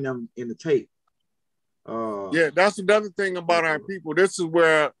asking up in them in the tape. Yeah, that's another thing about our people. This is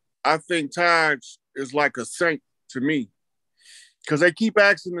where I think Taj is like a saint to me. Because they keep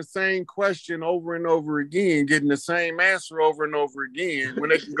asking the same question over and over again, getting the same answer over and over again when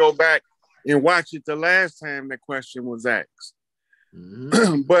they can go back and watch it the last time that question was asked.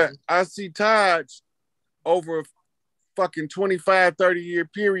 Mm-hmm. But I see Taj over a fucking 25, 30-year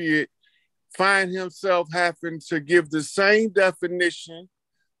period find himself having to give the same definition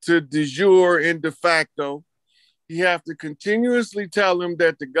to de jure and de facto. He have to continuously tell him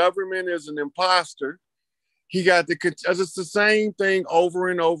that the government is an imposter. He got to, it's the same thing over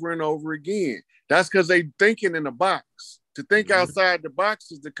and over and over again. That's because they thinking in a box. To think outside the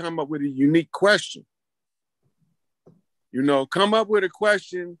box is to come up with a unique question. You know, come up with a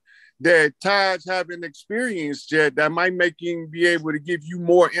question that Taj haven't experienced yet that might make him be able to give you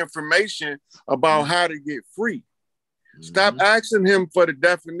more information about how to get free. Stop asking him for the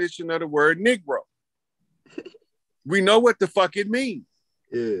definition of the word Negro. We know what the fuck it means.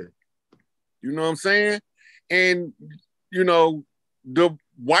 Yeah. You know what I'm saying? And, you know, the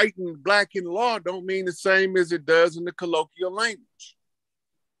white and black in law don't mean the same as it does in the colloquial language.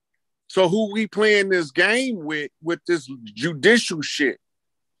 So who we playing this game with this judicial shit?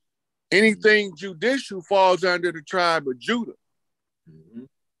 Anything judicial falls under the tribe of Judah.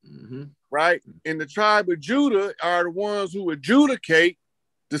 Right? And the tribe of Judah are the ones who adjudicate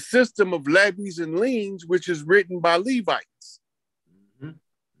the system of levies and liens, which is written by Levites.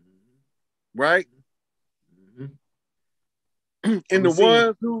 Right? And the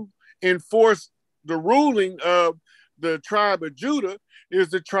ones who enforce the ruling of the tribe of Judah is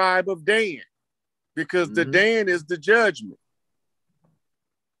the tribe of Dan, because the Dan is the judgment.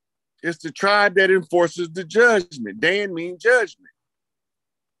 It's the tribe that enforces the judgment. Dan means judgment.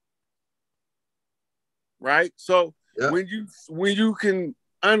 Right? So when you can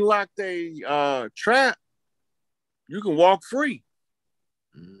unlock a trap, you can walk free.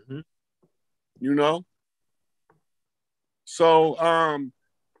 You know? So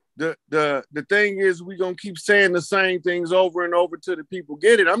the thing is, we're gonna keep saying the same things over and over till the people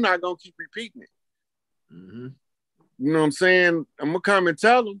get it. I'm not gonna keep repeating it. You know what I'm saying? I'm gonna come and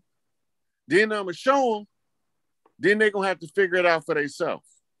tell them. Then I'm gonna show them. Then they're gonna have to figure it out for themselves.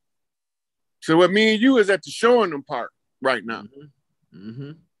 So what me and you is at the showing them part right now.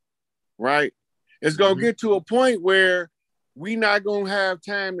 Right? It's gonna get to a point where we not gonna have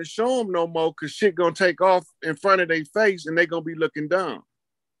time to show them no more because shit gonna take off in front of their face and they gonna be looking dumb.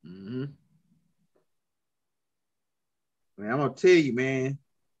 Man, I'm gonna tell you, man,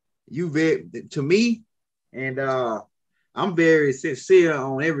 to me, and I'm very sincere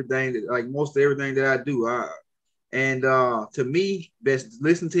on everything that, like most of everything that I do. To me, best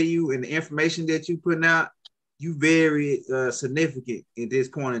listen to you and the information that you putting out. You very significant at this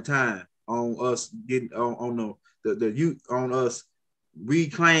point in time on us getting on the youth, on us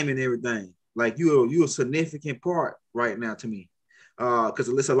reclaiming everything. Like you're a significant part right now to me. Because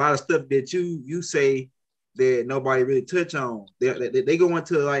there's a lot of stuff that you say that nobody really touch on. They go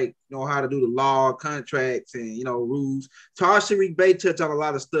into like how to do the law, contracts, and rules. Tariq Bey touch on a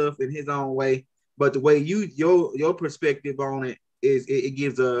lot of stuff in his own way, but the way your perspective on it is it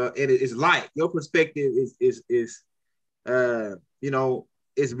gives it's light. Your perspective is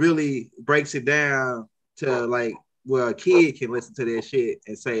it really breaks it down to like where a kid can listen to that shit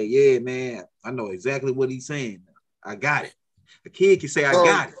and say, yeah, man, I know exactly what he's saying. I got it. The kid can say, I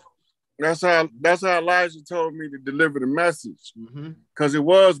got it. That's how Elijah told me to deliver the message. Because it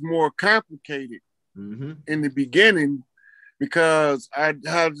was more complicated in the beginning because I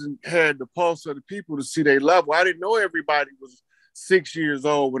hadn't had the pulse of the people to see their level. I didn't know everybody was 6 years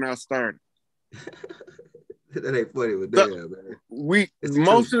old when I started. That ain't funny with that, man.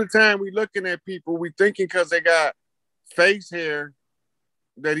 Most of the time we looking at people, we thinking because they got face hair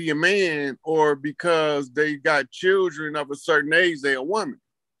that he a man, or because they got children of a certain age, they a woman.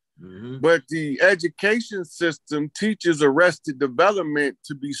 But the education system teaches arrested development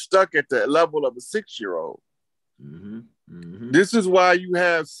to be stuck at the level of a 6-year-old. Mm-hmm. This is why you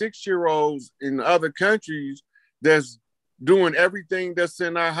have 6-year-olds in other countries that's doing everything that's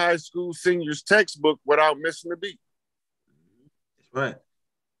in our high school seniors textbook without missing a beat. That's right.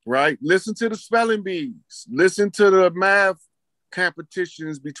 Right? Listen to the spelling bees. Listen to the math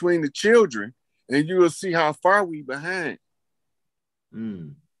competitions between the children, and you will see how far we behind.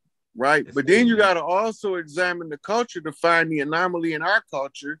 Right? That's but then you man. got to also examine the culture to find the anomaly in our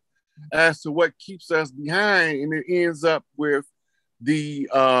culture as to what keeps us behind, and it ends up with the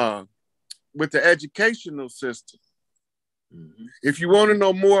educational system. Mm-hmm. If you want to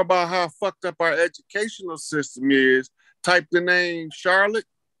know more about how fucked up our educational system is, type the name Charlotte.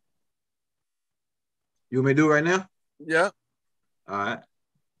 You want me to do it right now? Yeah. All right.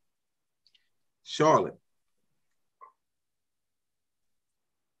 Charlotte.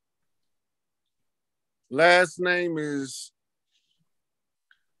 Last name is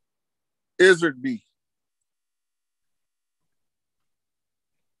Isertby.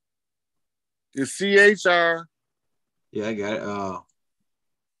 It's CHR. Yeah, I got it.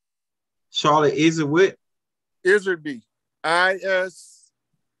 Charlotte Isertby. Isertby. ISER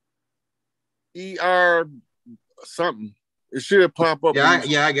something. It should pop up.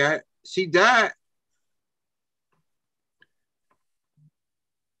 Yeah, I got it. She died.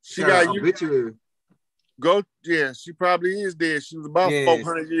 She got obituary. She probably is dead. She was about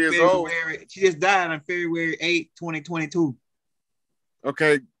 400 years old. She just died on February 8, 2022.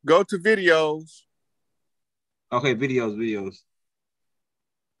 Okay, go to videos. Okay, videos.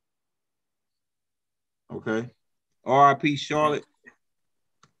 Okay. R.I.P. Charlotte.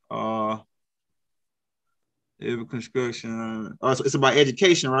 Every construction. So it's about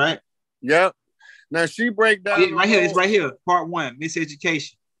education, right? Yep. Now she break down. It's right here. Part 1,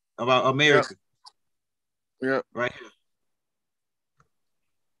 Miseducation about America. Yep. Right here.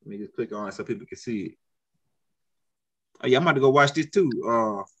 Let me just click on it so people can see it. Oh yeah, I'm about to go watch this too.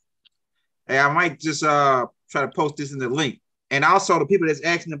 Hey, I might just try to post this in the link. And also the people that's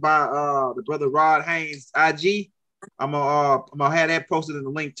asking about the brother Rod Haynes IG, I'm gonna have that posted in the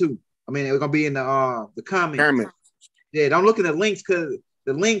link too. I mean, it's gonna be in the comments. Yeah, don't look at the links because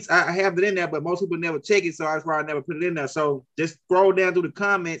the links I have it in there, but most people never check it, so that's why I never put it in there. So just scroll down through the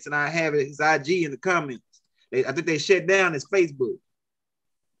comments, and I have his IG in the comments. I think they shut down his Facebook.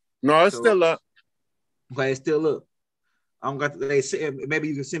 No, it's still up. Okay, it's still up. I'm got. They say maybe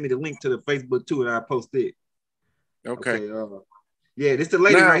you can send me the link to the Facebook too, and I'll post it. Okay. Yeah, this the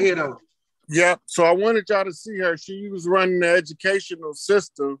lady right here though. Yeah. So I wanted y'all to see her. She was running the educational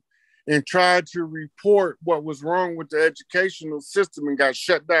system and tried to report what was wrong with the educational system and got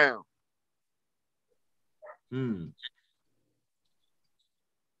shut down.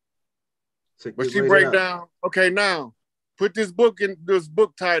 But she break down. Okay, now put this book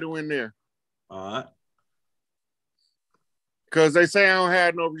title in there. All right. Because they say I don't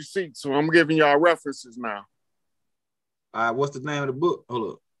have no receipts, so I'm giving y'all references now. All right, what's the name of the book?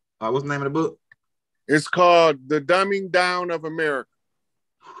 Hold up. What's the name of the book? It's called The Dumbing Down of America.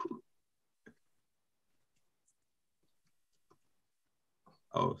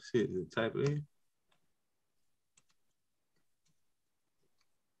 Oh shit! Type it in.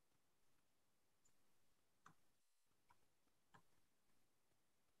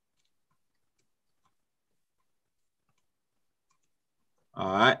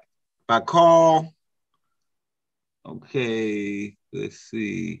 All right. By call. Okay. Let's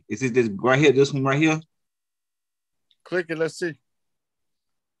see. Is it this right here? This one right here? Click it. Let's see.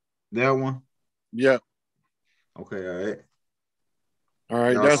 That one? Yeah. Okay. All right. All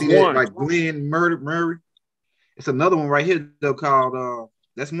right. That's one. Like Glenn Murray. It's another one right here though called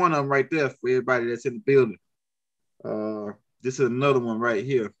that's one of them right there for everybody that's in the building. This is another one right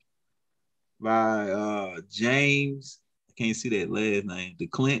here by James. I can't see that last name. The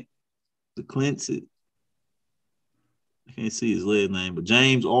Clint. I can't see his last name, but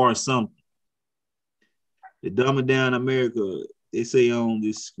James R. something. The Dumbing Down America. They say on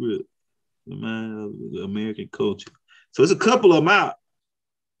this script, the mind of the American culture. So it's a couple of them out.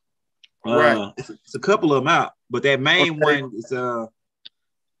 Right. It's a couple of them out, but that main one is the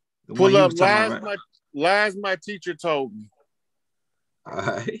pull up. Lies my teacher told me. All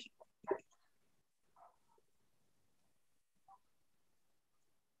right.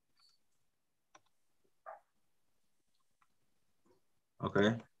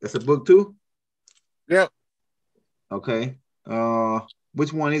 Okay, that's a book too. Yep. Okay.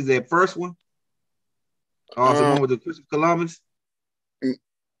 Which one is that? First one? Oh, it's the one with the Christopher Columbus. I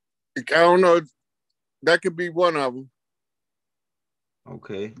don't know. That could be one of them.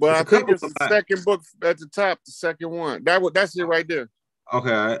 Okay. But I think it's the second book at the top, the second one. That's it right there.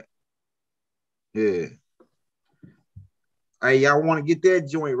 Okay. All right. Yeah. Hey, y'all want to get that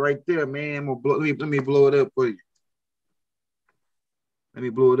joint right there, man? Let me blow it up for you. Let me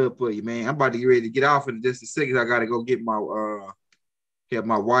blow it up for you, man. I'm about to get ready to get off in just a second. I gotta go get my help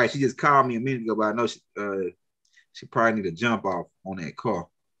my wife. She just called me a minute ago, but I know she probably need to jump off on that car.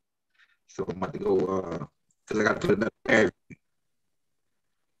 So I'm about to go because I got to put another battery.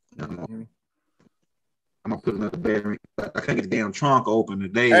 I'm gonna put another battery. I can't get the damn trunk open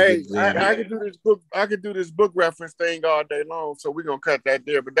today. Hey, I could do this book. I could do this book reference thing all day long. So we're gonna cut that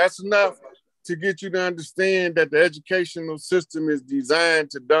there. But that's enough to get you to understand that the educational system is designed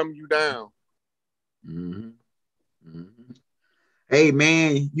to dumb you down. Mm-hmm. Mm-hmm. Hey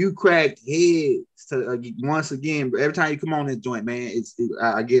man, you cracked heads once again. Every time you come on this joint, man,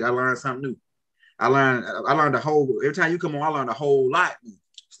 I learn something new. I learned a whole. Every time you come on, I learned a whole lot new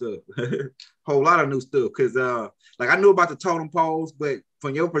stuff, whole lot of new stuff. Cause like I knew about the totem poles, but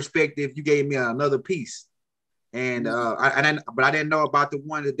from your perspective, you gave me another piece. And but I didn't know about the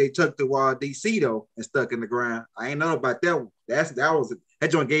one that they took to DC though and stuck in the ground. I ain't know about that one. That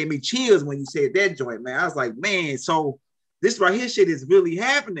joint gave me chills when you said that joint, man. I was like, man, so this right here shit is really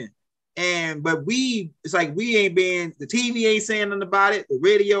happening. But it's like we ain't been, the TV ain't saying nothing about it. The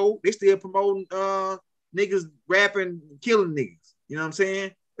radio, they still promoting niggas rapping, killing niggas. You know what I'm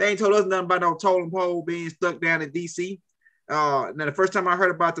saying? They ain't told us nothing about no totem pole being stuck down in DC. Now the first time I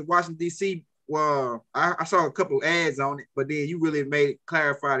heard about the Washington DC, well, I saw a couple of ads on it, but then you really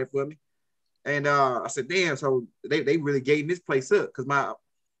clarified it for me. And I said, damn, so they really gave this place up because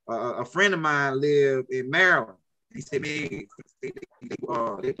a friend of mine lived in Maryland. He said, man, they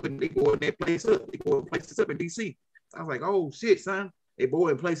boarding that place up. They boarding places up in DC. I was like, oh shit, son. They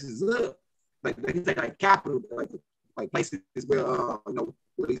boarding places up. Like capital, like places where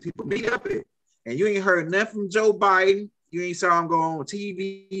where these people meet up at. And you ain't heard nothing from Joe Biden. You ain't saw him go on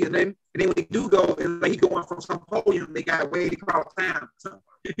TV, and then when they do go, it's like he going from some podium, they got way across town. So,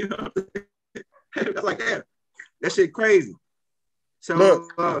 you know, that's like that. That shit crazy. So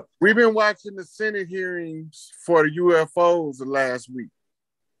look, we've been watching the Senate hearings for the UFOs the last week.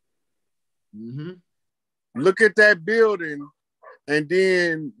 Mm-hmm. Look at that building, and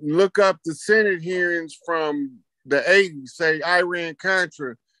then look up the Senate hearings from the 80s. Say Iran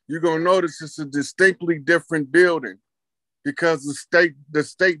Contra, you're gonna notice it's a distinctly different building. Because the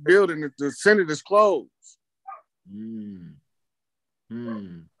state building, the Senate is closed.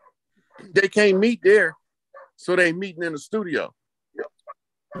 They can't meet there, so they meeting in the studio.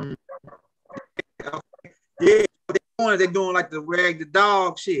 Yeah, they're doing like the rag the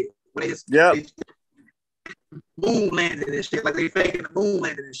dog shit. They moon landing and shit, like they faking the moon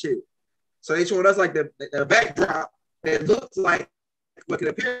landing and shit. So they showed us like the backdrop that looks like what could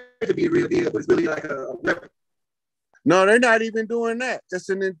appear to be a real deal, but it's really like a weapon. No, they're not even doing that. It's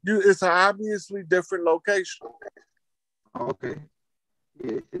an obviously different location. Okay.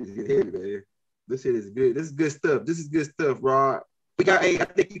 Yeah, man. This shit is good. This is good stuff. This is good stuff, Rod. I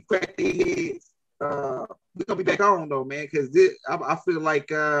think you cracked their heads. We're gonna be back on though, man, because I feel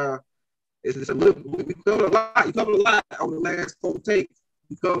like it's a little. We covered a lot. You covered a lot on the last 4 takes.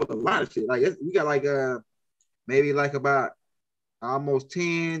 We covered a lot of shit. Like we got like maybe like about almost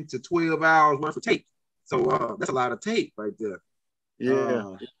 10 to 12 hours worth of tape. So that's a lot of tape right there.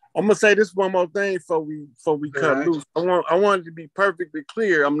 Yeah. I'm gonna say this one more thing before we cut loose. I wanted to be perfectly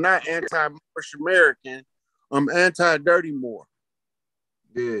clear. I'm not anti-Moorish American. I'm anti-Dirty Moor.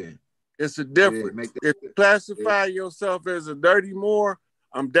 Yeah. It's a difference. If you classify yourself as a Dirty Moor,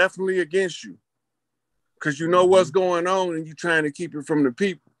 I'm definitely against you. Because you know what's going on and you're trying to keep it from the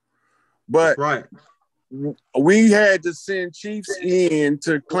people. But right. We had to send chiefs in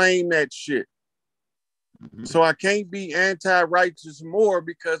to claim that shit. So I can't be anti-righteous Moor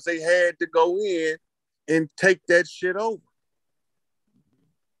because they had to go in and take that shit over.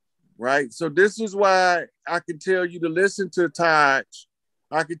 Right? So this is why I can tell you to listen to Taj.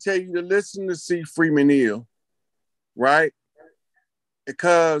 I can tell you to listen to C. Freeman Hill. Right?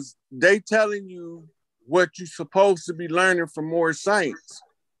 Because they telling you what you're supposed to be learning from more science.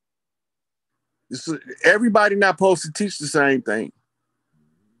 Everybody not supposed to teach the same thing.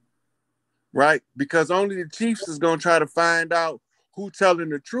 Right? Because only the chiefs is going to try to find out who telling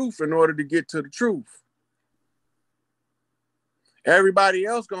the truth in order to get to the truth. Everybody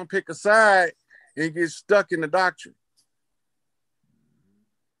else going to pick a side and get stuck in the doctrine.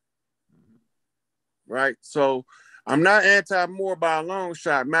 Right? So I'm not anti-Moor by a long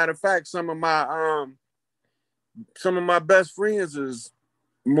shot. Matter of fact, some of my best friends is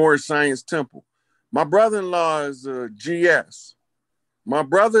Moorish Science Temple. My brother-in-law is a GS. My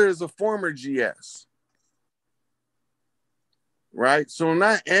brother is a former GS, right? So I'm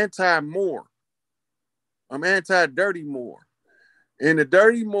not anti-Moor. I'm anti-Dirty Moor. And the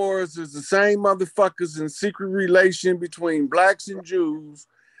dirty Moors is the same motherfuckers in secret relation between blacks and Jews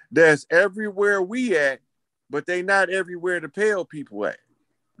that's everywhere we at, but they not everywhere the pale people at.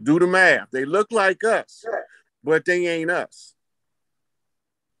 Do the math. They look like us, but they ain't us.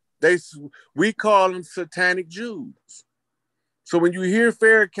 We call them satanic Jews. So when you hear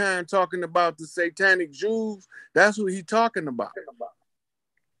Farrakhan talking about the satanic Jews, that's what he's talking about.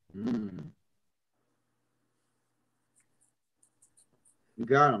 Mm. You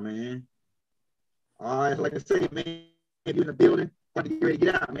got him, man. All right, like I say, man, you in the building, about to get ready to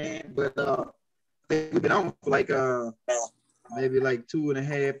get out, man. But I think we've been on for like maybe like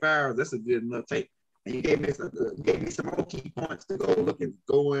 2.5 hours. That's a good enough take. And you gave me some more key points to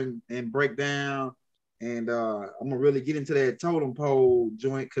go in and break down. And I'm gonna really get into that totem pole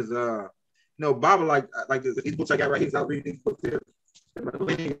joint because Baba like these books I got right here. I read these books here,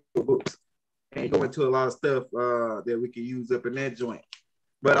 books, and go into a lot of stuff that we can use up in that joint.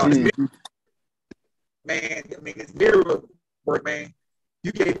 But man, I mean, it's mirror work, man.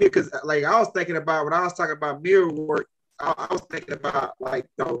 You gave me because like I was thinking about when I was talking about mirror work. I was thinking about like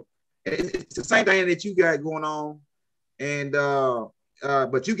it's the same thing that you got going on, and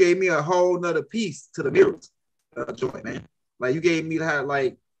but you gave me a whole nother piece to the mirrors joint, man. Like you gave me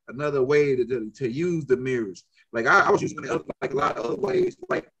like another way to use the mirrors. Like I was using it like a lot of other ways,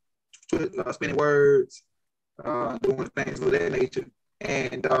 like spinning words, doing things of that nature,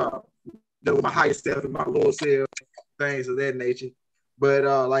 and with my higher self and my lower self, things of that nature. But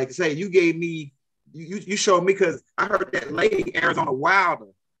like I say, you gave me, you showed me because I heard that lady Arizona Wilder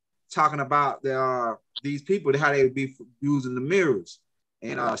talking about these people, how they would be using the mirrors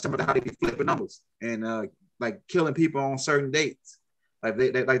and some of how they be flipping numbers and like killing people on certain dates. Like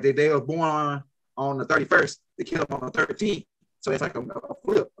they were born on the 31st, they kill them on the 13th. So it's like a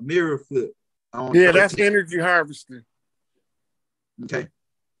mirror flip. Yeah, that's energy harvesting. Okay.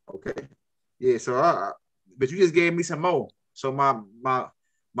 Yeah, so but you just gave me some more. So my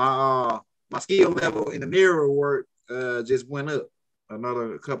skill level in the mirror work just went up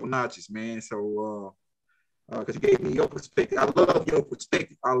another couple notches, man. So because you gave me your perspective. I love your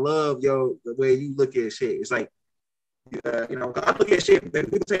perspective. I love the way you look at shit. It's like I look at shit.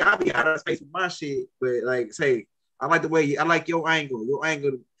 People say I be out of space with my shit, but like say I like the way I like your angle. Your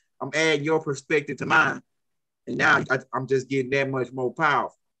angle. I'm adding your perspective to mine, and now I'm just getting that much more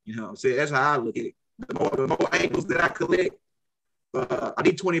powerful. You know what I'm saying? That's how I look at it. The more angles that I collect, I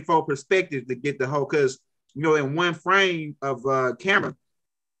need 24 perspectives to get the whole, because, in one frame of camera,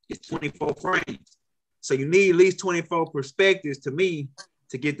 it's 24 frames. So you need at least 24 perspectives to me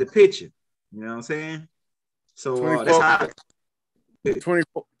to get the picture. You know what I'm saying? So that's how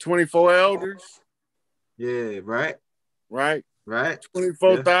 24 elders. Yeah, right.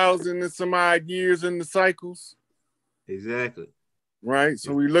 24,000 and some odd years in the cycles. Exactly. Right.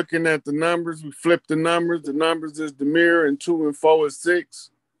 So we're looking at the numbers. We flip the numbers. The numbers is the mirror, and 2 and 4 is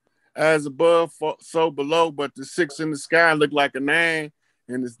 6. As above, so below. But the 6 in the sky look like a 9,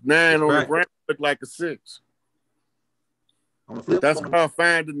 and the 9 on the ground look like a 6. That's called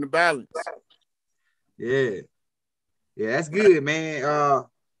finding the balance. Yeah, that's good, man.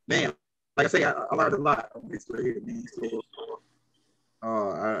 Man, like I say, I learned a lot on this right here, man. So,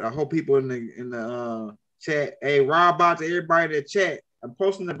 I hope people in the chat. Hey, Rob, out to everybody in the chat. I'm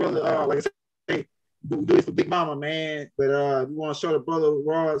posting the brother. Like I say, do this for Big Mama, man. But if you want to show the brother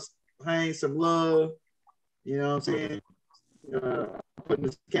Ross Haynes some love, you know what I'm saying? Putting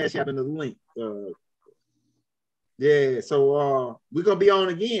this cash app in the link. Yeah. So we're gonna be on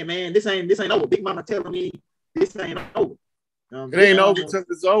again, man. This ain't over. Big Mama telling me this ain't over. It ain't over till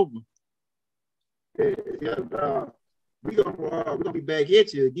it's over. Yeah. We're gonna be back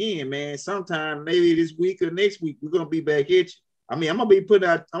at you again, man. Sometime maybe this week or next week, we're gonna be back at you. I mean, I'm gonna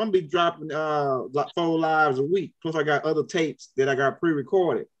be dropping like 4 lives a week. Plus, I got other tapes that I got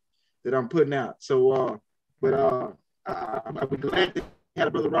pre-recorded that I'm putting out. So, I'll be glad to have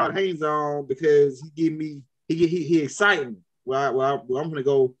a brother Rod Haynes on because he excited me. Well, I'm gonna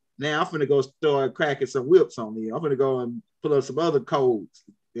go now. I'm gonna go start cracking some whips on me. I'm gonna go and pull up some other codes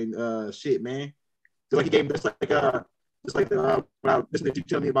and shit, man. Just like he gave me, just like when I listened to you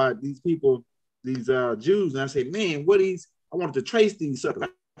tell me about these people, these Jews, and I say, man, I wanted to trace these suckers. I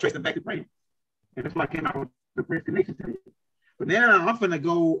traced them back to Prince. And that's why I came out with the Prince Connection today. But now I'm gonna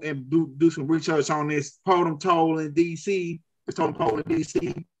go and do some research on this totem pole in DC. This totem pole in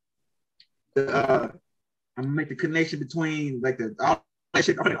DC. I'm gonna make the connection between like all that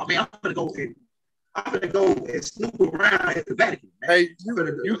shit. I'm gonna go and snoop around at the Vatican. Man. Hey,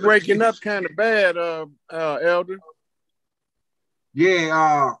 you breaking up kind of bad, Elder.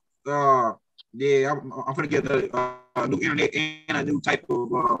 Yeah, Yeah, I'm gonna get a new internet and a new type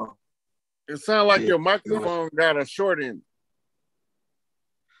of. It sounds like Yeah. your microphone got a short end.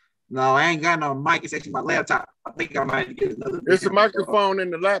 No, I ain't got no mic. It's actually my laptop. I think I might get another. It's a microphone in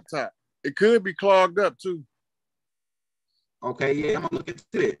the laptop. It could be clogged up too. Okay, yeah, I'm gonna look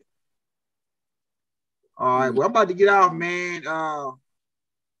into it. All right, well, I'm about to get off, man. I'm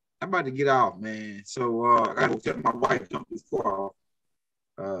about to get off, man. So I gotta tell my wife to jump this car off.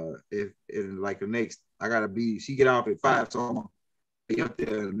 If in like the next, I gotta be. She get off at 5, so I'm gonna be up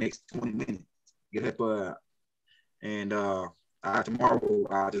there the next 20 minutes. Get her and tomorrow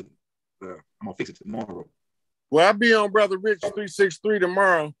I'm gonna fix it tomorrow. Well, I'll be on Brother Rich 363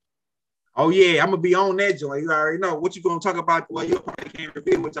 tomorrow. Oh yeah, I'm gonna be on that joint. You already know what you gonna talk about. Well, you probably can't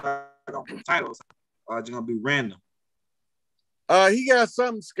reveal what y'all gonna put titles. It's gonna be random. He got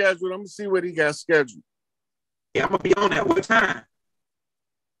something scheduled. I'm gonna see what he got scheduled. Yeah, I'm gonna be on that. What time?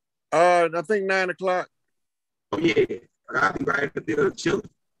 I think 9 o'clock. Oh yeah, I'll be right up there chilling.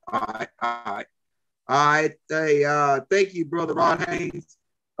 All right. Hey, thank you, brother Rod Haynes.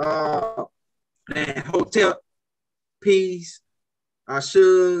 Man, Hotel Peace,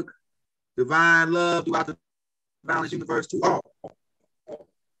 Suge, Divine Love throughout the Balance Universe to all.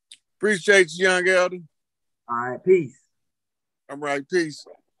 Appreciate you, young elder. All right, peace. All right, peace.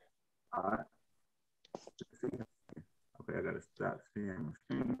 All right. Okay, I gotta stop seeing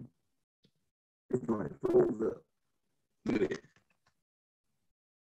my screen. It's going to close up. Look at it.